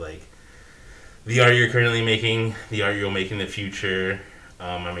forward to like the art you're currently making, the art you'll make in the future.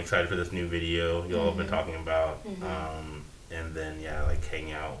 I'm excited for this new video y'all have been talking about. and then yeah, like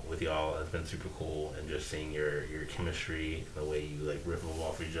hanging out with y'all has been super cool, and just seeing your chemistry, the way you like riff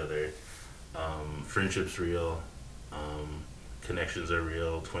off each other. Friendship's real, connections are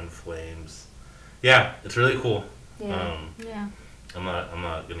real, twin flames. Yeah, it's really cool. Yeah. Yeah. I'm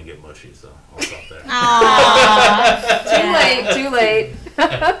not gonna get mushy, so I'll stop there. Too late.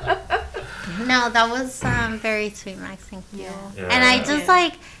 No, that was very sweet, Max. Thank you. Yeah. And I just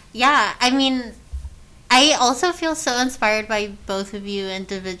I mean, I also feel so inspired by both of you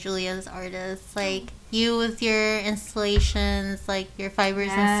individually as artists. Like you with your installations, like your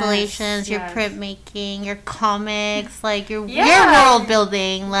fibers installations, your printmaking, your comics, like your world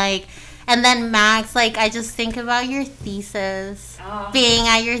building, like. And then Max, like I just think about your thesis, being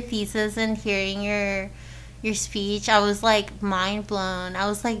at your thesis and hearing your speech. I was like mind blown. I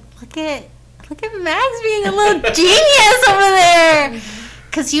was like, look at Max being a little genius over there.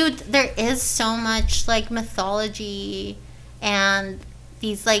 Because there is so much like mythology and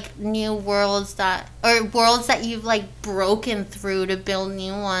these like new worlds that you've like broken through to build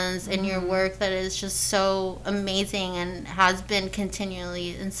new ones in your work that is just so amazing and has been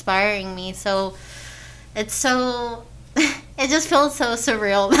continually inspiring me. So it's so it just feels so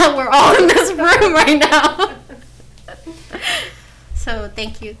surreal that we're all in this room right now. So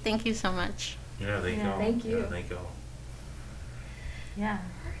thank you so much. Yeah, thank you. Thank you. Yeah, thank you. Yeah.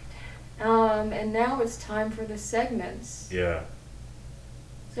 And now it's time for the segments. Yeah.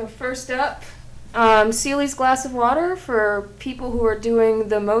 So first up, Sealy's glass of water for people who are doing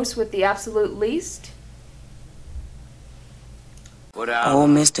the most with the absolute least. Old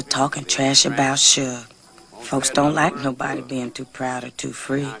Mr. talking trash about Suge. Folks don't like nobody being too proud or too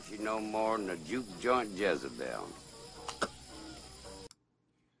free. No more than a juke joint Jezebel.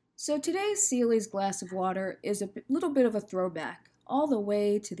 So today's Sealy's glass of water is a little bit of a throwback, all the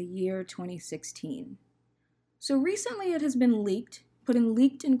way to the year 2016. So recently it has been leaked, putting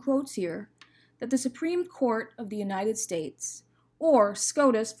leaked in quotes here, that the Supreme Court of the United States, or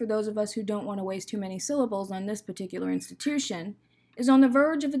SCOTUS for those of us who don't want to waste too many syllables on this particular institution, is on the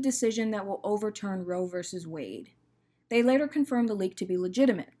verge of a decision that will overturn Roe v. Wade. They later confirmed the leak to be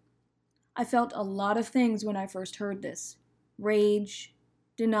legitimate. I felt a lot of things when I first heard this. Rage,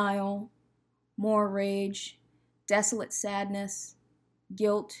 denial, more rage, desolate sadness,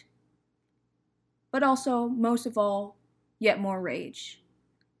 guilt, but also, most of all, yet more rage.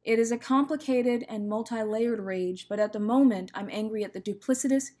 It is a complicated and multi-layered rage, but at the moment, I'm angry at the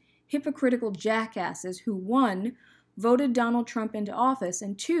duplicitous, hypocritical jackasses who, 1, voted Donald Trump into office,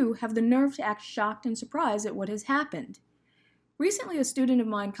 and 2, have the nerve to act shocked and surprised at what has happened. Recently, a student of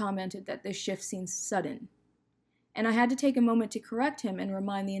mine commented that this shift seems sudden, and I had to take a moment to correct him and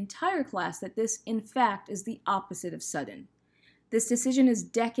remind the entire class that this, in fact, is the opposite of sudden. This decision is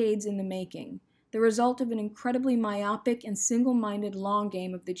decades in the making, the result of an incredibly myopic and single-minded long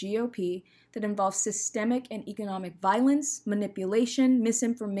game of the GOP that involves systemic and economic violence, manipulation,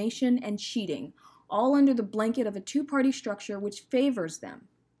 misinformation, and cheating, all under the blanket of a two-party structure which favors them.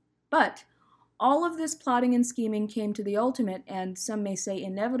 But all of this plotting and scheming came to the ultimate, and some may say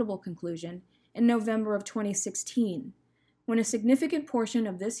inevitable conclusion, in November of 2016, when a significant portion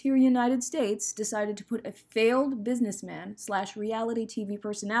of this here United States decided to put a failed businessman / reality TV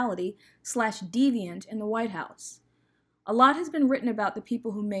personality / deviant in the White House. A lot has been written about the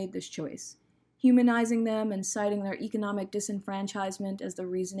people who made this choice, humanizing them and citing their economic disenfranchisement as the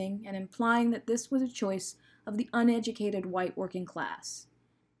reasoning and implying that this was a choice of the uneducated white working class.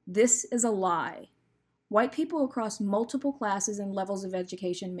 This is a lie. White people across multiple classes and levels of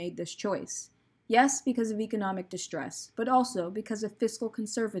education made this choice. Yes, because of economic distress, but also because of fiscal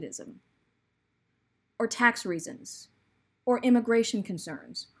conservatism, or tax reasons, or immigration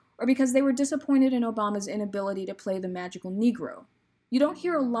concerns, or because they were disappointed in Obama's inability to play the magical Negro. You don't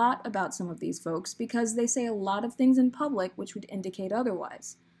hear a lot about some of these folks because they say a lot of things in public which would indicate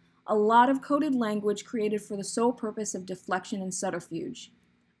otherwise. A lot of coded language created for the sole purpose of deflection and subterfuge.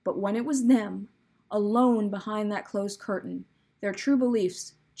 But when it was them, alone behind that closed curtain, their true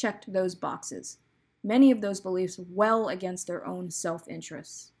beliefs checked those boxes, many of those beliefs well against their own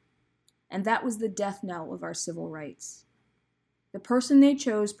self-interests. And that was the death knell of our civil rights. The person they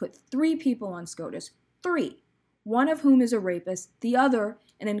chose put 3 people on SCOTUS, 3, one of whom is a rapist, the other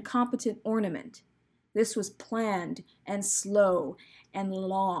an incompetent ornament. This was planned and slow and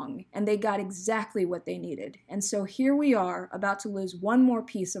long, and they got exactly what they needed. And so here we are, about to lose one more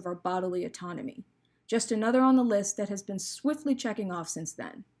piece of our bodily autonomy. Just another on the list that has been swiftly checking off since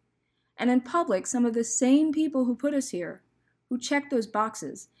then. And in public, some of the same people who put us here, who checked those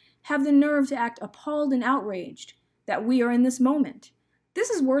boxes, have the nerve to act appalled and outraged that we are in this moment, This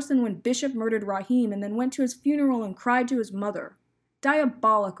is worse than when Bishop murdered Raheem and then went to his funeral and cried to his mother.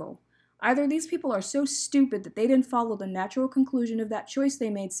 Diabolical. Either these people are so stupid that they didn't follow the natural conclusion of that choice they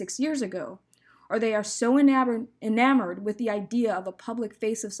made 6 years ago, or they are so enamored with the idea of a public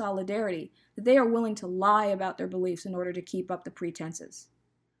face of solidarity that they are willing to lie about their beliefs in order to keep up the pretenses.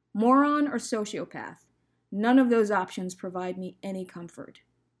 Moron or sociopath, none of those options provide me any comfort.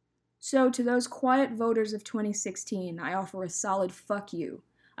 So to those quiet voters of 2016, I offer a solid fuck you.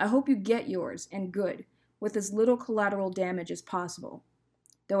 I hope you get yours, and good, with as little collateral damage as possible.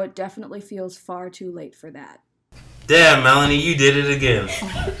 Though it definitely feels far too late for that. Damn, Melanie, you did it again.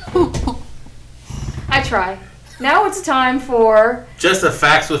 I try. Now it's time for... Just the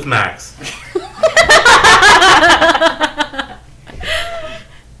facts with Max.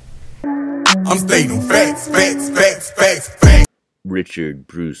 I'm stating facts. Richard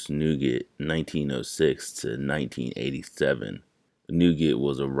Bruce Nugent, 1906 to 1987. Nugent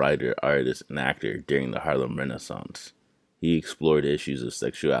was a writer, artist, and actor during the Harlem Renaissance. He explored issues of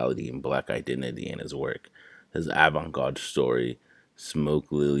sexuality and black identity in his work. His avant-garde story,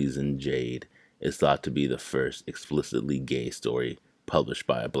 Smoke, Lilies, and Jade, is thought to be the first explicitly gay story published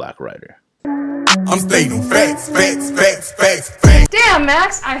by a black writer. I'm stating facts. Damn,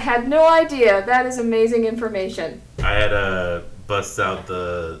 Max, I had no idea. That is amazing information. I had to bust out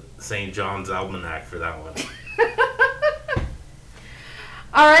the St. John's Almanac for that one.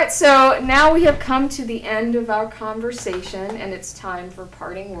 All right, so now we have come to the end of our conversation, and it's time for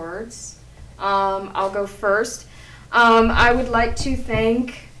parting words. I'll go first. I would like to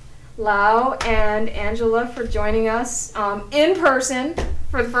thank Lau and Angela for joining us in person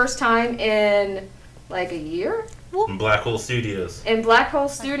for the first time in like a year? In Black Hole Studios. In Black Hole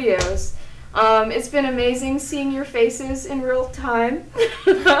Studios. It's been amazing seeing your faces in real time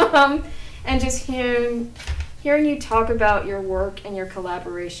and just hearing you talk about your work and your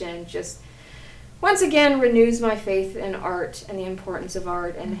collaboration just once again renews my faith in art and the importance of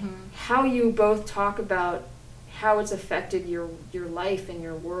art and how you both talk about how it's affected your life and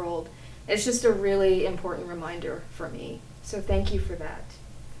your world. It's just a really important reminder for me. So thank you for that.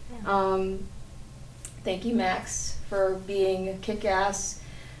 Yeah. Thank you, Max, for being a kick-ass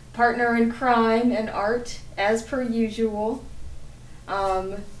partner in crime and art, as per usual.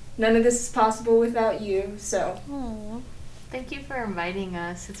 None of this is possible without you, so. Aww. Thank you for inviting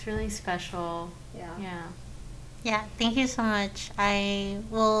us. It's really special. Yeah, thank you so much. I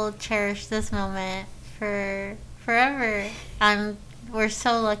will cherish this moment for forever. We're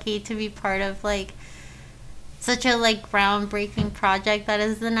so lucky to be part of such a groundbreaking project that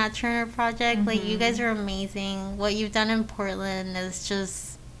is the Nat Turner Project. You guys are amazing. What you've done in Portland is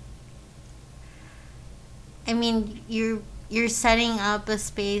just, I mean, you're setting up a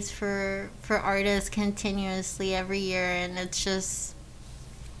space for artists continuously every year, and it's just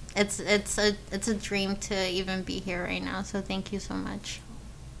it's a dream to even be here right now. So thank you so much.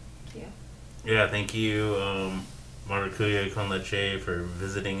 Yeah, thank you, Maracuya con Leche, for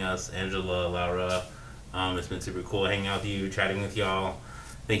visiting us. Angela, Laura, it's been super cool hanging out with you, chatting with y'all.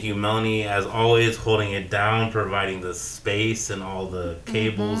 Thank you, Melanie, as always, holding it down, providing the space and all the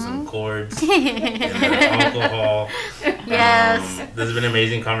cables and cords and the alcohol. Yes. This has been an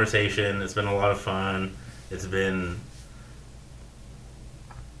amazing conversation. It's been a lot of fun. It's been...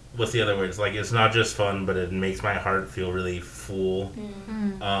 What's the other words? It's not just fun, but it makes my heart feel really full.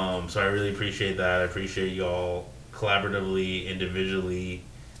 So I really appreciate that. I appreciate y'all collaboratively, individually.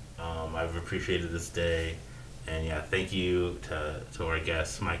 I've appreciated this day. And yeah, thank you to our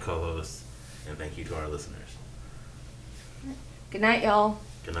guests, my co-hosts, and thank you to our listeners. Good night, y'all.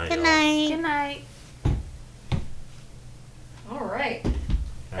 Good night, Good y'all. night. Good night. All right.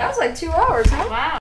 That was 2 hours, huh? Wow.